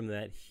away from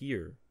that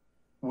here?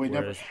 We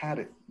never had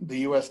it. The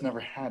U.S. never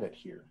had it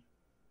here.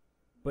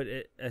 But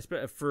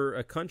for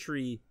a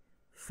country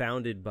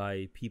founded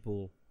by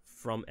people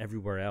from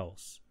everywhere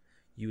else,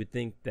 you would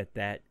think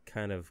that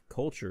kind of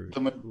culture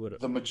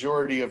the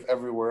majority of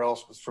everywhere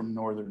else was from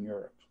Northern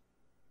Europe.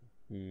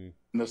 And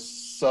the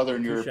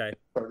Southern Europe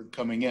started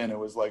coming in. It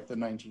was like the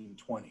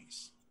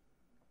 1920s.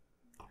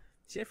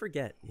 See, I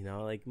forget.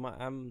 Like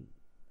I'm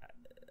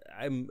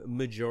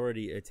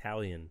majority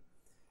Italian,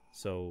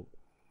 so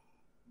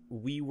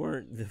we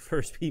weren't the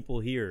first people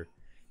here.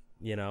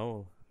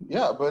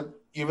 Yeah, but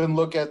even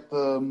look at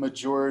the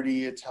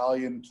majority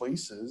Italian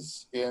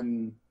places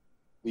in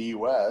the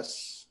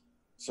U.S.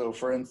 So,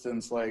 for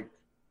instance, like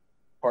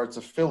parts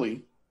of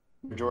Philly,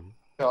 majority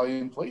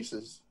Italian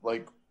places,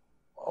 like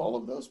all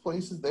of those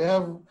places,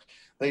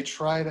 they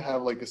try to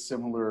have like a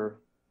similar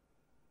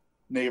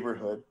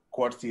neighborhood,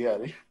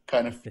 quartiere,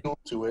 kind of feel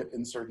to it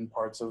in certain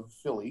parts of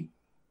Philly.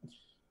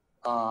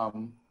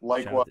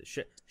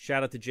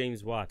 Shout out to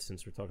James Watts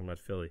since we're talking about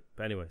Philly.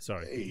 But anyway,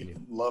 sorry. Hey,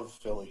 love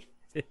Philly.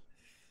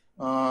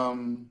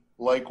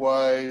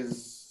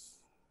 Likewise,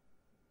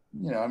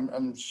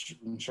 I'm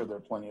sure there are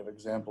plenty of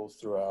examples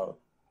throughout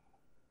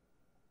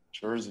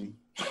Jersey.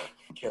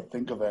 Can't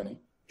think of any.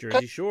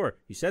 Jersey Shore.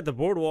 You said the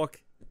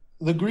boardwalk.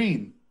 The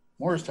Green,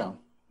 Morristown.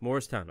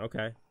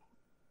 Okay.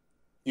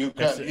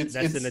 That's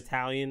an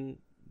Italian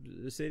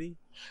city?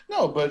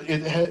 No, but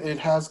it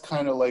has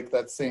kind of like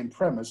that same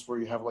premise where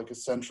you have like a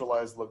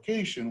centralized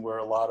location where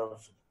a lot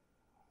of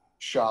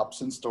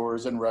shops and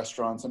stores and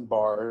restaurants and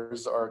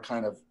bars are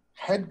kind of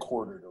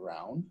headquartered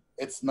around.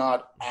 It's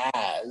not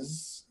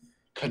as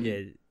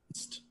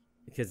condensed.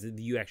 Because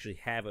you actually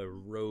have a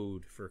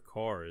road for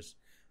cars,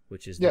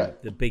 which is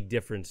the big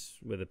difference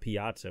with a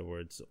piazza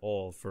where it's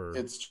all for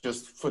it's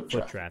just foot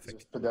traffic.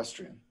 It's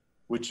pedestrian,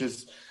 which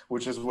is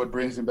what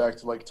brings me back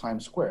to like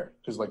Times Square,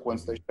 because like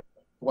once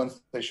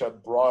they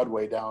shut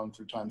Broadway down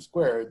through Times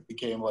Square, it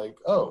became like,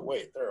 oh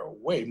wait, there are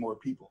way more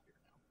people here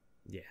now.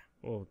 Yeah,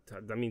 well,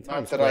 I mean,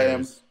 not that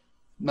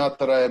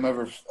I am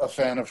ever a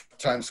fan of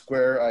Times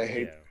Square. I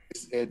hate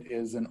it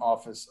is an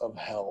office of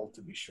hell,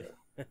 to be sure.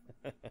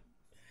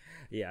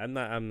 Yeah, I'm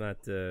not.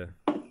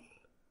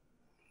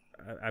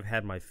 I've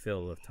had my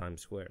fill of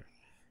Times Square.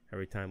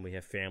 Every time we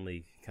have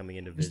family coming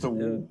in to visit,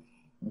 we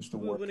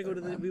want to go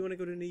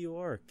to New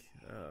York.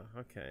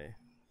 Okay.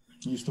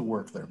 Used to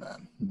work there,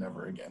 man.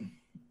 Never again.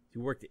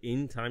 You worked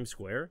in Times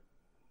Square?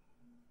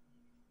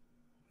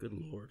 Good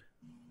Lord.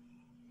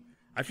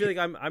 I feel like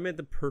I'm at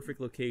the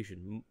perfect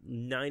location.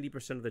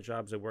 90% of the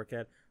jobs I work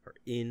at are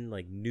in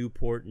like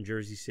Newport and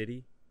Jersey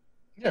City.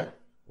 Yeah.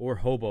 Or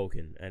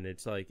Hoboken, and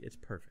it's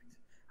perfect.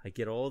 I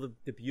get all the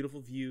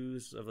beautiful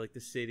views of like the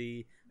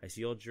city. I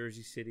see all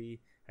Jersey City.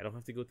 I don't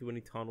have to go through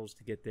any tunnels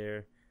to get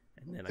there.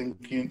 And then I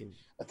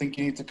think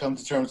you need to come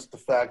to terms with the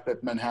fact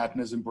that Manhattan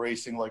is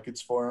embracing like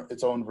its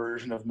own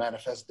version of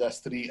Manifest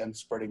Destiny and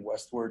spreading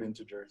westward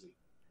into Jersey.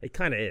 It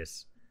kind of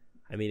is.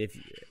 I mean,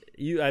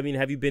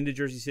 have you been to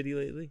Jersey City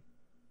lately?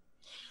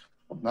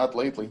 Not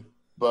lately,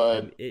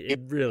 but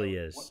it really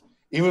is.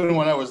 Even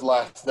when I was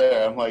last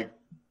there, I'm like,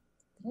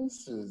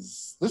 this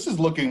is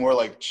looking more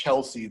like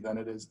Chelsea than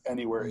it is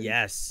anywhere.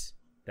 Yes,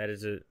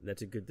 that's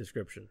a good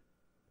description.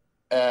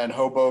 And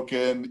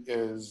Hoboken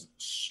is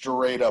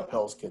straight up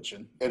Hell's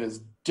Kitchen. It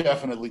is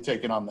definitely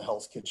taken on the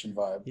Hell's Kitchen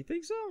vibe. You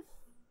think so?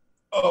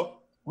 Oh,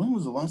 when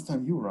was the last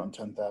time you were on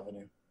 10th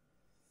Avenue?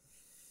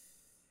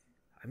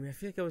 I mean, I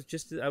feel like I was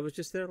just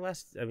there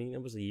last. I mean,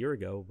 it was a year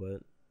ago, but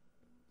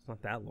it's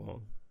not that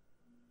long.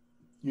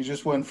 You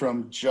just went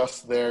from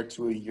just there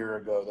to a year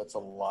ago. That's a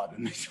lot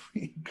in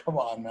between. Come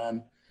on,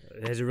 man.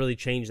 Has it really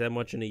changed that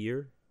much in a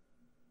year?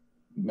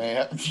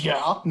 Man,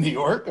 yeah. New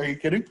York? Are you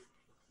kidding?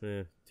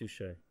 Yeah,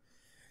 touche.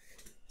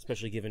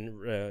 Especially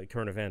given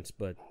current events,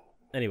 but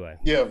anyway.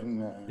 Yeah.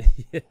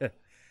 Yeah.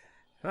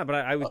 No, but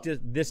I was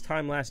just this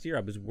time last year.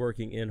 I was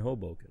working in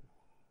Hoboken.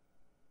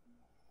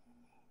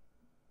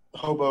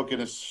 Hoboken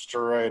is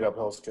straight up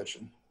Hell's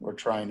Kitchen. We're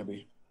trying to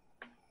be.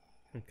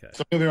 Okay.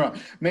 So maybe wrong.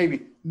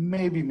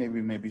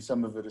 Maybe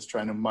some of it is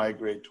trying to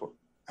migrate toward.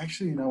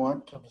 Actually, you know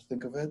what? Come to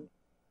think of it,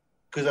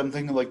 because I'm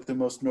thinking like the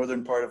most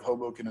northern part of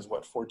Hoboken is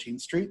what,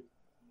 14th Street.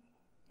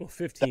 Well,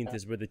 15th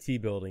is where the T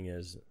building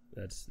is.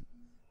 That's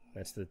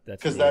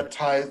because that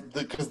ties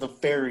because the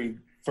ferry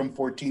from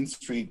 14th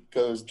Street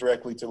goes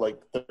directly to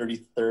like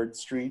 33rd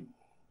Street.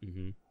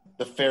 Mm-hmm.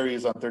 The ferry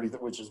is on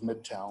 30th, which is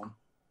Midtown.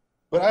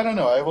 But I don't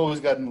know. I've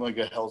always gotten like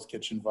a Hell's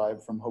Kitchen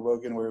vibe from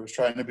Hoboken, where it was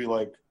trying to be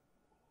like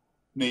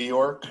New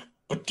York,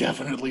 but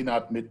definitely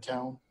not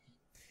Midtown.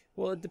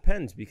 Well, it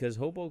depends, because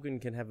Hoboken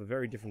can have a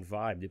very different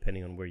vibe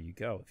depending on where you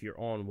go. If you're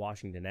on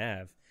Washington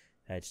Ave,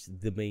 that's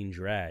the main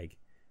drag.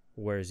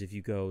 Whereas if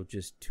you go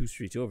just 2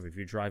 streets over, if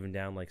you're driving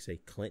down, like, say,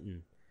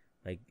 Clinton,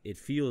 like, it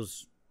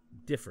feels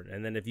different.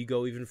 And then if you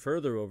go even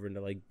further over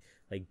into, like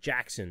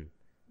Jackson,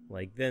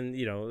 like, then,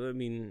 you know, I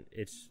mean,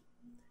 it's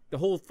the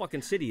whole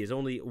fucking city is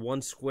only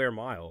 1 square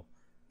mile.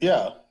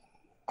 Yeah.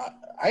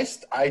 I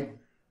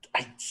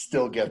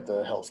still get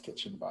the Hell's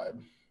Kitchen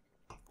vibe.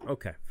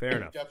 Okay, fair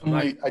enough.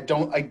 Definitely, I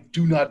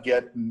do not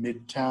get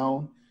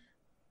Midtown.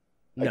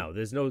 No,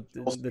 there's not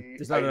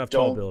enough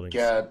tall buildings.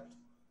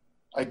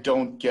 I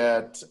don't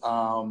get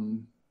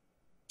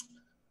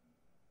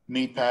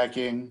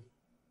meatpacking.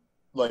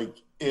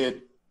 Like,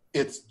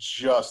 it's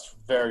just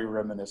very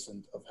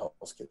reminiscent of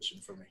Hell's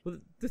Kitchen for me. Well,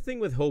 the thing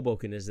with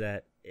Hoboken is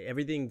that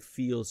everything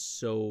feels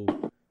so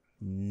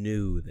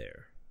new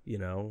there. You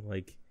know,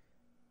 like,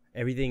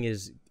 everything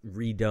is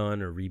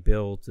redone or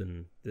rebuilt,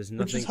 and there's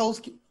nothing.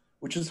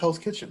 Which is Hell's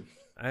Kitchen.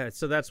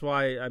 So that's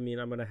why, I mean,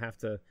 I'm gonna have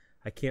to.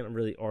 I can't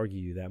really argue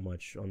you that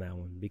much on that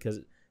one because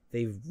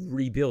they've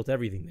rebuilt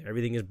everything there.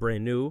 Everything is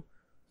brand new.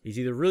 It's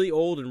either really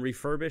old and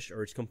refurbished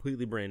or it's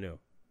completely brand new.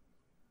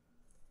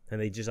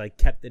 And they just, like,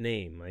 kept the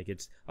name. Like,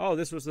 it's, oh,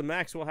 this was the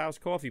Maxwell House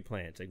coffee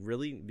plant. It's like,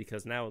 really?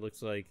 Because now it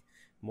looks like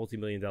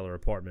multi-million-dollar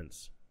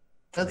apartments.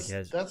 That's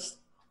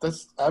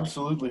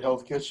absolutely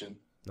Hell's Kitchen.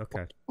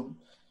 Okay.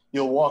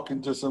 You'll walk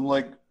into some,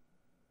 like,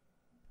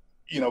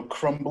 you know,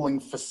 crumbling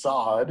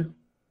facade.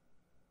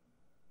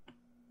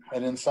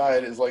 And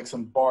inside is, like,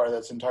 some bar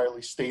that's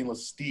entirely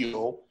stainless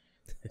steel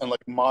and,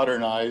 like,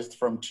 modernized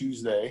from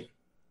Tuesday.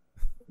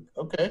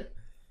 Okay.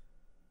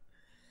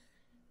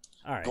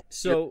 All right.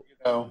 So, you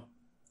know,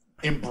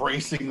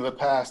 embracing the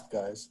past,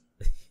 guys.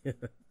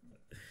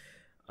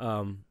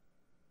 The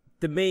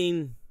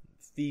main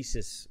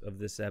thesis of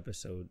this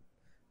episode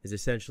is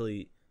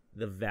essentially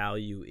the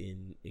value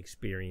in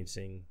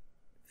experiencing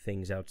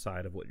things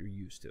outside of what you're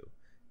used to,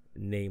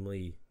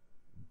 namely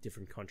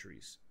different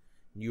countries.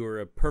 You're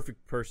a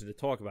perfect person to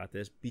talk about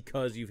this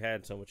because you've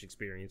had so much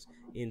experience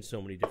in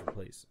so many different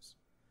places.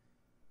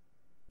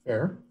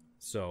 Fair.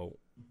 So,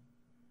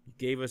 you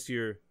gave us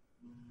your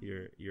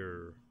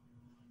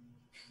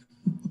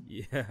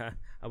yeah,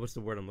 what's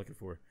the word I'm looking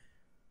for?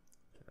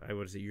 I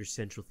would say your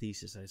central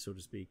thesis, so to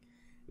speak.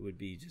 It would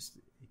be just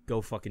go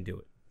fucking do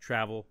it.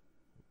 Travel.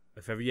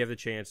 If ever you have the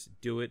chance,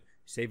 do it.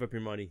 Save up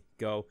your money.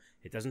 Go.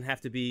 It doesn't have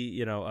to be,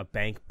 you know, a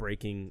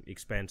bank-breaking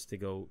expense to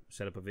go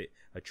set up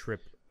a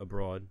trip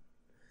abroad.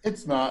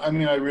 It's not. I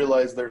mean, I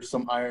realize there's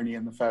some irony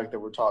in the fact that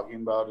we're talking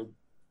about it,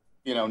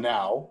 you know,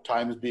 now,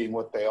 times being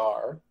what they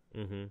are.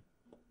 Mm-hmm.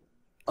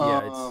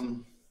 Yeah,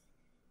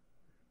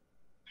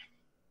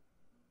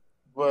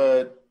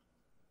 but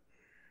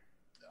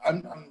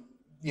I'm,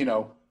 you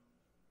know,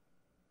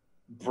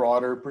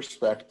 broader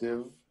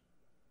perspective,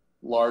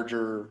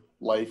 larger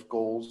life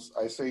goals,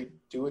 I say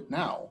do it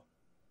now.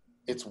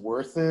 It's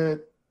worth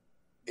it.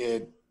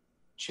 It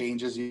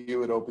changes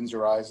you. It opens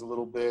your eyes a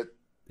little bit.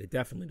 It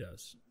definitely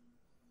does.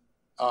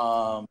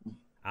 I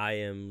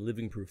am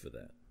living proof of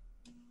that.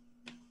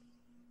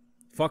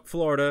 Fuck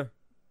Florida.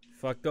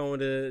 Fuck going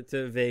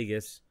to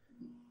Vegas.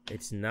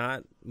 It's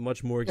not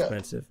much more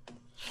expensive.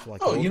 Yeah.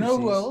 Oh, you know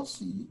who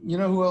else? You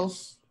know who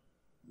else?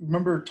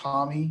 Remember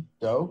Tommy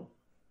Doe?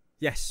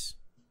 Yes.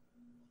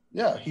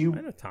 Yeah, I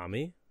know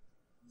Tommy.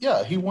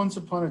 Yeah, he once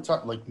upon a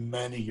time, like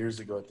many years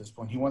ago at this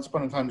point, he once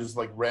upon a time just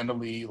like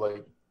randomly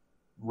like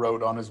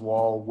wrote on his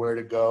wall where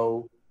to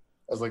go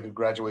as like a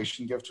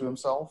graduation gift to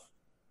himself.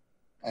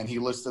 And he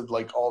listed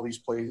like all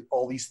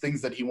these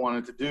things that he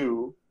wanted to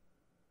do.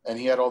 And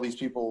he had all these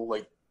people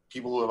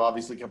who have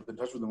obviously kept in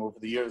touch with him over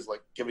the years,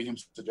 like giving him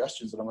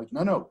suggestions. And I'm like,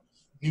 no,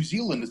 New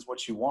Zealand is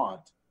what you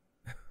want.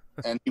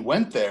 And he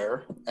went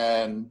there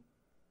and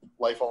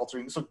life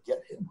altering. So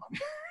get him on.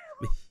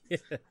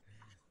 Yeah.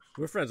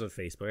 We're friends on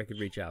Facebook. I could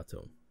reach out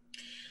to him.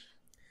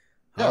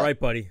 Yeah. All right,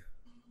 buddy.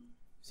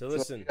 So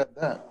listen,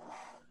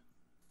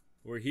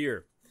 we're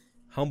here.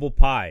 Humble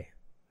Pie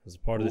is a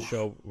part of the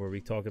show where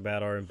we talk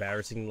about our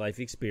embarrassing life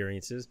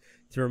experiences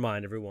to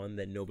remind everyone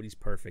that nobody's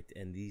perfect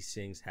and these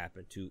things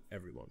happen to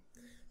everyone.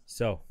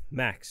 So,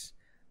 Max,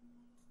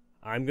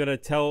 I'm going to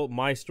tell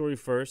my story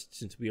first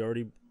since we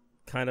already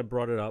kind of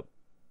brought it up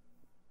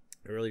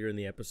earlier in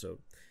the episode.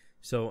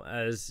 So,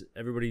 as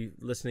everybody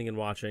listening and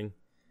watching,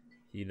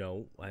 you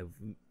know, I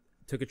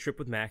took a trip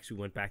with Max. We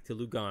went back to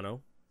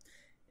Lugano,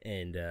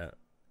 and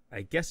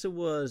I guess it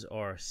was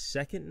our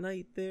second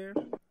night there.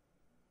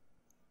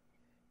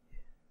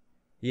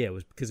 Yeah, it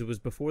was because it was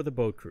before the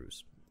boat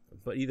cruise.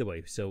 But either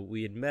way, so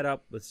we had met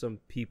up with some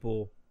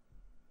people.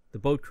 The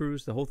boat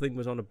cruise, the whole thing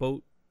was on a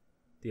boat.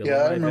 Yeah,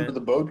 I remember the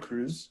boat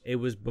cruise. It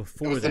was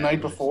before. It was the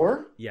night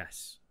before?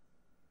 Yes.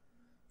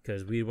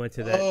 Because we went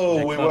to that. Oh,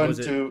 that we club,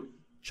 went to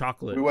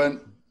Chocolate. We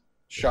went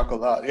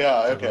Chocolat.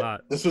 Yeah, okay.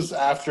 Chocolat. This was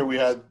after we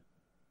had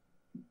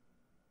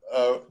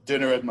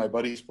dinner at my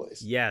buddy's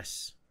place.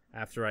 Yes,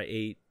 after I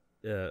ate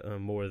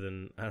more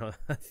than I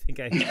think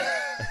I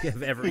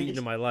have ever eaten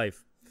in my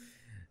life.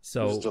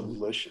 So it was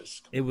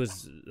delicious. It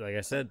was, like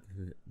I said,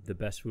 the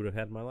best food I've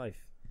had in my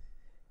life.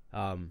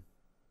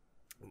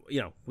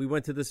 You know, we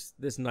went to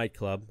this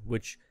nightclub,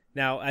 which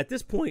Now, at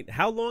this point,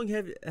 how long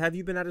have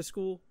you been out of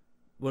school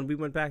when we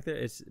went back there?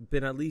 It's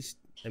been at least,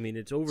 I mean,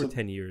 it's over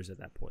 10 years at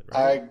that point, right?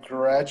 I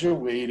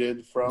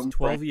graduated from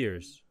 12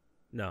 years.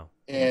 No.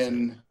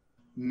 In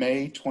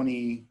May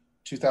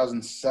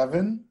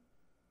 2007.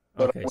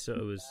 But okay, so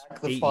it was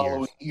the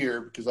following year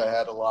because I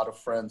had a lot of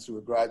friends who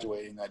were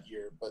graduating that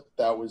year. But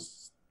that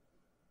was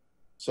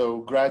so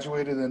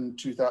graduated in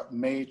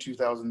May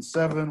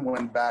 2007.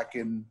 Went back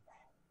in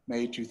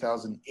May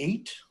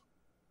 2008.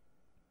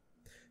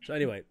 So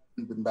anyway,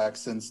 been back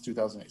since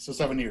 2008. So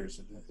 7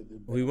 years.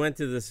 We went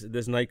to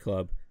this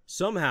nightclub.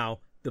 Somehow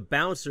the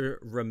bouncer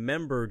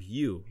remembered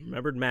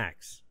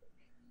Max.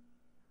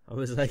 I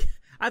was like,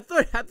 I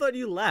thought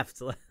you left.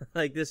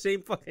 Like the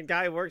same fucking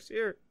guy works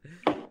here.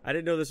 I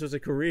didn't know this was a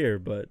career,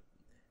 but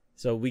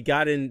so we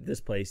got in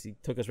this place. He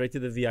took us right to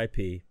the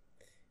VIP,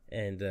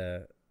 and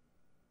it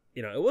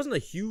wasn't a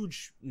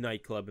huge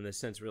nightclub in the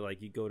sense where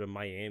like you go to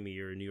Miami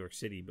or New York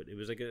City, but it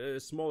was like a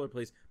smaller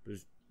place. But it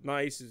was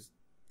nice,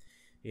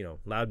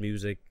 loud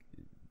music,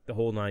 the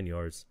whole 9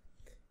 yards.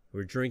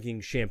 We're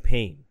drinking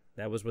champagne.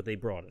 That was what they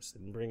brought us. They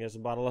didn't bring us a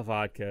bottle of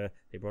vodka.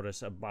 They brought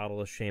us a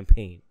bottle of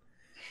champagne.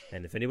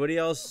 And if anybody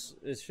else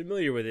is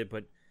familiar with it,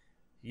 but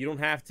you don't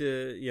have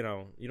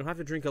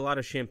to drink a lot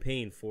of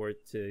champagne for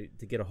it to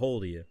get a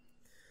hold of you.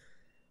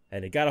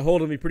 And it got a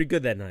hold of me pretty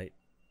good that night.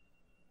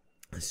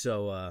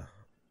 So,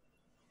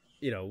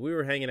 we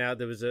were hanging out.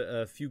 There was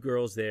a few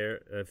girls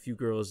there,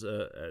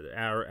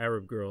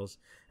 Arab girls.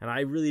 And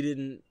I really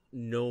didn't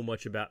know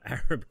much about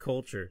Arab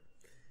culture.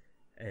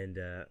 And,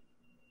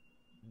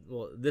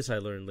 this I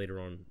learned later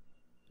on,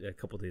 a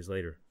couple days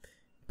later.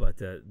 But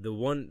the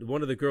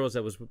one of the girls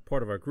that was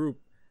part of our group,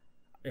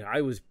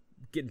 I was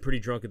getting pretty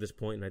drunk at this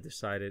point, and I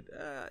decided,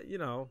 I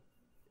don't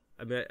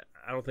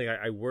think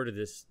I worded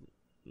this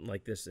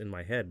like this in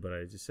my head, but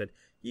I just said,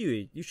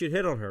 you should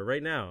hit on her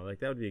right now. Like,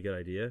 that would be a good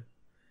idea.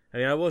 I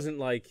mean, I wasn't,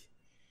 like,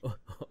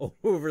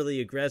 overly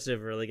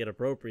aggressive or, like,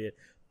 inappropriate,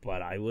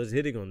 but I was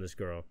hitting on this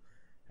girl.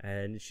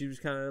 And she was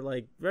kind of,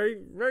 like,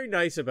 very, very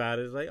nice about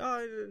it. It was like,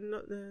 oh,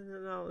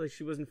 no, like,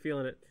 she wasn't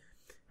feeling it.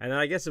 And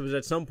I guess it was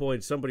at some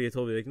point somebody had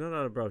told me, like,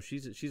 no, bro,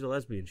 she's a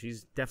lesbian.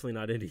 She's definitely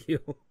not into you.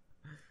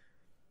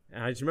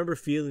 And I just remember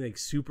feeling like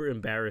super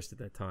embarrassed at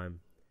that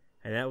time.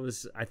 And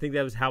I think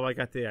that was how I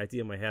got the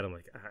idea in my head. I'm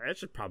like, I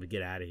should probably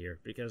get out of here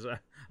because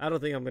I don't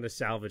think I'm going to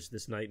salvage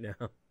this night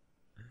now.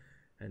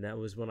 And that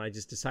was when I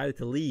just decided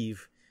to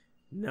leave,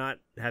 not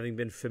having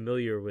been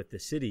familiar with the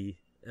city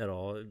at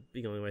all,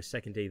 being only my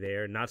second day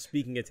there, not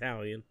speaking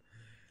Italian.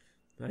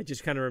 I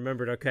just kind of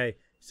remembered, okay,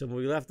 so when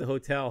we left the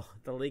hotel,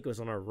 the lake was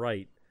on our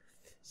right.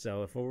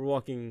 So if we're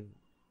walking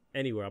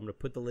anywhere, I'm going to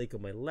put the lake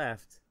on my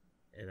left,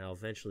 and I'll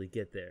eventually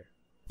get there.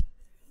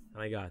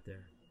 And I got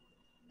there.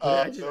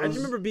 I just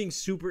remember being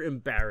super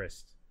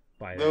embarrassed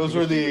by it. Those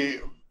were,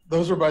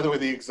 by the way,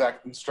 the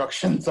exact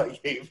instructions I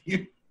gave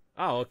you.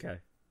 Oh, okay.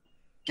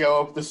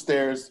 Go up the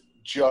stairs,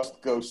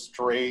 just go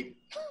straight,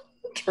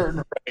 turn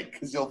right,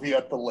 because you'll be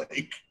at the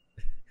lake.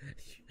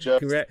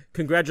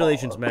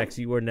 Congratulations, Max.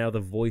 You are now the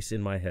voice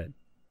in my head.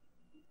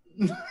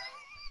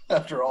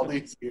 After all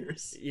these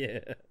years. Yeah.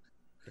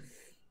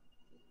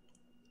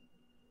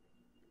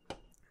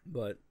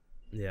 But,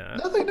 yeah.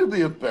 Nothing to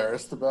be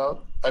embarrassed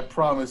about. I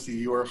promise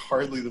you are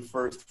hardly the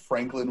first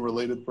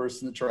Franklin-related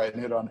person to try and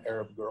hit on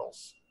Arab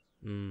girls.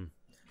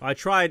 I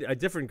tried a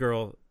different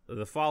girl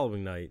the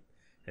following night,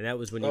 and that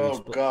was when you... Oh,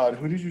 God.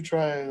 Who did you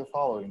try the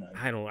following night?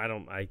 I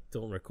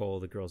don't recall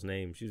the girl's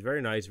name. She was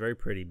very nice, very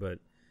pretty, but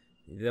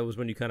that was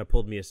when you kind of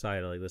pulled me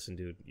aside. Like, listen,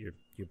 dude,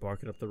 you're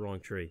barking up the wrong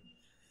tree.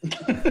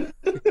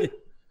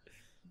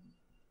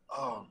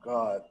 Oh,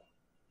 God.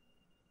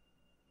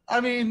 I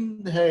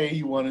mean, hey,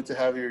 you wanted to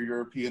have your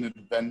European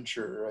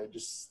adventure. I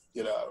just,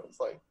 it was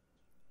like,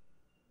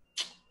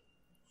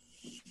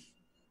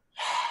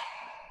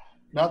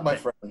 not my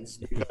friends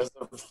because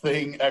of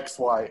thing X,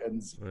 Y,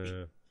 and Z.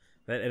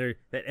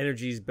 That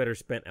energy is better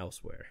spent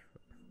elsewhere.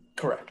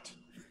 Correct.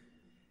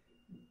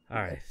 All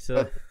right,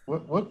 so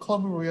what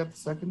club were we at the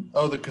second?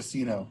 Oh, the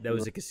casino. That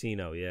was a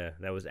casino, yeah.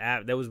 That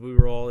was we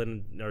were all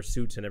in our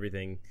suits and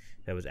everything.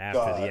 That was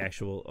after the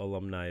actual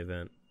alumni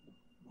event.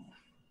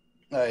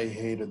 I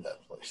hated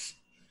that place.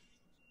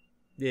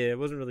 Yeah, it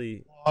wasn't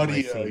really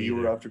Claudia. You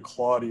were after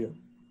Claudia.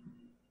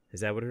 Is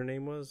that what her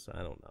name was?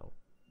 I don't know.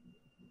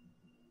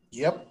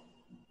 Yep.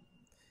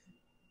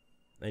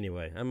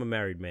 Anyway, I'm a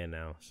married man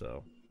now,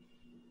 so.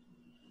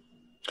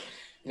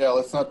 Yeah,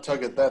 let's not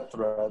tug at that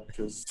thread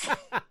because.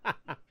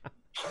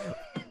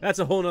 That's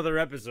a whole nother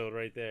episode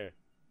right there.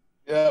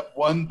 Yeah,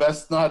 one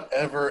best not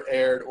ever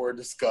aired or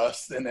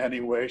discussed in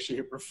any way,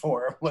 shape, or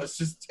form. Let's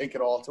just take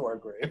it all to our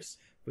graves.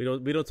 We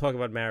don't talk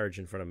about marriage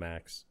in front of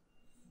Max.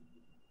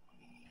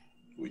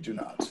 We do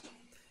not.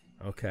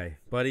 Okay,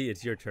 buddy,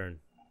 it's your turn.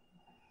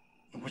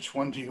 Which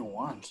one do you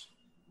want?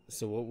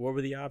 So what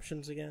were the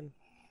options again?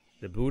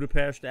 The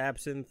Budapest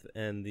absinthe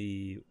and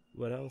the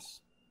what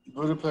else?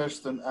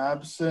 Budapest and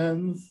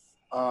absinthe.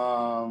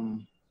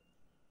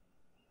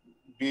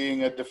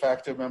 Being a de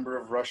facto member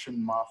of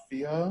Russian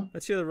mafia.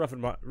 Let's hear the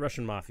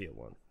Russian mafia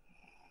one.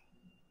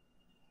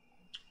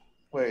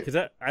 Wait.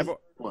 Because I've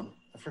One.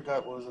 I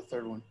forgot what was the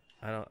third one.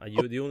 I don't. Are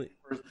you the only?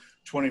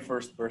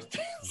 21st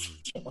birthday.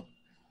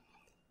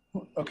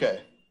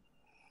 Okay.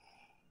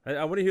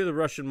 I want to hear the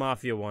Russian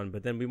Mafia one,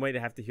 but then we might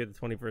have to hear the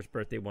 21st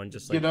birthday one.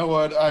 Just like, you know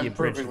what? I'm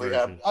abridged perfectly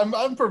happy. version.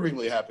 I'm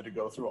perfectly happy to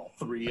go through all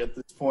three at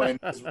this point.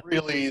 Because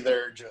really,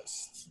 they're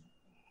just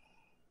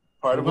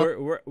part of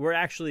it. We're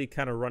actually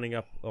kind of running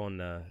up on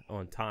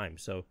time,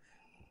 so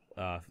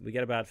we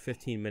got about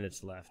 15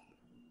 minutes left.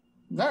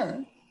 All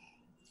right.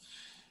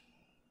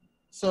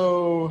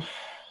 So,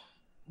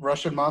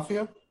 Russian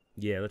Mafia?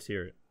 Yeah, let's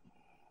hear it.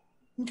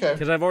 Okay.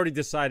 Because I've already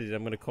decided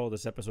I'm going to call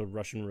this episode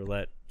Russian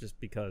Roulette, just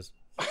because.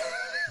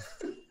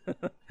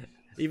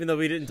 Even though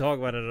we didn't talk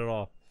about it at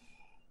all.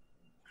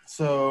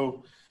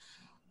 So,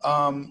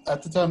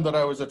 at the time that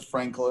I was at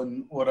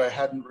Franklin, what I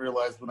hadn't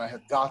realized when I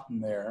had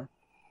gotten there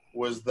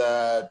was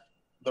that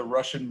the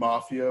Russian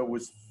Mafia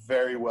was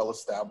very well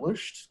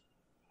established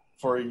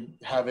for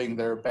having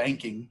their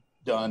banking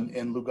done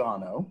in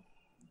Lugano.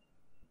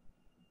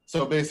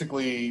 So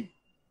basically,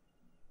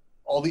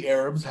 all the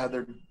Arabs had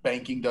their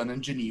banking done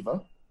in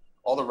Geneva.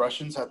 All the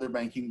Russians had their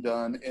banking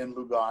done in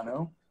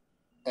Lugano.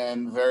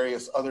 And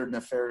various other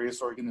nefarious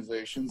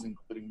organizations,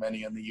 including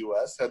many in the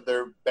U.S., had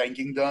their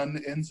banking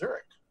done in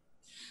Zurich.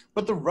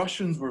 But the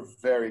Russians were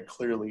very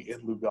clearly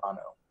in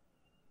Lugano.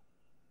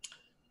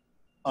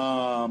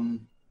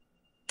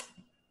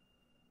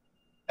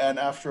 And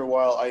after a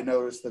while, I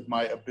noticed that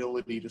my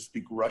ability to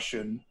speak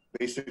Russian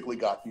basically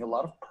got me a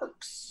lot of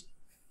perks.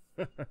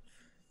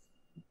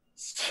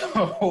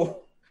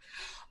 So,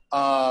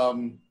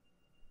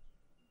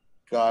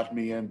 got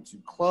me into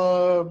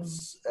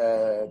clubs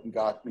and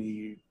got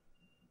me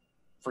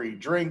free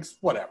drinks,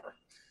 whatever.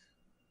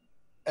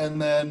 And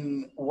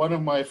then one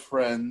of my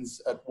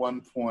friends at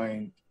one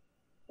point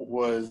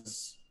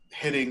was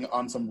hitting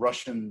on some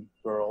Russian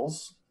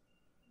girls.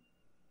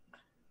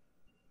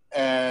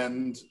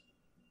 And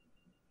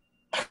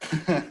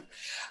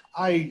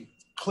I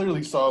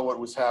clearly saw what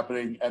was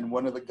happening. And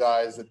one of the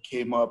guys that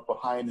came up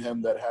behind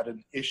him that had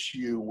an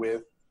issue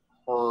with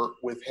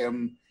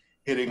him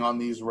hitting on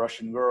these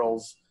Russian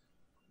girls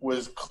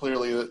was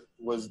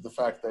the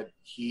fact that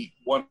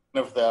one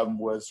of them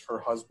was her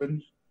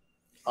husband.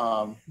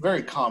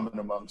 Very common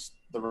amongst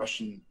the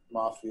Russian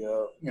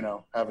mafia,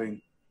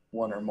 having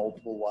one or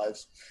multiple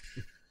wives.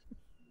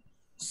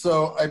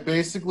 So I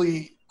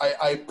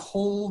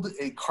pulled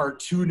a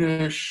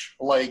cartoonish,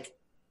 like,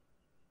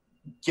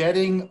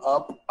 getting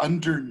up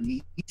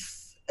underneath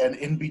and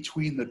in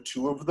between the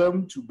two of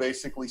them to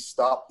basically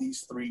stop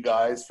these three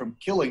guys from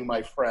killing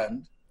my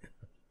friend.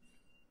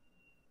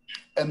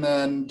 And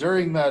then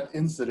during that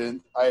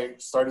incident, I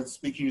started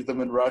speaking to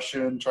them in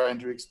Russian, trying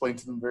to explain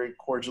to them very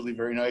cordially,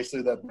 very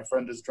nicely that my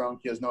friend is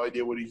drunk. He has no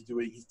idea what he's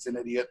doing. He's an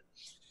idiot.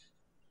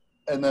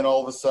 And then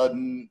all of a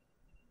sudden,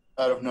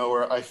 out of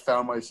nowhere, I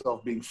found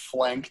myself being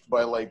flanked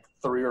by like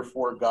 3 or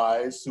 4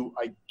 guys who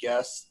I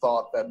guess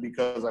thought that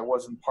because I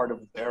wasn't part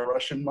of their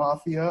Russian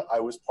mafia, I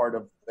was part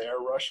of their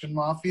Russian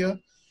mafia.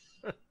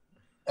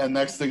 And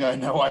next thing I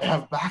know, I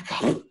have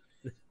backup.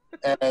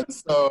 And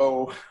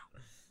so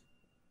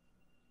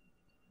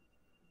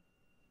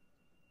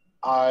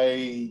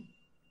I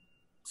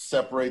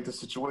separate the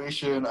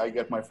situation. I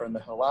get my friend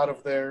the hell out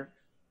of there.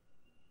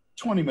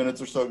 20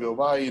 minutes or so go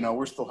by.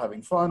 We're still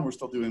having fun. We're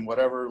still doing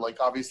whatever.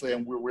 Like, obviously,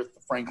 we're with the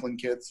Franklin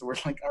kids. So we're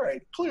like, all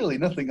right, clearly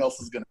nothing else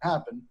is going to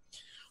happen.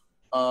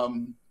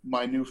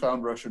 My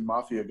newfound Russian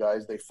mafia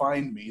guys, they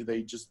find me.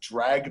 They just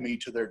drag me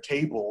to their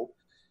table.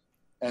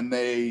 And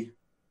they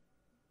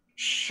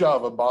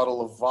shove a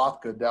bottle of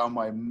vodka down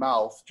my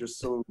mouth just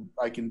so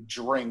I can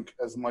drink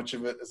as much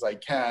of it as I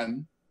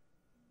can.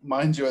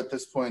 Mind you, at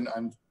this point,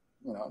 I'm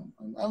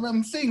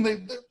seeing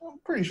I'm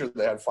pretty sure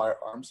they had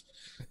firearms.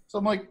 So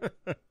I'm like,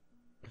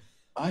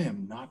 I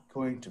am not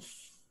going to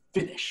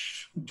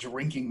finish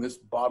drinking this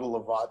bottle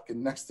of vodka.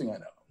 Next thing I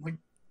know, I'm like,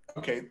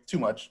 okay, too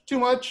much.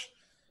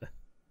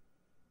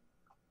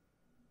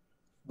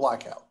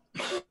 Blackout.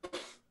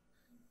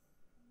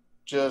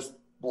 Just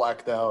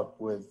blacked out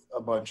with a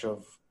bunch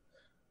of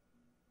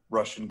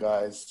Russian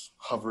guys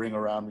hovering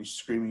around me,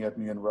 screaming at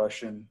me in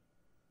Russian,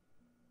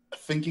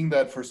 thinking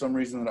that for some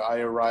reason that I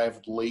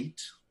arrived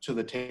late to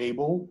the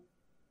table.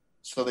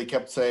 So they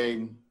kept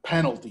saying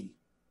penalty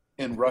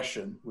in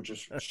Russian, which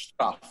is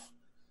stuff,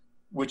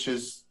 which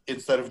is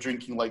instead of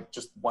drinking like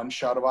just one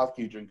shot of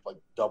vodka, you drink like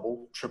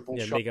double, triple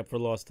shot. Make up for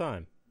lost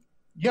time.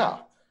 Yeah.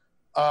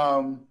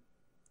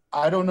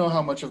 I don't know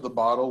how much of the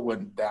bottle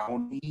went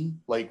down me,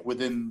 like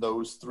within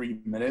those 3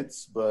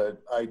 minutes,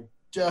 but I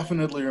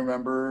definitely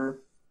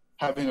remember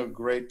having a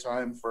great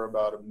time for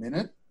about a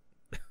minute.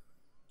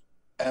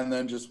 And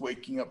then just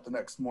waking up the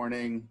next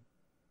morning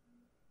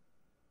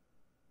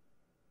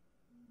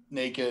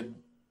naked,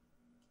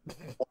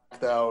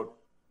 blacked out,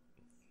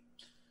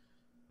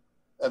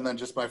 and then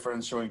just my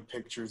friends showing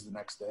pictures the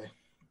next day.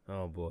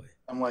 Oh, boy.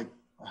 I'm like,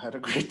 I had a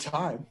great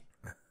time.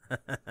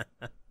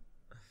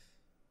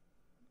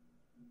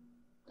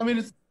 I mean,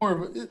 it's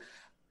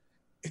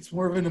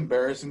more of an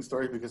embarrassing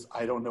story because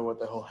I don't know what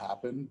the hell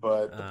happened,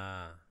 but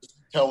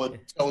tell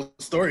a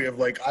story of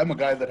like, I'm a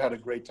guy that had a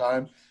great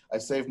time. I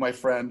saved my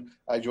friend.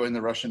 I joined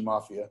the Russian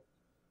mafia.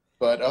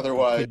 But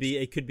otherwise,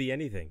 it could be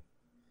anything.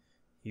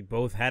 You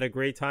both had a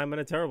great time and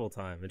a terrible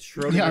time. It's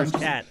Schrodinger's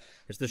cat.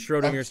 It's the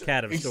Schrodinger's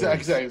cat of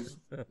stories.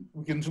 Exactly.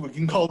 We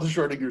can call it the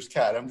Schrodinger's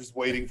cat. I'm just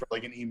waiting for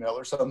like an email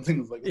or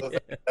something like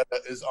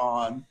that is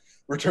on.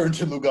 Return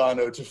to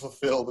Lugano to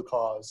fulfill the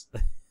cause.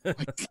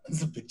 Like,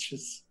 sons of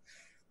bitches.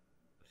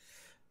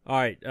 All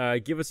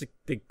right, give us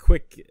the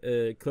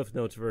quick Cliff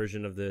Notes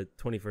version of the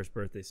 21st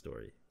birthday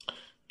story.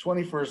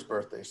 21st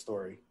birthday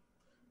story.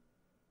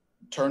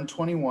 Turned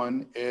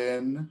 21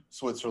 in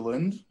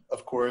Switzerland.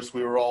 Of course,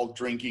 we were all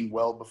drinking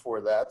well before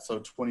that, so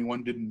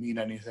 21 didn't mean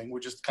anything. We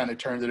just kind of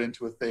turned it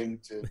into a thing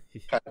to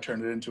kind of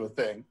turn it into a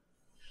thing.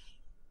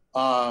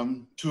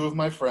 Two of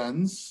my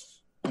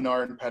friends,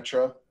 Pinar and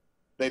Petra,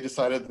 they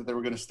decided that they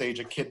were going to stage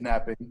a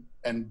kidnapping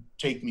and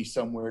take me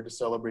somewhere to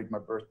celebrate my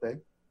birthday.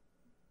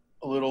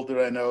 Little did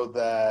I know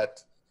that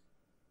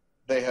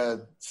they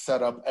had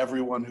set up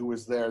everyone who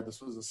was there.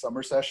 This was a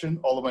summer session.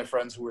 All of my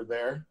friends who were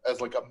there as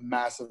like a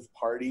massive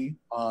party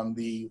on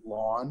the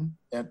lawn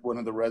at one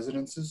of the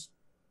residences.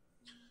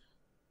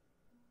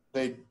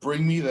 They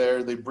bring me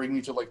there. They bring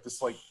me to like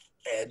this like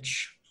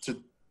edge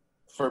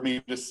for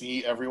me to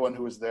see everyone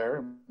who was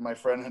there. My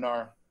friend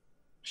Hanar,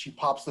 she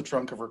pops the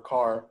trunk of her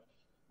car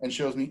and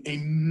shows me a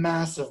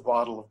massive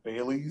bottle of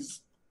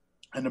Bailey's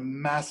and a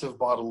massive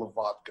bottle of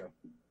vodka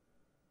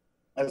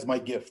as my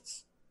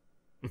gifts.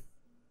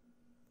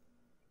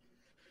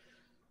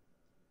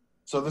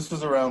 So this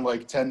was around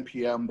like 10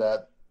 p.m.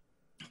 that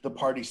the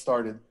party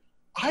started.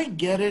 I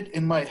get it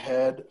in my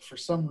head for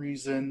some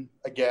reason,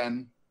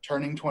 again,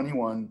 turning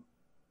 21,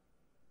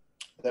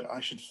 that I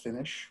should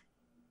finish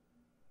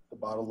the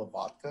bottle of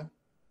vodka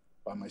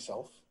by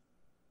myself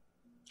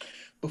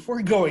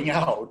before going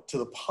out to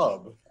the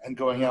pub and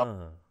going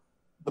out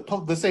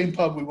the same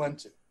pub we went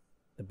to.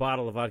 The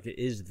bottle of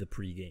vodka is the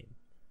pregame.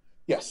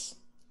 Yes.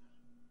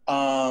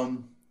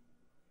 And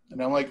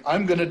I'm like,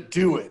 I'm going to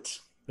do it.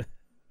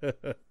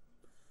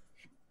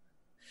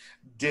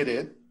 Did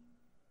it,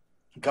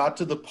 got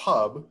to the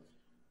pub,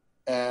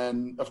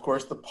 and of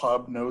course the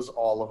pub knows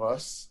all of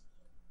us.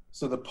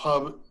 So the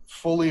pub,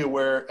 fully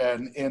aware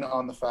and in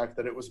on the fact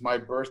that it was my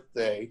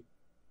birthday,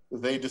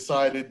 they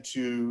decided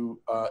to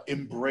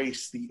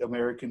embrace the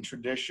American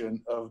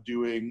tradition of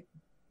doing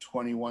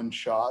 21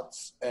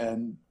 shots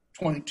and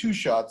 22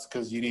 shots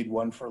because you need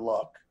one for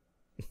luck.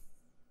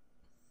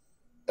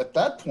 At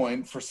that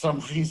point, for some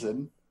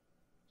reason,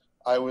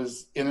 I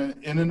was in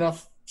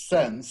enough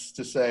sense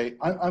to say,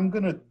 I'm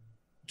going to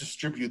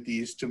distribute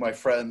these to my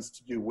friends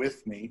to do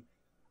with me.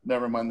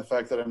 Never mind the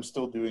fact that I'm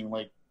still doing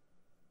like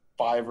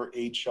 5 or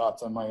 8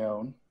 shots on my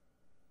own.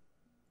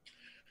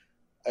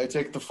 I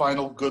take the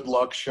final good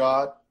luck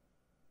shot,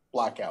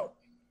 blackout.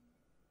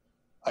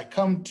 I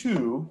come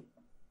to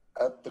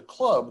at the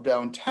club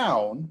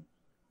downtown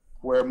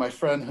where my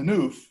friend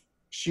Hanouf,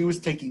 she was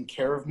taking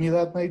care of me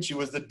that night. She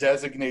was the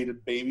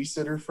designated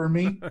babysitter for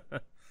me.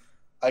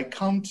 I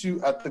come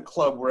to at the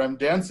club where I'm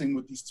dancing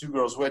with these 2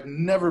 girls who I'd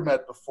never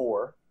met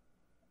before.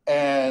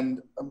 And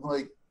I'm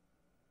like,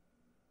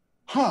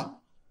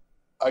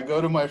 I go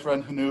to my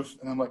friend Hanouf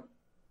and I'm like,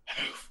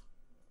 Hanouf,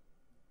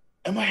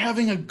 am I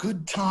having a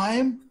good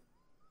time?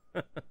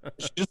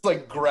 She just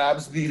like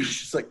grabs me.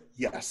 She's like,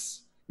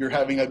 yes, you're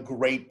having a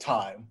great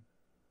time.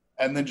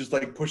 And then just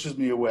like pushes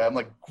me away. I'm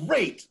like,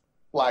 great,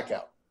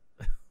 blackout.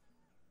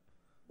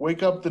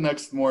 Wake up the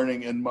next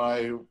morning in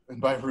my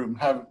room,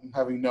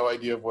 having no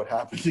idea of what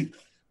happened.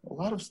 A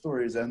lot of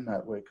stories end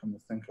that way, come to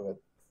think of it.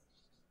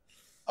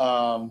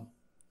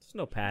 There's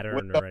no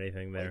pattern or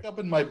anything there. Wake up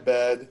in my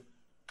bed,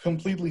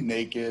 completely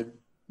naked,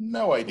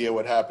 no idea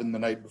what happened the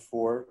night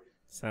before.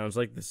 Sounds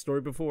like the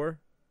story before.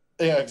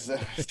 Yeah,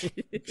 exactly.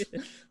 I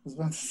was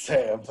about to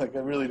say, I'm like, I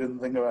really didn't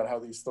think about how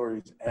these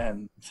stories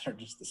end. They're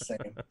just the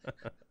same.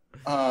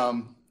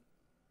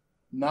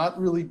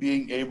 Not really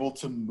being able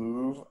to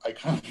move, I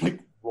kind of like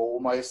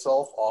roll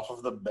myself off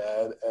of the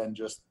bed and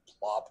just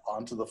plop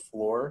onto the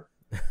floor.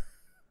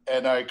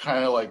 And I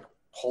kind of like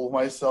pull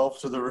myself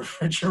to the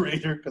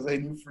refrigerator because I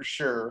knew for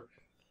sure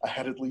I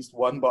had at least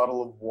 1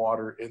 bottle of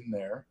water in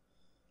there.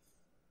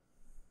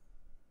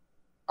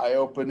 I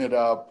open it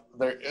up.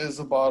 There is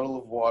a bottle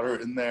of water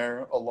in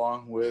there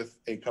along with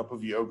a cup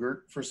of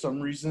yogurt for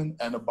some reason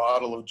and a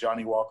bottle of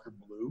Johnny Walker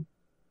Blue.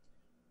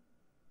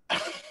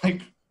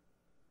 Like,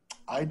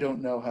 I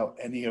don't know how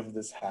any of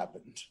this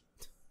happened.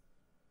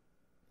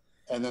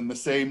 And then the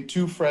same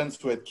 2 friends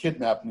who had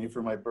kidnapped me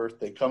for my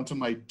birthday come to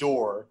my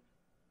door.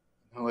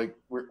 And like,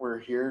 we're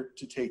here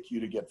to take you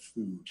to get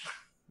food.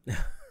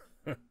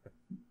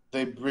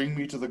 They bring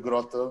me to the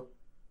grotto.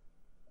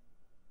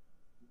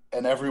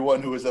 And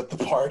everyone who was at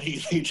the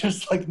party, they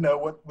just like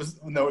know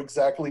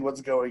exactly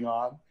what's going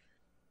on.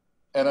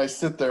 And I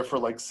sit there for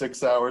like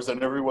 6 hours,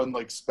 and everyone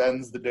like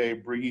spends the day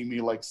bringing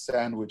me like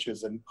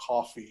sandwiches and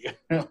coffee.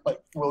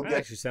 Like, that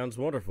actually sounds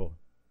wonderful.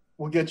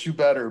 We'll get you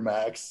better,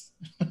 Max.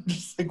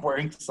 Just like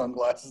wearing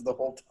sunglasses the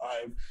whole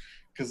time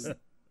because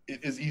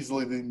it is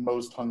easily the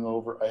most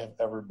hungover I have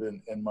ever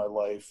been in my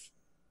life.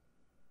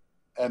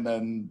 And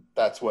then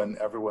that's when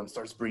everyone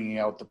starts bringing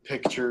out the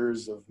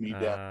pictures of me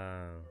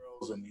dancing with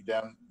girls and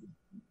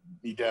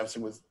me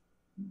dancing with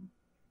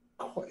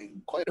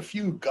quite a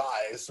few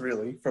guys,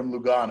 really, from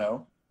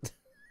Lugano.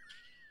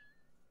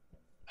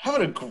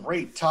 Having a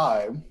great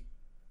time.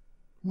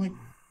 I'm like,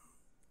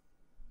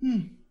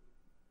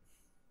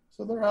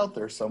 so they're out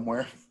there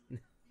somewhere.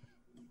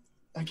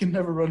 I can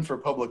never run for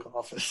public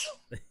office.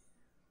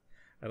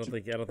 I don't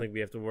think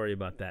we have to worry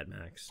about that,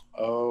 Max.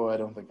 Oh, I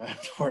don't think I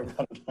have to worry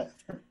about it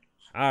either.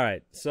 All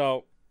right,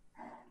 so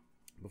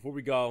before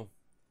we go,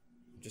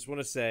 just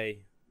want to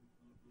say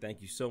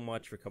thank you so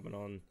much for coming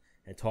on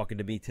and talking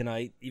to me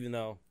tonight, even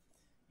though,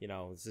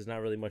 this is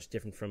not really much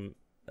different from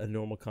a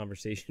normal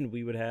conversation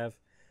we would have.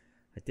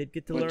 I did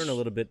get to learn a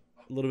little bit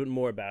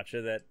more about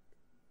you that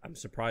I'm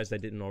surprised I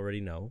didn't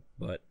already know,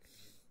 but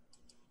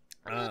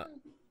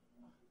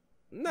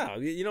no,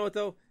 you know what,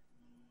 though?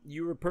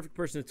 You were a perfect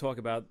person to talk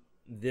about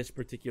this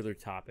particular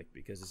topic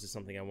because this is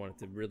something I wanted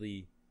to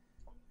really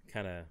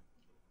kind of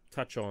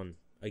touch on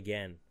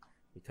again.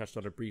 We touched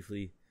on it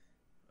briefly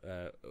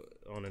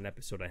on an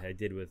episode I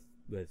did with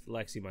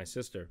Lexi, my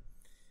sister.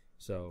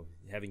 So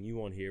having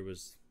you on here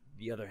was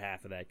the other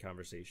half of that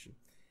conversation.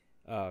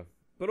 But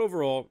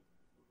overall,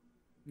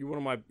 you're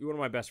one of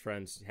my best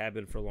friends. Have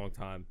been for a long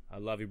time. I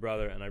love you,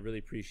 brother, and I really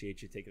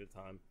appreciate you taking the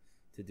time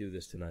to do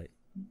this tonight.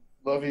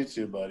 Love you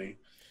too, buddy.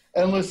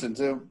 And listen,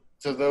 to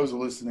those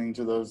listening,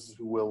 to those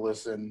who will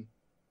listen,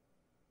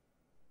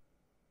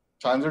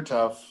 times are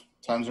tough.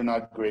 Times are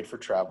not great for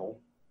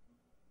travel.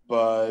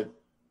 But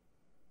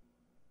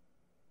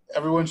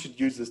everyone should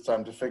use this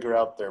time to figure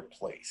out their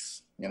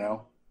place,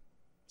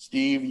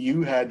 Steve,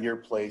 you had your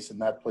place, and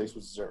that place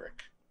was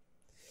Zurich.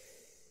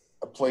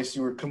 A place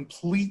you were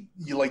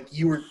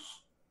you were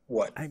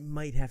what? I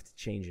might have to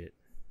change it.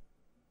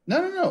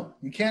 No.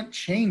 You can't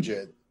change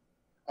it.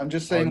 I'm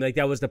just saying.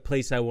 That was the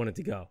place I wanted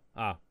to go.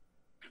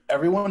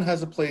 Everyone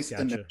has a place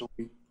Gotcha.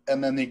 initially,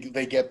 and then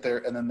they get there,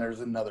 and then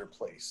there's another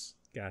place.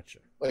 Gotcha.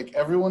 Like,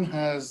 everyone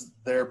has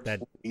their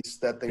place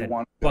that they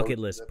want to bucket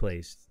list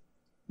place.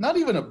 Not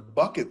even a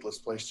bucket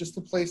list place, just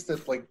a place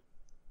that,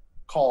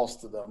 calls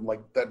to them,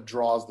 that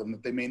draws them,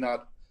 that they may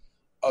not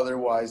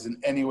otherwise in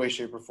any way,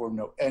 shape, or form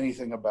know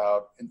anything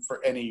about, and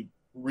for any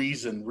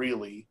reason,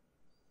 really.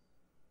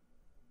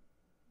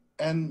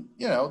 And,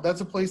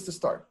 that's a place to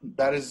start.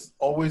 That is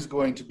always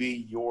going to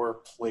be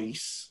your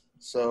place.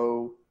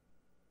 So,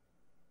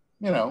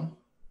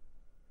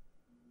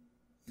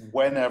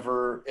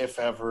 whenever, if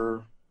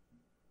ever,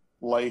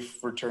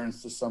 life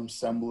returns to some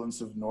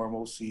semblance of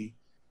normalcy,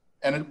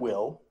 and it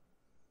will,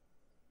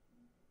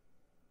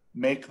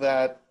 make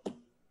that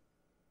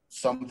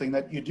something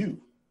that you do.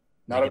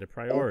 Not a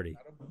priority.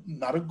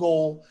 Not a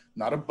goal,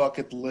 not a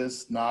bucket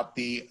list,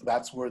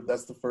 that's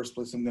the first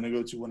place I'm going to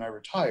go to when I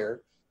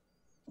retire.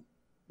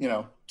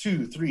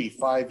 2, 3,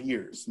 5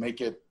 years. Make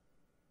it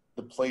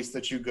the place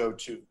that you go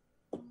to.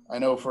 I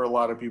know for a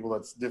lot of people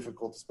that's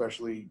difficult,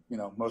 especially,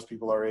 most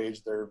people our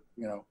age, they're,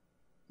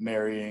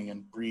 marrying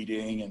and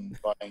breeding and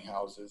buying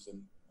houses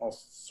and all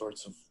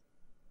sorts of.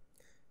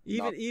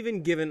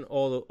 Even given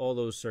all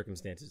those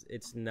circumstances,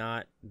 it's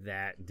not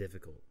that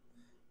difficult.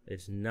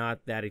 It's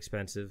not that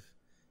expensive.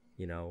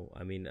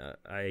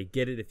 I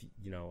get it if,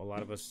 a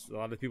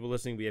lot of people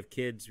listening, we have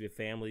kids, we have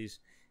families.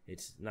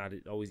 It's not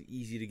always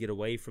easy to get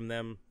away from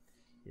them.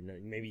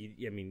 Maybe,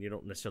 you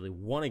don't necessarily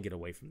want to get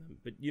away from them,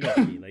 but you know what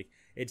I mean?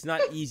 It's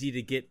not easy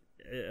to get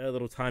a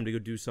little time to go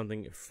do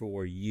something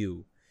for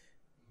you.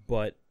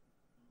 But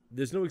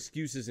there's no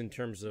excuses in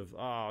terms of,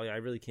 I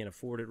really can't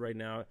afford it right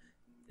now.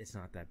 It's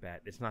not that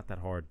bad. It's not that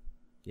hard.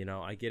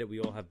 I get it. We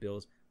all have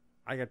bills.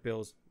 I got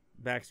bills.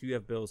 Max, you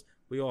have bills.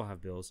 We all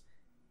have bills.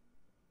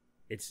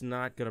 It's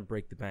not going to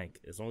break the bank.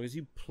 As long as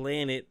you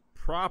plan it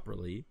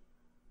properly,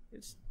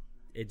 it's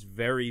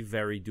very,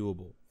 very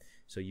doable.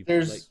 So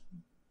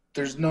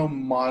there's no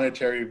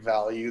monetary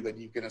value that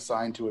you can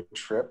assign to a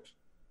trip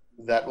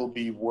that will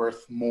be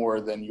worth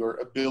more than your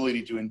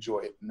ability to enjoy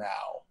it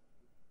now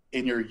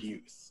in your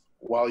youth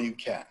while you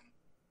can.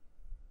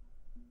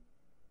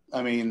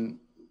 I mean,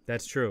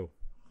 that's true.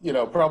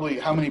 Probably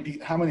how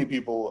many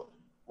people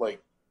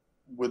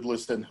would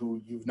listen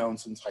who you've known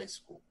since high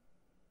school?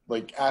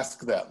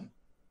 Ask them.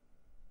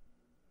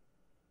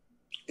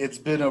 It's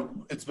been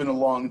a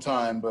long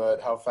time,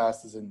 but how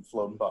fast has it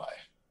flown by?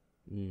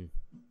 It's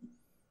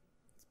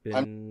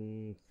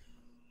been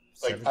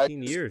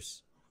 17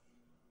 years.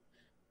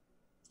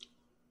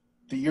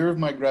 The year of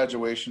my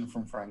graduation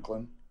from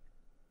Franklin,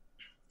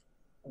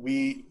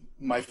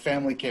 my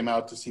family came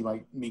out to see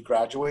me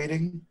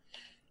graduating,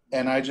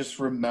 and I just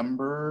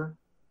remember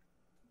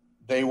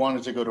they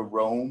wanted to go to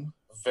Rome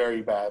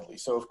very badly.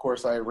 So, of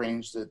course, I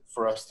arranged it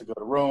for us to go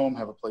to Rome,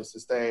 have a place to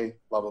stay,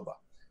 blah, blah, blah.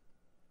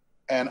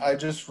 And I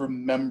just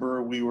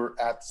remember we were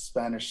at the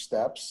Spanish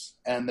Steps,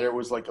 and there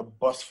was a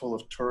bus full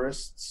of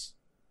tourists,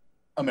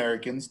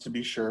 Americans to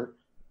be sure,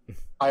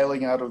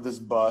 piling out of this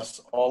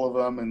bus, all of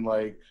them in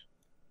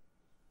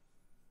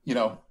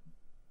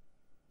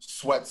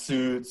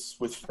sweatsuits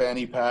with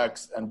fanny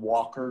packs and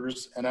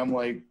walkers. And I'm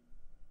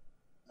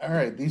all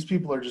right, these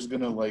people are just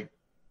going to like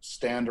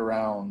stand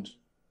around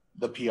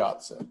the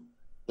piazza.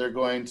 They're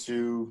going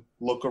to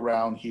look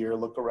around here,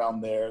 look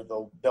around there.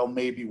 They'll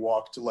maybe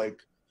walk to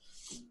like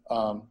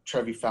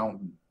Trevi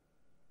Fountain,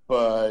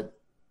 but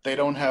they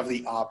don't have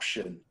the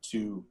option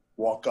to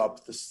walk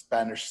up the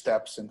Spanish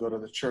Steps and go to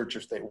the church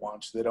if they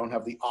want. They don't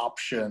have the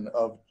option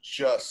of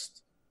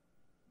just,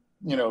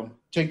 you know,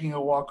 taking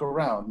a walk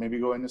around, maybe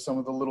going to some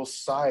of the little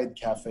side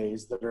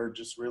cafes that are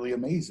just really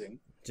amazing.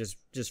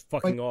 Just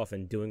fucking off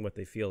and doing what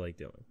they feel like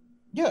doing.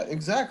 Yeah,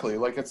 exactly.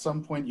 Like at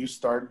some point you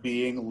start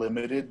being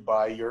limited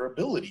by your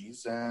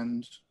abilities,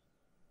 and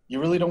you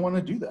really don't want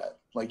to do that.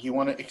 Like you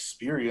want to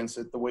experience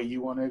it the way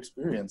you want to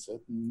experience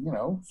it. And, you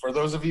know, for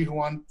those who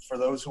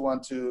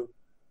want to,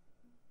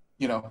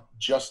 you know,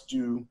 just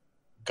do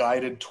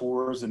guided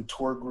tours and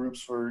tour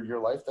groups for your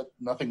life, that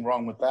nothing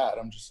wrong with that.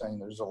 I'm just saying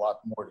there's a lot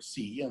more to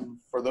see. And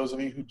for those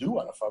of you who do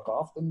want to fuck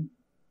off, then,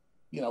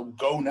 you know,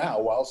 go now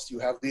whilst you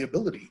have the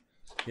ability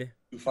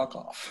to fuck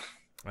off.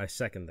 I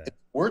second that. It's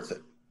worth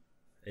it.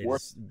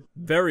 It's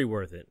very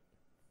worth it.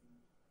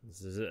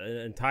 This is an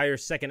entire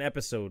second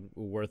episode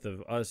worth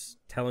of us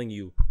telling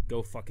you,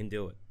 go fucking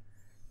do it.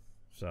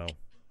 So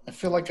I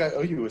feel like I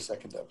owe you a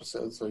second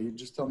episode, so you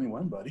just tell me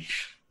when, buddy.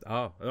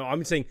 Oh, no,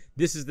 I'm saying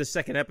this is the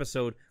second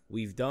episode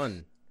we've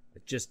done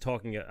just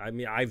talking. I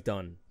mean, I've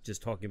done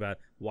just talking about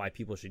why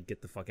people should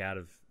get the fuck out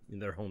of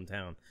their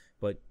hometown.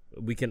 But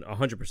we can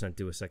 100%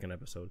 do a second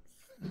episode.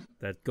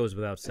 That goes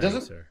without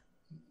saying, sir.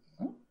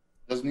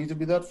 Doesn't need to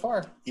be that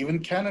far. Even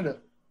Canada.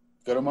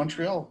 Go to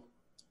Montreal.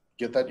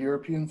 Get that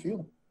European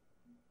feel.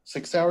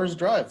 6 hours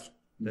drive.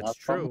 That's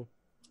true.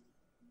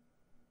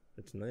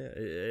 It's not,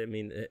 I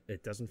mean,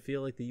 it doesn't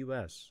feel like the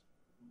U.S.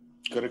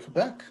 Go to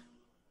Quebec.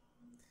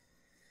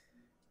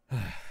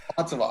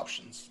 Lots of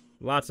options.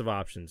 Lots of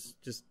options.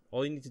 Just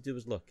all you need to do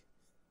is look.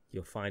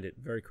 You'll find it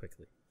very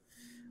quickly.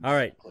 All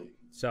right.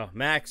 So,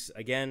 Max,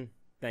 again,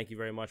 thank you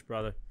very much,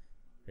 brother.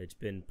 It's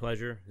been a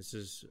pleasure. This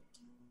is...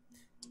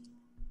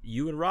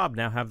 You and Rob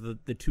now have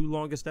the two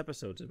longest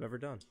episodes I've ever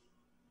done.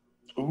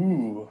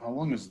 Ooh, how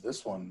long is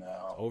this one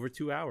now? Over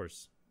 2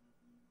 hours.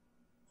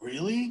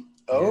 Really?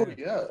 Oh,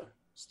 yeah.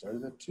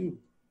 Started at 2.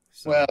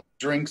 So, well,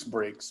 drinks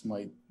breaks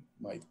might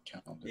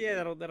count.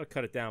 Yeah, that'll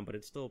cut it down, but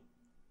it's still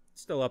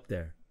up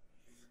there.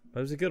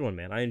 But it was a good one,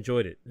 man. I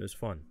enjoyed it. It was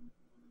fun.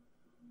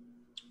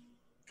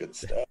 Good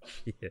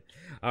stuff. Yeah.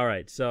 All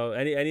right. So,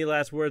 any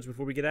last words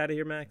before we get out of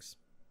here, Max?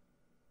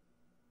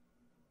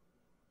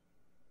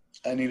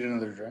 I need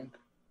another drink.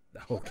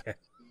 Okay.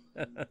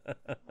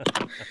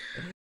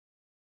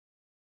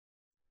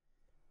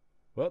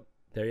 Well,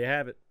 there you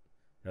have it.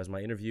 That was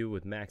my interview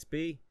with Max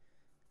B.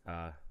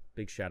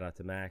 Big shout out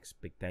to Max.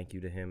 Big thank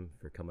you to him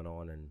for coming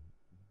on and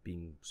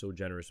being so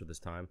generous with his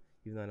time.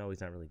 Even though I know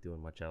he's not really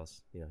doing much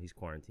else. You know, he's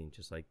quarantined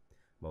just like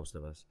most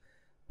of us.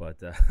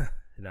 But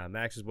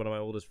Max is one of my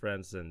oldest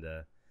friends, and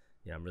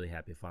yeah, I'm really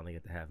happy I finally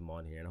get to have him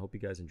on here. And I hope you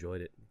guys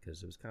enjoyed it,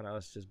 because it was kind of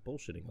us just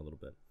bullshitting a little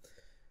bit.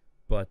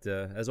 But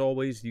as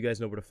always, you guys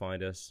know where to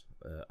find us.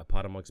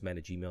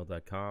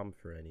 APodAmongstMen@gmail.com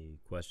for any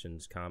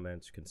questions,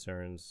 comments,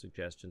 concerns,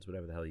 suggestions,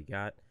 whatever the hell you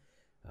got.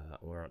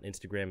 We're on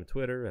Instagram and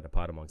Twitter at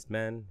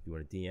APodAmongstMen. If you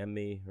want to DM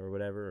me or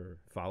whatever, or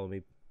follow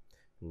me,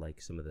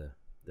 like some of the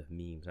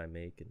memes I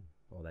make and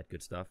all that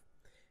good stuff.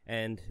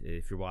 And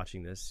if you're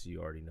watching this, you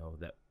already know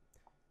that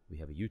we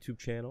have a YouTube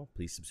channel.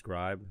 Please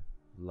subscribe,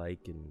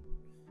 like, and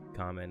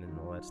comment and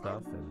all that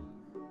stuff. And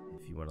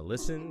if you want to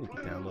listen, you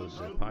can download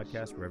the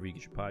podcast wherever you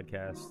get your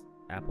podcasts.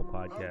 Apple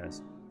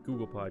Podcasts,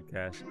 Google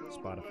Podcasts,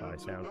 Spotify,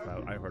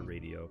 SoundCloud,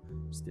 iHeartRadio,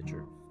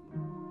 Stitcher,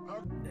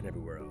 and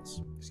everywhere else.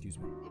 Excuse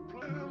me.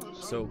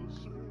 So,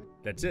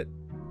 that's it.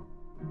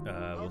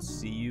 We'll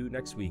see you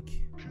next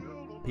week.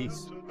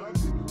 Peace.